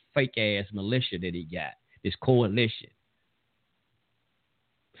with this fake ass militia that he got, this coalition.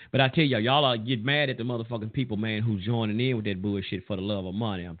 But I tell y'all get mad at the motherfucking people, man, who's joining in with that bullshit for the love of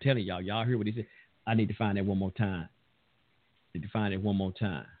money. I'm telling y'all hear what he said? I need to find that one more time. Find it one more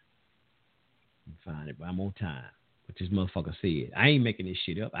time. What this motherfucker said. I ain't making this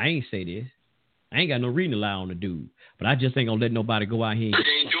shit up. I ain't say this. I ain't got no reason to lie on the dude. But I just ain't gonna let nobody go out here.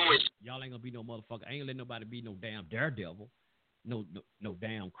 Y'all ain't gonna be no motherfucker. I ain't gonna let nobody be no damn daredevil. No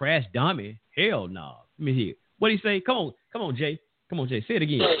damn crash dummy. Hell no. Let me hear. What he say? Come on, Jay. Come on, Jay. Say it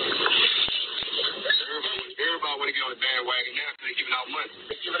again. out money.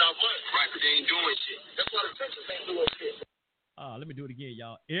 They giving out money. Right, but they ain't doing shit. That's why the churches ain't doing shit. Let me do it again,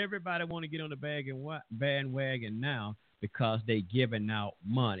 y'all. Everybody want to get on the bandwagon now because they giving out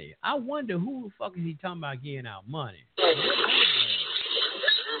money. I wonder who the fuck is he talking about giving out money? Everybody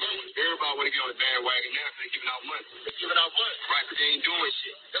want to get on the bandwagon now because they giving out money. They giving out money. Right, but they ain't doing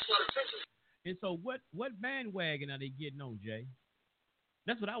shit. That's why the churches. And so what bandwagon are they getting on, Jay?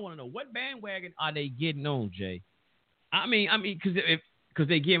 That's what I want to know. What bandwagon are they getting on, Jay? I mean, because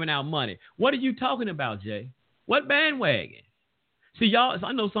they're giving out money. What are you talking about, Jay? What bandwagon? See, y'all,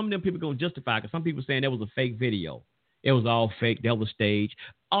 I know some of them people going to justify because some people saying that was a fake video. It was all fake. That was staged.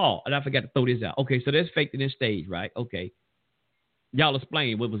 Oh, and I forgot to throw this out. Okay, so that's fake and it's staged, right? Okay. Y'all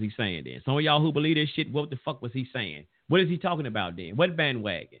explain what was he saying then. Some of y'all who believe this shit, what the fuck was he saying? What is he talking about then? What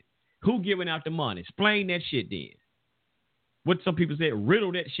bandwagon? Who giving out the money? Explain that shit then. What some people said,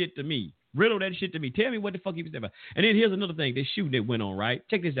 riddle that shit to me. Riddle that shit to me. Tell me what the fuck he was saying about. And then here's another thing. The shooting that went on, right?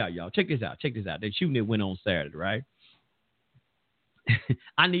 Check this out, y'all. Check this out. The shooting that went on Saturday, right?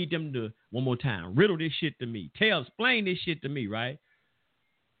 I need them to, one more time, riddle this shit to me. Explain this shit to me, right?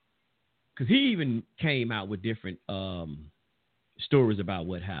 Because he even came out with different stories about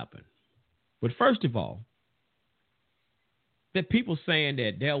what happened. But first of all, there are people saying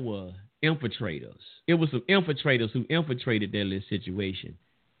that there were infiltrators. It was some infiltrators who infiltrated their little situation.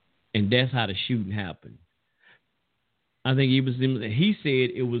 And that's how the shooting happened. I think he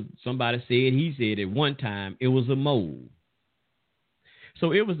said it was, he said at one time it was a mole.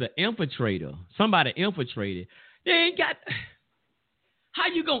 So it was an infiltrator. Somebody infiltrated. They ain't got, how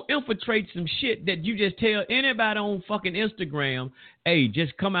you gonna infiltrate some shit that you just tell anybody on fucking Instagram, hey,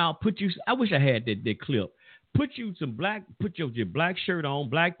 just come out, I wish I had that clip. Put your black shirt on,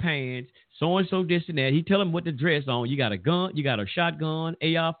 black pants, so-and-so, this and that. He tell him what to dress on. You got a gun, you got a shotgun,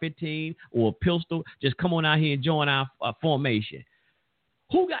 AR-15, or a pistol. Just come on out here and join our formation.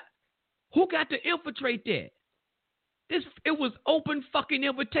 Who got to infiltrate that? It was open fucking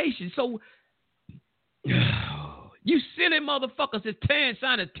invitation. So, you silly motherfuckers is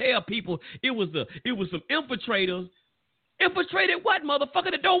trying to tell people it was some infiltrators. Infiltrated what,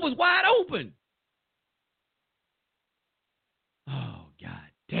 motherfucker? The door was wide open. Oh, God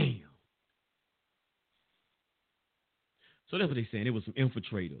damn. So that's what they're saying. It was some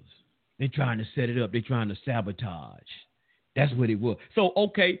infiltrators. They're trying to set it up. They're trying to sabotage. That's what it was. So,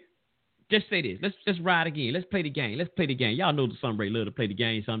 okay, just say this. Let's ride again. Let's play the game. Y'all know the Sunray love to play the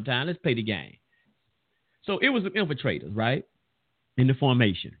game sometime. Let's play the game. So it was some infiltrators, right, in the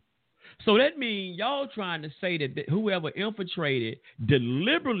formation. So that means y'all trying to say that whoever infiltrated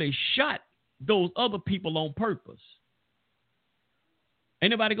deliberately shot those other people on purpose.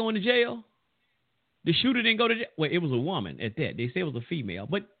 Ain't nobody going to jail? The shooter didn't go to jail. Well, it was a woman at that. They say it was a female,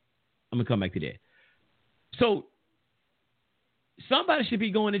 but I'm going to come back to that. So somebody should be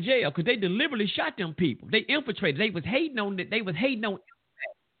going to jail because they deliberately shot them people. They infiltrated. They was hating on infects.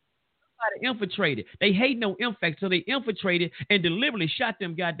 Somebody infiltrated. They hating on infects, so they infiltrated and deliberately shot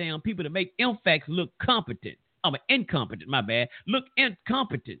them goddamn people to make infects look competent. Incompetent, my bad. Look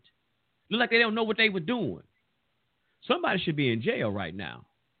incompetent. Look like they don't know what they were doing. Somebody should be in jail right now.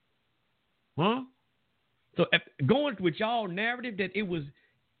 Huh? So going with y'all narrative that it was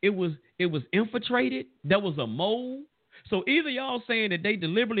infiltrated, there was a mole. So either y'all saying that they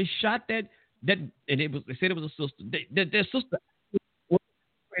deliberately shot that and they said it was a sister. Their sister,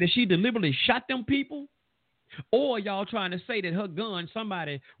 that she deliberately shot them people, or y'all trying to say that her gun,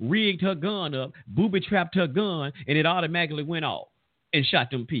 somebody rigged her gun up, booby trapped her gun, and it automatically went off and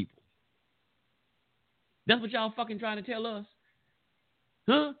shot them people. That's what y'all fucking trying to tell us?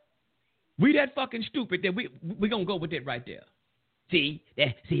 Huh? We that fucking stupid that we gonna go with it right there. See,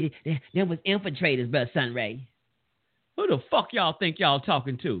 there was infiltrators, but Sunray. Who the fuck y'all think y'all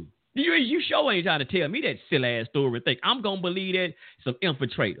talking to? You sure ain't trying to tell me that silly ass story and think I'm gonna believe that some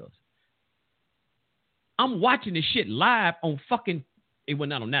infiltrators. I'm watching this shit live on fucking, it was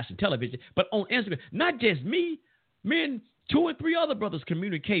not on national television, but on Instagram. Not just me, 2 or 3 other brothers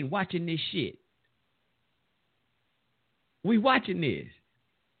communicating, watching this shit. We watching this.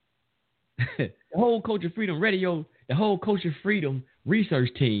 The whole Culture Freedom Radio, the whole Culture Freedom research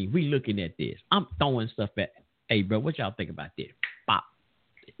team, we looking at this. I'm throwing stuff at, hey, bro, what y'all think about this? Pop.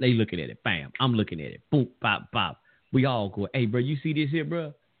 They looking at it. Bam. I'm looking at it. Boom, pop, pop. We all go, hey, bro, you see this here,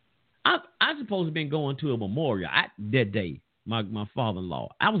 bro? I supposed to have been going to a memorial that day. My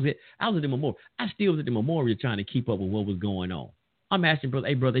father-in-law. I was at the memorial. I still was at the memorial trying to keep up with what was going on. I'm asking, brother,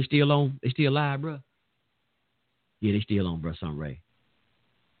 hey, bro, they still on? They still alive, bro? Yeah, they still on, bro, Sunray.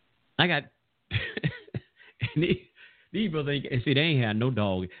 I got these brothers. See, they ain't had no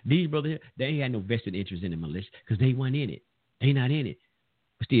dog. These brothers, they ain't had no vested interest in the militia because they weren't in it. They not in it.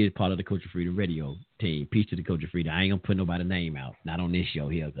 But still part of the Culture Freedom Radio team. Peace to the Culture Freedom. I ain't gonna put nobody's name out. Not on this show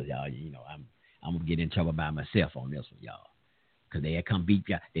here, because y'all, I'm gonna get in trouble by myself on this one, y'all. Because they'll come beat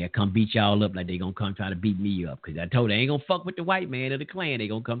y'all up like they gonna come try to beat me up. Because I told they ain't gonna fuck with the white man or the Klan. They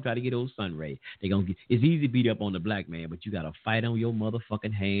gonna come try to get old Sunray. It's easy to beat up on the black man, but you gotta fight on your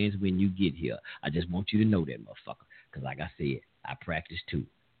motherfucking hands when you get here. I just want you to know that, motherfucker. Because like I said, I practice too.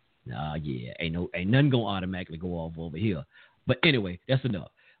 Yeah, ain't nothing gonna automatically go off over here. But anyway, that's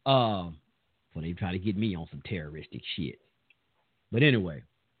enough. So they try to get me on some terroristic shit. But anyway.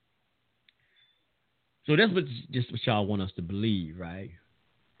 So that's what y'all want us to believe, right?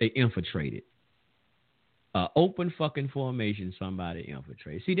 They infiltrated. Open fucking formation, somebody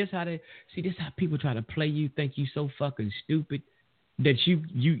infiltrated. See, this how people try to play you, think you so fucking stupid that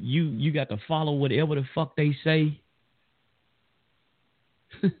you got to follow whatever the fuck they say.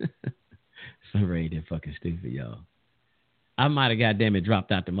 Sorry, that fucking stupid, y'all. I might have goddamn it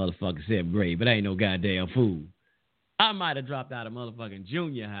dropped out the motherfucking 7th grade, but I ain't no goddamn fool. I might have dropped out of motherfucking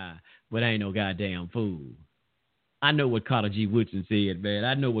junior high, but I ain't no goddamn fool. I know what Carter G. Woodson said, man.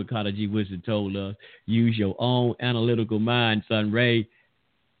 I know what Carter G. Woodson told us. Use your own analytical mind, son Ray.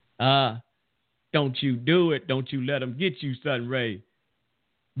 Don't you do it. Don't you let them get you, son Ray.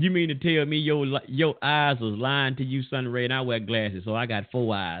 You mean to tell me your eyes was lying to you, son Ray? And I wear glasses, so I got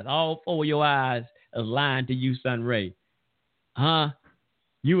 4 eyes. All 4 of your eyes is lying to you, son Ray. Huh?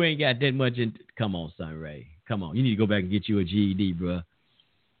 You ain't got that much in... Come on, son Ray. Come on. You need to go back and get you a GED, bro.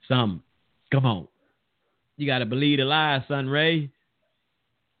 Come on. You got to believe the lies, son Ray.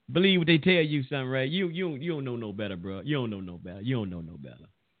 Believe what they tell you, son Ray. You don't know no better, bro. You don't know no better. You don't know no better.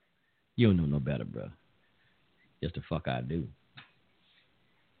 You don't know no better, bro. Just the fuck I do.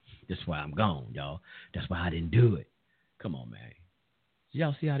 That's why I'm gone, y'all. That's why I didn't do it. Come on, man.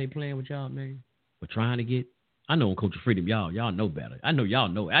 Y'all see how they playing with y'all, man? We're trying to get... I know on Culture Freedom, y'all know better. I know y'all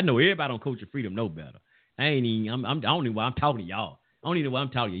know. I know everybody on Culture Freedom know better. I don't know why I'm talking to y'all. I don't even know why I'm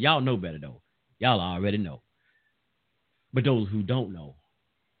talking to you. Y'all know better, though. Y'all already know. But those who don't know,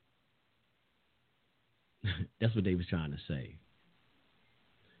 that's what they was trying to say.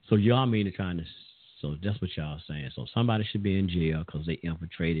 So y'all so that's what y'all saying. So somebody should be in jail because they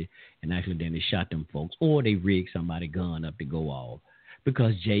infiltrated and actually then they shot them folks, or they rigged somebody's gun up to go off.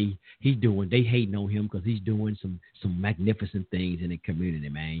 Because Jay, they hating on him because he's doing some magnificent things in the community,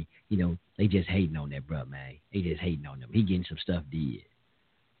 man. They just hating on that, bro, man. They just hating on him. He getting some stuff did.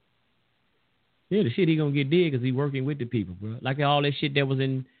 Yeah, the shit he gonna get did because he working with the people, bro. Like all that shit that was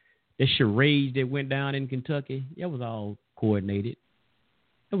in the charades that went down in Kentucky, that was all coordinated.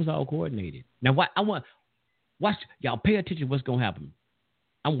 It was all coordinated. Now, watch y'all pay attention to what's gonna happen.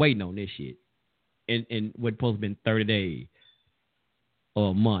 I'm waiting on this shit. And what's supposed to been 30 days.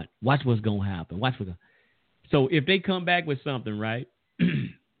 Or a month. Watch what's going to happen. So if they come back with something, right,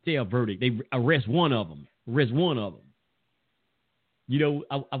 say a verdict, they arrest one of them. What is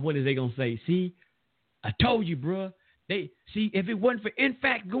they going to say? See, I told you, bro. If it wasn't for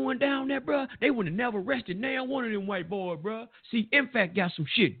InFact going down there, bro, they would have never arrested now one of them white boys, bro. See, InFact got some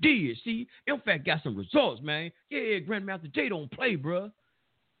shit did. See, InFact got some results, man. Yeah, Grandmaster J don't play, bro.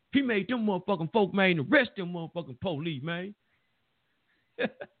 He made them motherfucking folk, man, arrest them motherfucking police, man.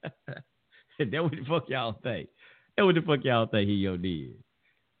 That what the fuck y'all think. He did.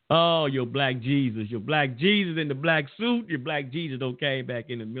 Oh, your black Jesus in the black suit. Your black Jesus don't came back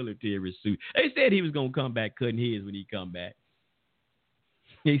in the military suit. They said he was gonna come back cutting his when he come back.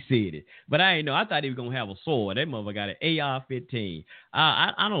 He said it, but I ain't know. I thought he was gonna have a sword. That motherfucker got an AR-15.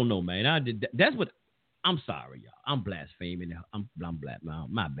 I don't know, man. That's what. I'm sorry, y'all. I'm blaspheming. I'm black.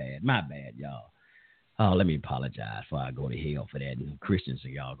 My bad, y'all. Oh, let me apologize before I go to hell for that. And Christians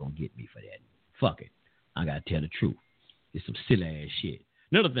and y'all gonna get me for that. Fuck it. I gotta tell the truth. It's some silly ass shit.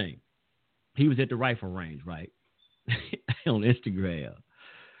 Another thing, he was at the rifle range, right? On Instagram.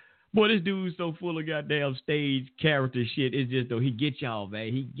 Boy, this dude's so full of goddamn stage character shit. It's just though he get y'all,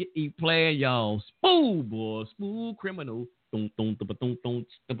 man. He playing y'all smooth criminal.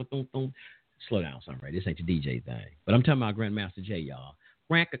 Slow down, son, right? This ain't the DJ thing. But I'm talking about Grandmaster J, y'all.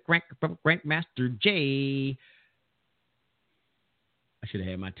 Grandmaster J. I should have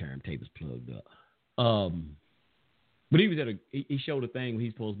had my turntables plugged up. But he was he showed a thing when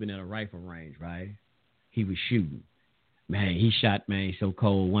he's supposed to be at a rifle range, right? He was shooting. Man, he shot, man, so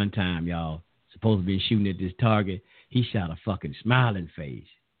cold one time, y'all. Supposed to be shooting at this target. He shot a fucking smiling face.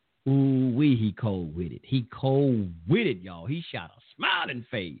 Ooh-wee, he cold with it. Y'all. He shot a smiling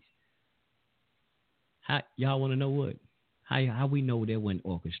face. Y'all want to know what? How we know that wasn't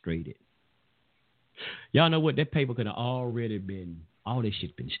orchestrated? Y'all know what? That paper could have already been, all this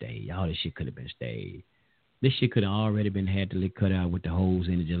shit been staged. All this shit could have been staged. This shit could have already been had to cut out with the holes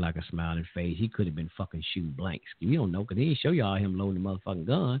in it just like a smiling face. He could have been fucking shooting blanks. You don't know, because he didn't show y'all him loading the motherfucking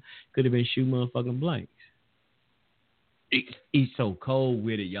gun. Could have been shooting motherfucking blanks. He's so cold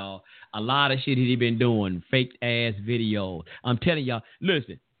with it, y'all. A lot of shit he been doing, fake ass videos. I'm telling y'all,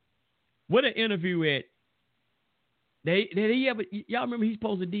 listen, what an interview at. Did he ever? Y'all remember he's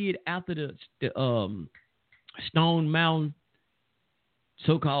supposed to did after the Stone Mountain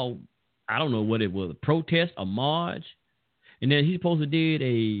so-called, I don't know what it was, a protest, a march, and then he's supposed to did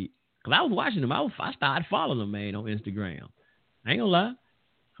because I was watching him. I started following him, man, on Instagram. I ain't gonna lie.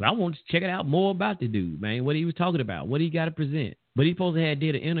 I want to check it out more about the dude, man, what he was talking about, what he got to present. But he supposed to have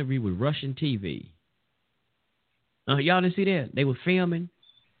did an interview with Russian TV. Y'all didn't see that? They were filming.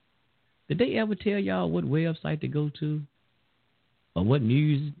 Did they ever tell y'all what website to go to? Or what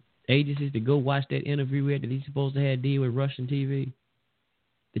news agencies to go watch that interview at that he's supposed to have did with Russian TV?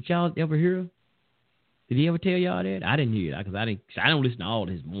 Did y'all ever hear? Did he ever tell y'all that? I didn't hear that because I don't listen to all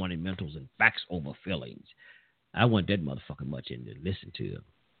his morning mentals and facts over feelings. I want that motherfucker much in to listen to him.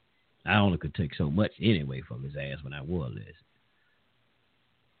 I only could take so much anyway from his ass when I was listening.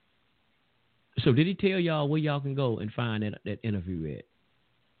 So did he tell y'all where y'all can go and find that interview at?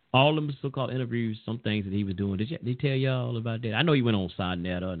 All them so-called interviews, some things that he was doing. Did he tell y'all about that? I know he went on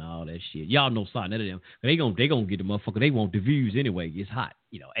Sonetta and all that shit. Y'all know Sonetta them. They gonna get the motherfucker. They want the views anyway. It's hot.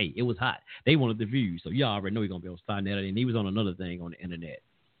 Hey, it was hot. They wanted the views. So y'all already know he's gonna be on Sonetta. And he was on another thing on the internet.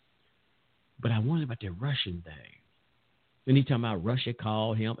 But I wondered about that Russian thing. Anytime about Russia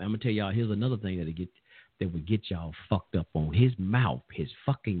called him, I'm gonna tell y'all, here's another thing that would get y'all fucked up on his mouth, his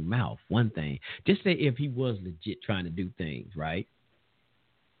fucking mouth. One thing, just say if he was legit trying to do things right,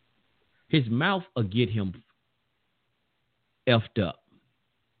 his mouth will get him effed up.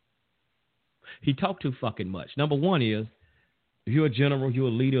 He talked too fucking much. Number one is, if you're a general, you're a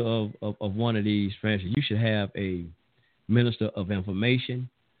leader of one of these franchises, you should have a minister of information.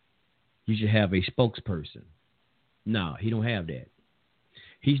 You should have a spokesperson. No, he don't have that.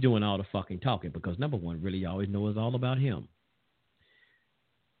 He's doing all the fucking talking because, number one, really you always know it's all about him.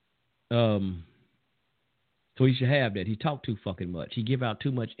 So he should have that. He talked too fucking much. He give out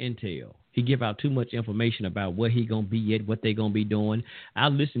too much intel. He give out too much information about where he going to be at, what they going to be doing. I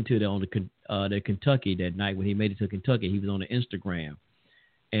listened to that on the Kentucky that night when he made it to Kentucky. He was on the Instagram.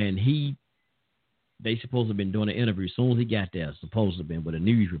 And they supposed to have been doing an interview. As soon as he got there, supposed to have been with a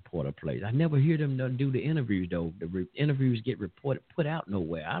news reporter place. I never hear them do the interviews though. The interviews get put out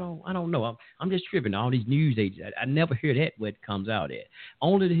nowhere. I don't know. I'm just tripping. All these news agents. I never hear that where it comes out at.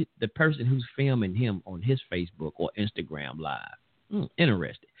 Only the person who's filming him on his Facebook or Instagram live.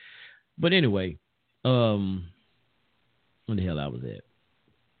 Interesting. But anyway, where the hell I was at?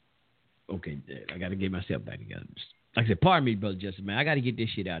 Okay, I got to get myself back together. Like I said, pardon me, Brother Justin, man. I got to get this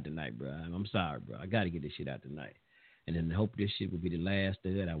shit out tonight, bro. I'm sorry, bro. I got to get this shit out tonight. And then I hope this shit will be the last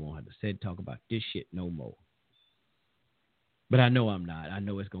of it. I won't have to talk about this shit no more. But I know I'm not. I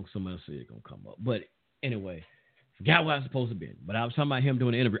know it's going to, someone else is going to come up. But anyway, forgot what I was supposed to be. But I was talking about him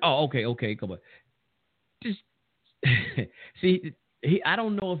doing the interview. Oh, okay, come on. Just, see, I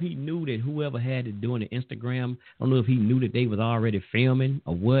don't know if he knew that whoever had it doing the Instagram, I don't know if he knew that they was already filming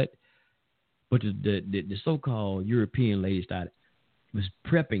or what. But the so-called European lady was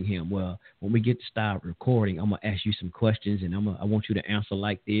prepping him. Well, when we get to start recording, I'm going to ask you some questions, and I want you to answer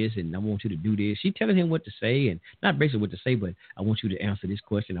like this, and I want you to do this. She telling him what to say, and not basically what to say, but I want you to answer this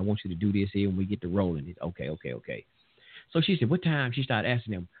question. I want you to do this here when we get to rolling. It's okay. So she said, what time? She started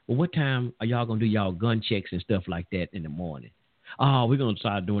asking him, well, what time are y'all going to do y'all gun checks and stuff like that in the morning? Oh, we're going to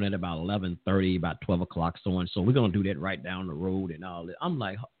start doing it about 11:30, about 12 o'clock, so and so. We're going to do that right down the road and all that. I'm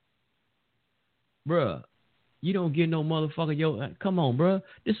like, bruh, you don't get no motherfucker. Come on, bruh.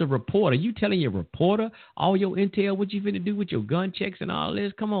 This is a reporter. You telling your reporter all your intel, what you finna do with your gun checks and all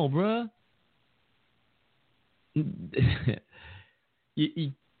this? Come on, bruh.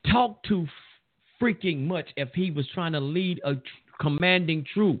 you talk too freaking much if he was trying to lead a commanding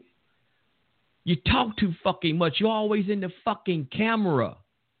troop. You talk too fucking much. You're always in the fucking camera.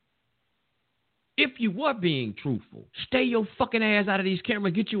 If you were being truthful, stay your fucking ass out of these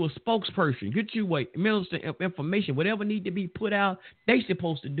cameras. Get you a spokesperson. Get you a minister of information. Whatever need to be put out, they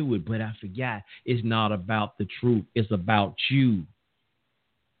supposed to do it. But I forgot, it's not about the truth. It's about you.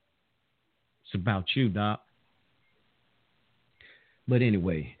 It's about you, Doc. But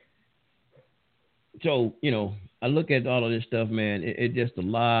anyway, so, I look at all of this stuff, man. It's just a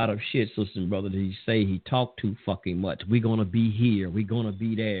lot of shit, sister and brother. He say he talked too fucking much. We're going to be here. We're going to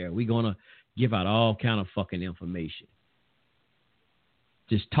be there. We're going to give out all kind of fucking information.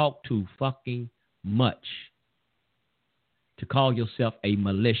 Just talk too fucking much. To call yourself a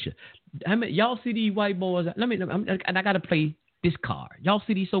militia. Y'all see these white boys? And I got to play this card. Y'all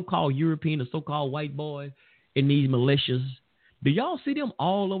see these so-called European or so-called white boys in these militias? Do y'all see them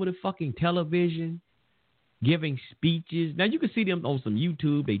all over the fucking television giving speeches? Now, you can see them on some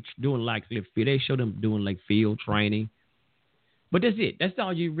YouTube. They show them doing like field training. But that's it. That's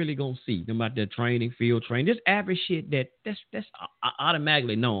all you really going to see. No matter their training, field training. Just average shit that's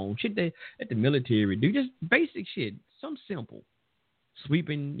automatically known. Shit that the military do. Just basic shit. Some simple.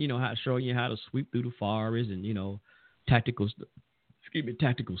 Sweeping, showing you how to sweep through the forest and, tactical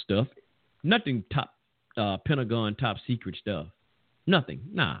stuff. Nothing top Pentagon top secret stuff. Nothing.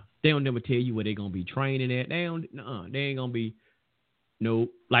 Nah. They don't never tell you where they're gonna be training at. They ain't gonna be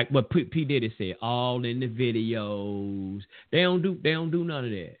like what P Diddy said, all in the videos. They don't do none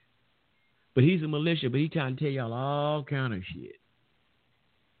of that. But he's a militia, but he trying to tell y'all all kind of shit.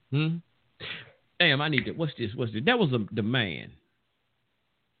 Damn, I need to what's this? That was the man.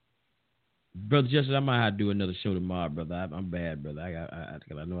 Brother Justice, I might have to do another show tomorrow, brother. I'm bad, brother. I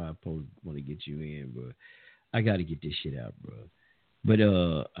know I want to get you in, but I got to get this shit out, bro. But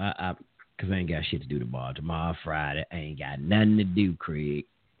because I ain't got shit to do tomorrow. Tomorrow, Friday, I ain't got nothing to do, Craig.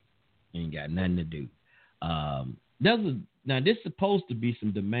 Ain't got nothing to do. Now this is supposed to be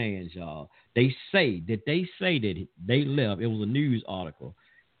some demands, y'all. They say that they left. It was a news article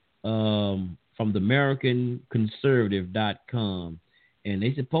from the AmericanConservative.com. And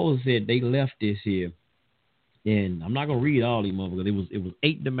they supposed said they left this here, and I'm not gonna read all these motherfuckers. It was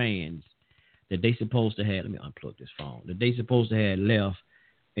 8 demands that they supposed to have. Let me unplug this phone. That they supposed to have left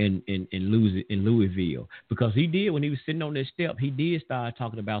in Louisville, because he did when he was sitting on that step. He did start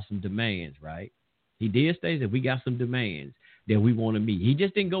talking about some demands, right? He did say that we got some demands that we want to meet. He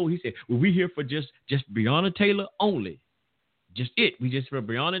just didn't go. He said, "Well, we here for just Breonna Taylor only, just it. We just for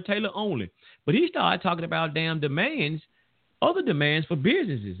Breonna Taylor only." But he started talking about damn demands. Other demands for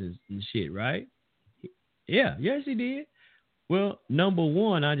businesses and shit, right? Yeah, yes, he did. Well, number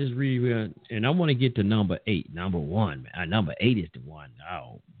one, I just read, and I want to get to number 8. Number 1, man. Number 8 is the one.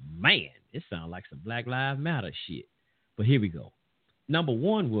 Oh, man, it sounds like some Black Lives Matter shit. But here we go. Number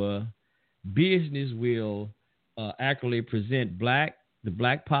 1 was business will accurately present the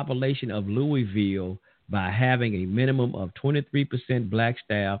black population of Louisville by having a minimum of 23% black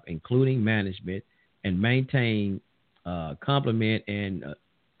staff, including management, and maintain complement and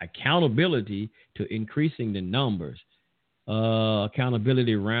accountability to increasing the numbers.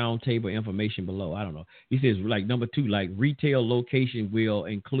 Accountability roundtable information below. I don't know. He says like number 2, like retail location will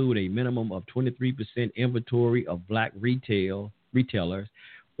include a minimum of 23% inventory of black retailers,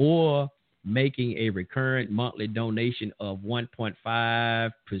 or making a recurrent monthly donation of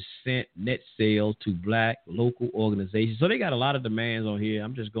 1.5% net sales to black local organizations. So they got a lot of demands on here.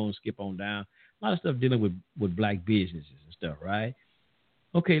 I'm just going to skip on down. A lot of stuff dealing with black businesses and stuff, right?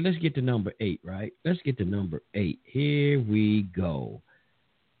 Okay, let's get to number 8, right? Let's get to number 8. Here we go.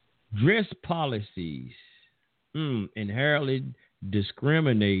 Dress policies inherently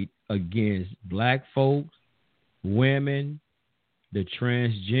discriminate against black folks, women, the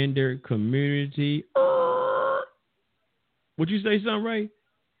transgender community. Would you say something, Ray?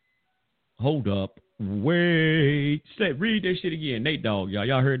 Hold up. Wait. Read that shit again. Nate Dogg, y'all.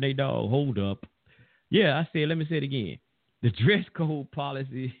 Y'all heard Nate Dogg? Hold up. Yeah, I said, let me say it again. The dress code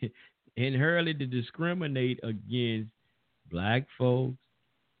policy inherently to discriminate against black folks,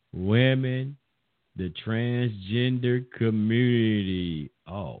 women, the transgender community.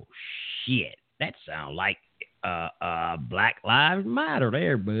 Oh, shit. That sounds like Black Lives Matter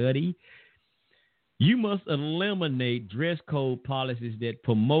there, buddy. You must eliminate dress code policies that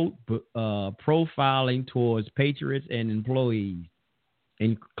promote profiling towards patriots and employees,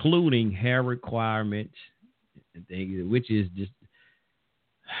 including hair requirements, which is just,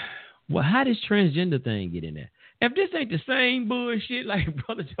 well, how does transgender thing get in there? If this ain't the same bullshit, like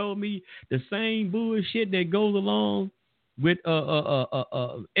brother told me, the same bullshit that goes along with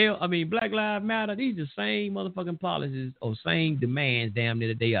Black Lives Matter, these are the same motherfucking policies or same demands damn near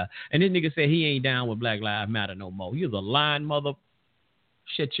that they are. And this nigga said he ain't down with Black Lives Matter no more. You're the lying mother.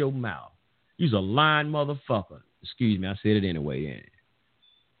 Shut your mouth. You're a lying motherfucker. Excuse me, I said it anyway. Yeah.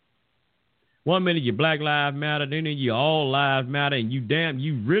 1 minute you Black Lives Matter, then you All Lives Matter, and you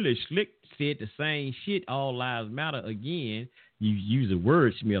really slick said the same shit, All Lives Matter again. You use a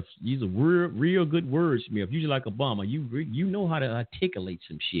wordsmith. Use a real good wordsmith. Usually like Obama. You know how to articulate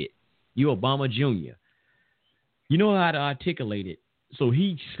some shit. You Obama Jr. You know how to articulate it. So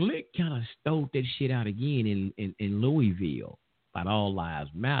he slick kind of stole that shit out again in Louisville about All Lives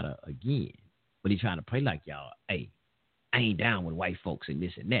Matter again. But he trying to play like y'all, hey, I ain't down with white folks and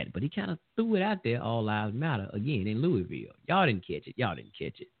this and that. But he kind of threw it out there, All Lives Matter again in Louisville. Y'all didn't catch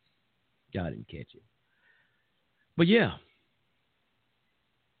it. Y'all didn't catch it. But yeah,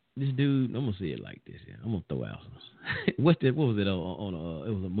 this dude, I'm gonna say it like this. Yeah, I'm gonna throw out some. What was it on?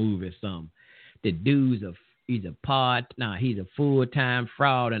 It was a movie or something. The dude's he's a full-time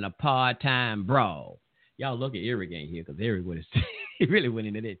fraud and a part-time broad. Y'all look at Eric ain't here because Eric would have he really went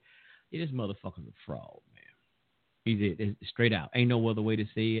into this. Yeah, this motherfucker's a fraud, man. It's straight out. Ain't no other way to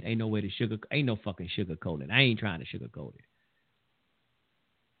say it. Ain't no way to ain't no fucking sugarcoat it. I ain't trying to sugarcoat it.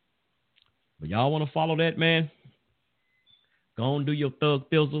 But y'all want to follow that, man? Go on, do your thug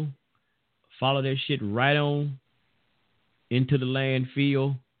thizzle. Follow that shit right on into the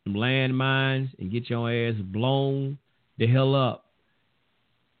landfill, some landmines, and get your ass blown the hell up.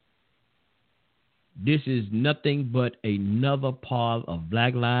 This is nothing but another part of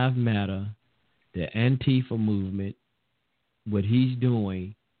Black Lives Matter, the Antifa movement, what he's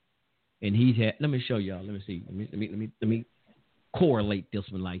doing, and he's had. Let me show y'all. Let me see. Let me correlate this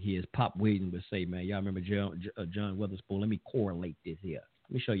one like his Pop Williams would say, man. Y'all remember John Witherspoon? Let me correlate this here.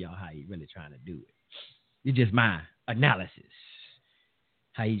 Let me show y'all how he's really trying to do it. It's just my analysis.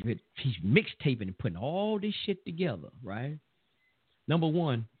 How he's mixtaping and putting all this shit together, right? Number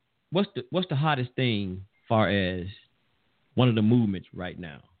one, what's the hottest thing far as one of the movements right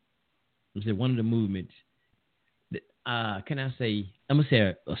now? I'm saying one of the movements. Can I say? I'm gonna say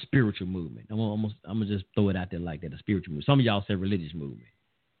a spiritual movement. I'm gonna just throw it out there like that. A spiritual movement. Some of y'all say religious movement.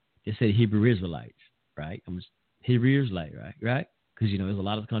 Just say Hebrew Israelites, right? Hebrew Israelite, right? Because there's a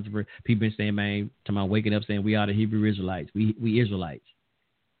lot of controversy. People been saying, man, talking about waking up saying we are the Hebrew Israelites. We Israelites.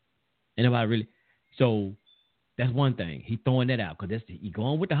 And nobody really. So that's one thing. He throwing that out because he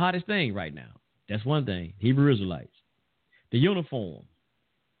going with the hottest thing right now. That's one thing. Hebrew Israelites. The uniform,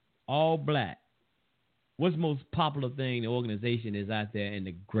 all black. What's the most popular thing the organization is out there in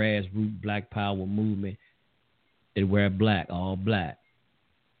the grassroots Black Power movement? They wear black, all black.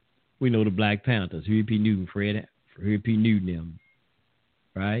 We know the Black Panthers, Huey P. Newton, Huey P. Newton, them,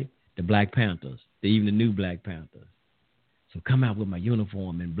 right? The Black Panthers, even the new Black Panthers. So come out with my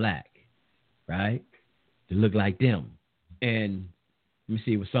uniform in black, right? To look like them. And let me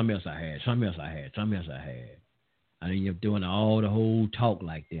see what something else I had. I ended up doing all the whole talk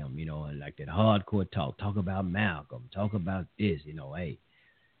like them, like that hardcore talk about Malcolm, talk about this, hey.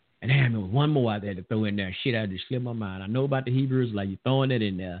 And then there was one more out there to throw in there. Shit, I just slipped my mind. I know about the Hebrews, like you're throwing it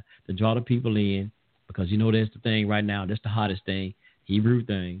in there to draw the people in because that's the thing right now. That's the hottest thing, Hebrew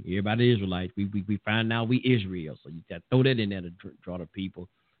thing. Everybody Israelites. We find out we Israel, so you got to throw that in there to draw the people.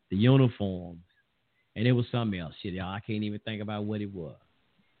 The uniforms, and it was something else. Shit, y'all, I can't even think about what it was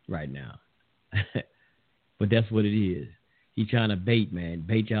right now. But that's what it is. He trying to bait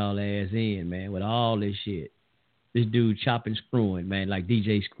y'all ass in, man, with all this shit. This dude chopping, screwing, man, like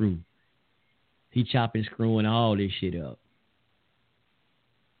DJ Screw. He chopping, screwing all this shit up.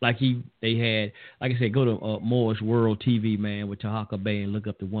 Like they had, like I said, go to Moore's World TV, man, with Tahaka Bay and look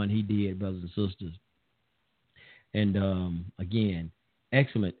up the one he did, brothers and sisters. And again,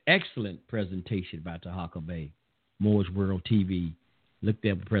 excellent presentation by Tahaka Bay, Moore's World TV. Look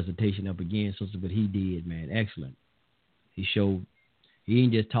that presentation up again, sister, what he did, man. Excellent. He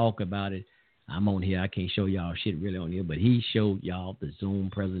didn't just talk about it. I'm on here. I can't show y'all shit really on here, but he showed y'all the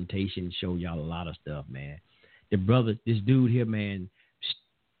Zoom presentation, showed y'all a lot of stuff, man. The brother, this dude here, man,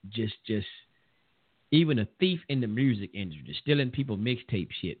 just even a thief in the music industry, stealing people mixtape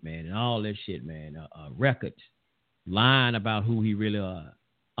shit, man, and all that shit, man. Records, lying about who he really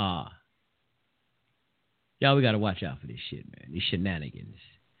are. Y'all, we got to watch out for this shit, man. These shenanigans.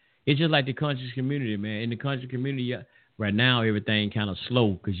 It's just like the conscious community, man. In the conscious community, right now, everything kind of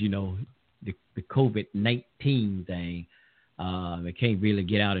slow because, the COVID-19 thing, they can't really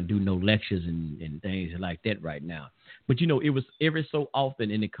get out and do no lectures and things like that right now. But, it was every so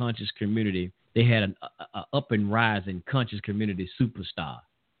often in the conscious community, they had an up and rising conscious community superstar.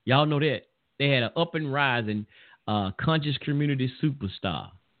 Y'all know that. They had an up and rising conscious community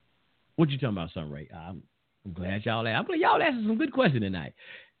superstar. What you talking about, son, Ray? I'm glad y'all asked. Y'all asking some good questions tonight.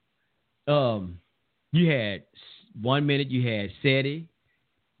 You had 1 minute, you had SETI,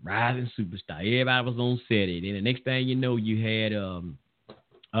 rising superstar. Everybody was on SETI. Then the next thing you know, you had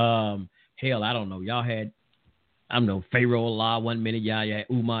hell, I don't know. Y'all had Pharaoh Allah 1 minute. Y'all had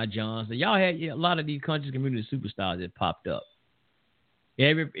Umar Johnson. Y'all had a lot of these conscious community superstars that popped up.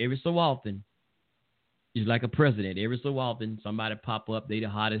 Every so often, just like a president. Every so often, somebody pop up. They the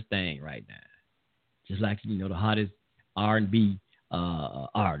hottest thing right now. Just like, the hottest R&B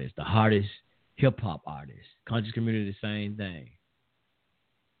artist, the hottest hip-hop artist. Conscious community, the same thing.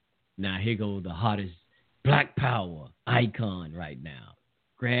 Now, here goes the hottest Black Power icon right now.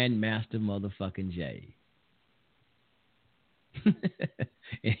 Grandmaster motherfucking Jay.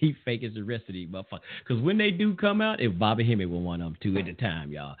 And he fake as the rest of these motherfuckers. Because when they do come out, if Bobby Hemming was one of them too at the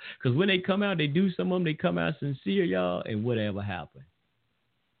time, y'all. Because when they come out, they do some of them, they come out sincere, y'all, and whatever happened.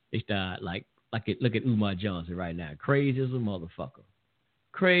 They start look at Umar Johnson right now. Crazy as a motherfucker.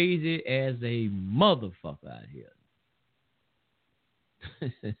 Crazy as a motherfucker out here.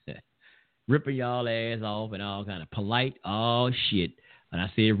 Ripping y'all ass off and all kind of polite. Oh, shit. And I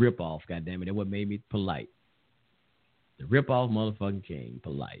said rip off, goddammit. That's what made me polite. The rip-off motherfucking king,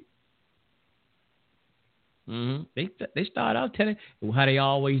 polite. They start out telling how they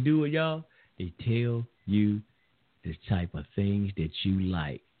always do it, y'all. They tell you the type of things that you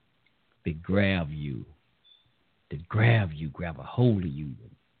like. They grab you. Grab a hold of you,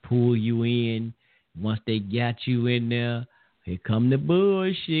 pull you in. Once they got you in there, here come the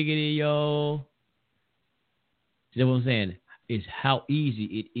bullshit, y'all. You know what I'm saying? It's how easy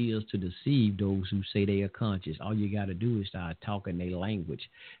it is to deceive those who say they are conscious. All you got to do is start talking their language,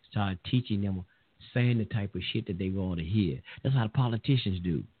 start teaching them, saying the type of shit that they want to hear. That's how the politicians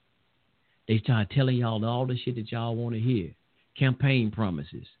do. They start telling y'all all the shit that y'all want to hear. Campaign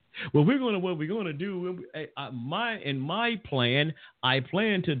promises. Well, what we're gonna do. In my plan, I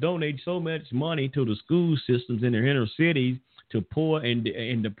plan to donate so much money to the school systems in the inner cities to poor and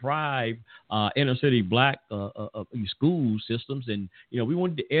deprive inner city black school systems, and we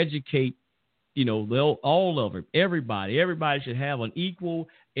wanted to educate, all of them, everybody. Everybody should have an equal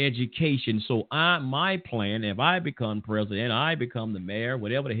education. So my plan, if I become president, I become the mayor,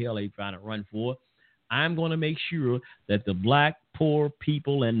 whatever the hell they trying to run for, I'm going to make sure that the black poor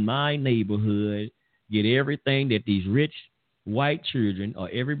people in my neighborhood get everything that these rich white children or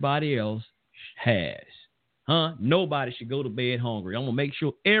everybody else has. Nobody should go to bed hungry. I'm going to make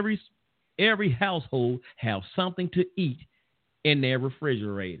sure every household have something to eat in their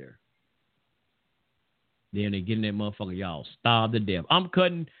refrigerator. Then they get in that motherfucker, y'all starve to death. I'm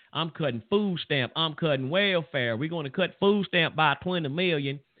cutting food stamp. I'm cutting welfare. We're going to cut food stamp by 20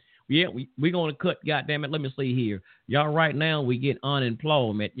 million. Yeah, we're going to cut, goddammit, let me see here. Y'all right now, we get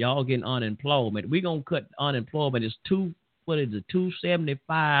unemployment. Y'all getting unemployment. We're going to cut unemployment. It's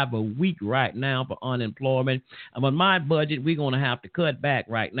 $275 a week right now for unemployment. But my budget, we're going to have to cut back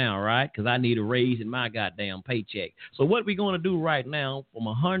right now, right? Because I need a raise in my goddamn paycheck. So what we're going to do right now, from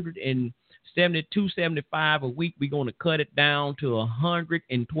 $275 a week, we're going to cut it down to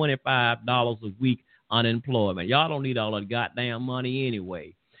 $125 a week unemployment. Y'all don't need all that goddamn money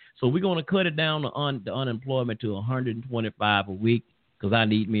anyway. So we're going to cut it down to the unemployment to $125 a week because I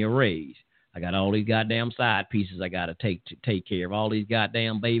need me a raise. I got all these goddamn side pieces I got to take care of, all these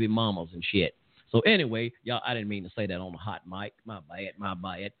goddamn baby mamas and shit. So anyway, y'all, I didn't mean to say that on the hot mic. My bad.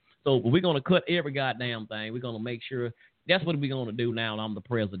 So we're going to cut every goddamn thing. We're going to make sure that's what we're going to do now. I'm the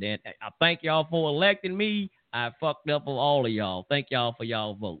president. I thank y'all for electing me. I fucked up with all of y'all. Thank y'all for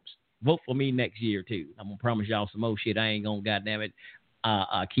y'all votes. Vote for me next year, too. I'm going to promise y'all some more shit I ain't going to goddamn it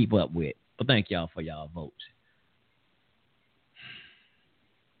keep up with. But thank y'all for y'all votes.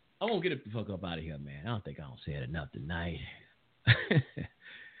 I won't get the fuck up out of here, man. I don't think I don't say it enough tonight.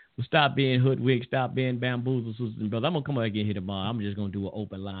 Well, stop being hoodwinked. Stop being bamboozled, sisters and brothers. I'm going to come out again here tomorrow. I'm just going to do an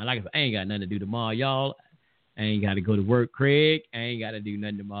open line. Like I said, I ain't got nothing to do tomorrow, y'all. I ain't got to go to work, Craig. I ain't got to do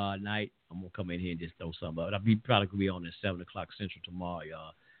nothing tomorrow night. I'm going to come in here and just throw something up. I'll be probably going to be on at 7 o'clock Central tomorrow,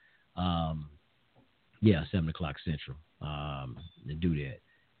 y'all. 7 o'clock Central to do that.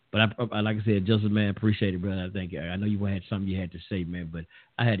 But I like I said, Joseph, man, appreciate it, brother. I know you had something you had to say, man, but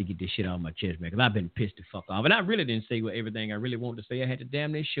I had to get this shit out of my chest, man, because I've been pissed the fuck off. And I really didn't say everything I really wanted to say. I had to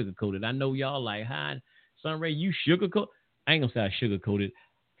damn near sugarcoat it. I know y'all like, hi, Sunray, you sugarcoat? I ain't going to say I sugarcoated.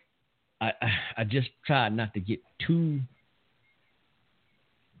 I just tried not to get too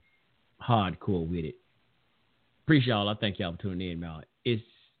hardcore with it. Appreciate y'all. I thank y'all for tuning in, man.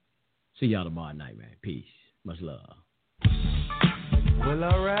 See y'all tomorrow night, man. Peace. Much love. Well,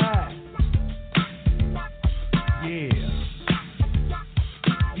 all right. Yeah.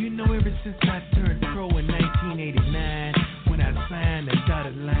 You know, ever since I turned pro in 1989, when I signed the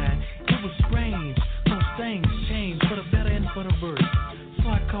dotted line, it was strange. Those things changed for the better and for the worse. So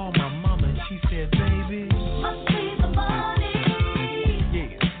I called my mama and she said, baby, must be the money.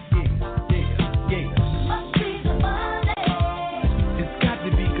 Yeah. Must be the money. It's got to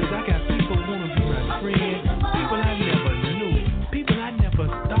be, because I got people who want to be my friend. People I never knew. People I never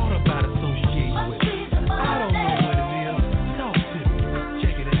thought about associating with. I don't know what it is. Talk to me.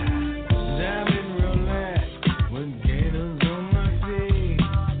 Check it out. Diamond relax with gators on my feet.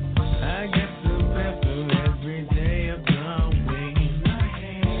 I get some pepper every day of the week. My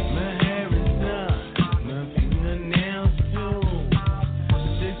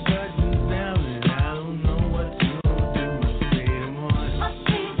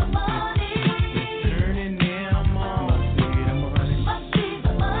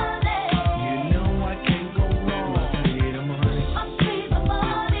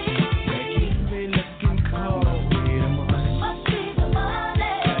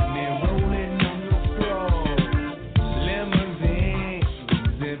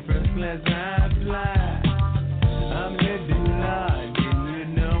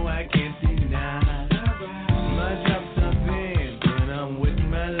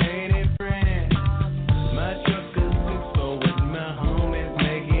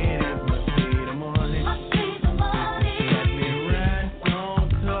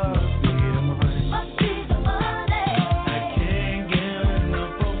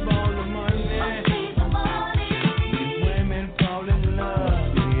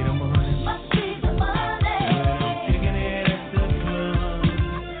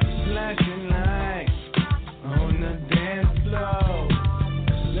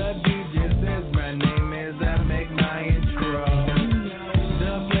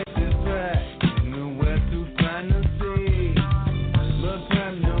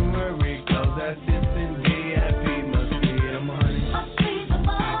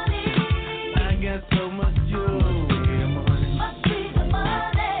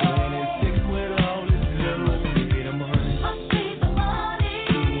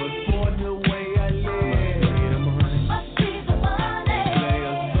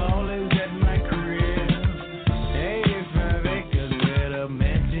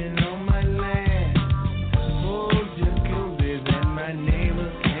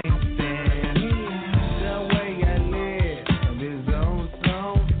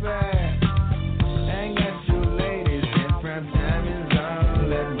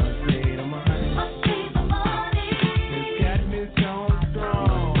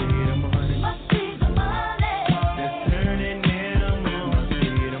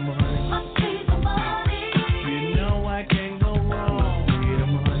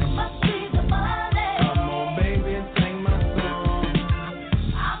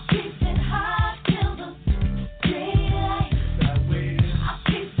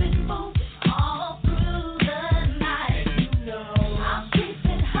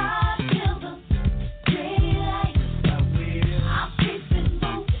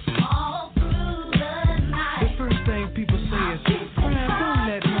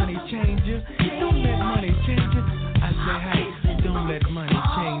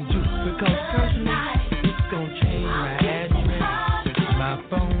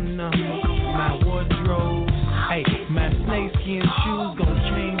skin shoes gon'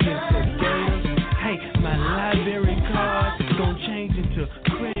 change into gators. Hey, my library cards gon' change into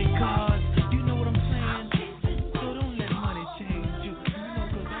credit cards. You know what I'm saying? So don't let money change you. You know,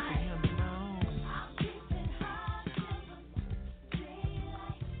 'cause I can handle my own.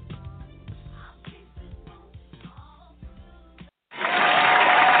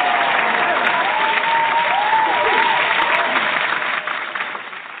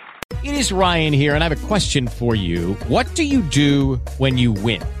 It is Ryan here, and I have a question for you. What do you do when you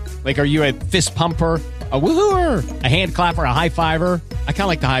win? Like, are you a fist pumper, a woohooer, a hand clapper, a high fiver? I kind of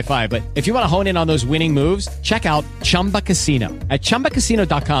like the high five, but if you want to hone in on those winning moves, check out Chumba Casino. At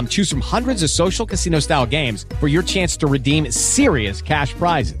ChumbaCasino.com, choose from hundreds of social casino-style games for your chance to redeem serious cash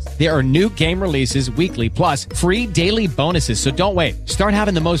prizes. There are new game releases weekly, plus free daily bonuses, so don't wait. Start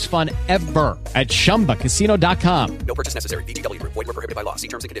having the most fun ever at ChumbaCasino.com. No purchase necessary. VGW Group. Void where prohibited by law. See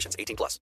terms and conditions. 18+.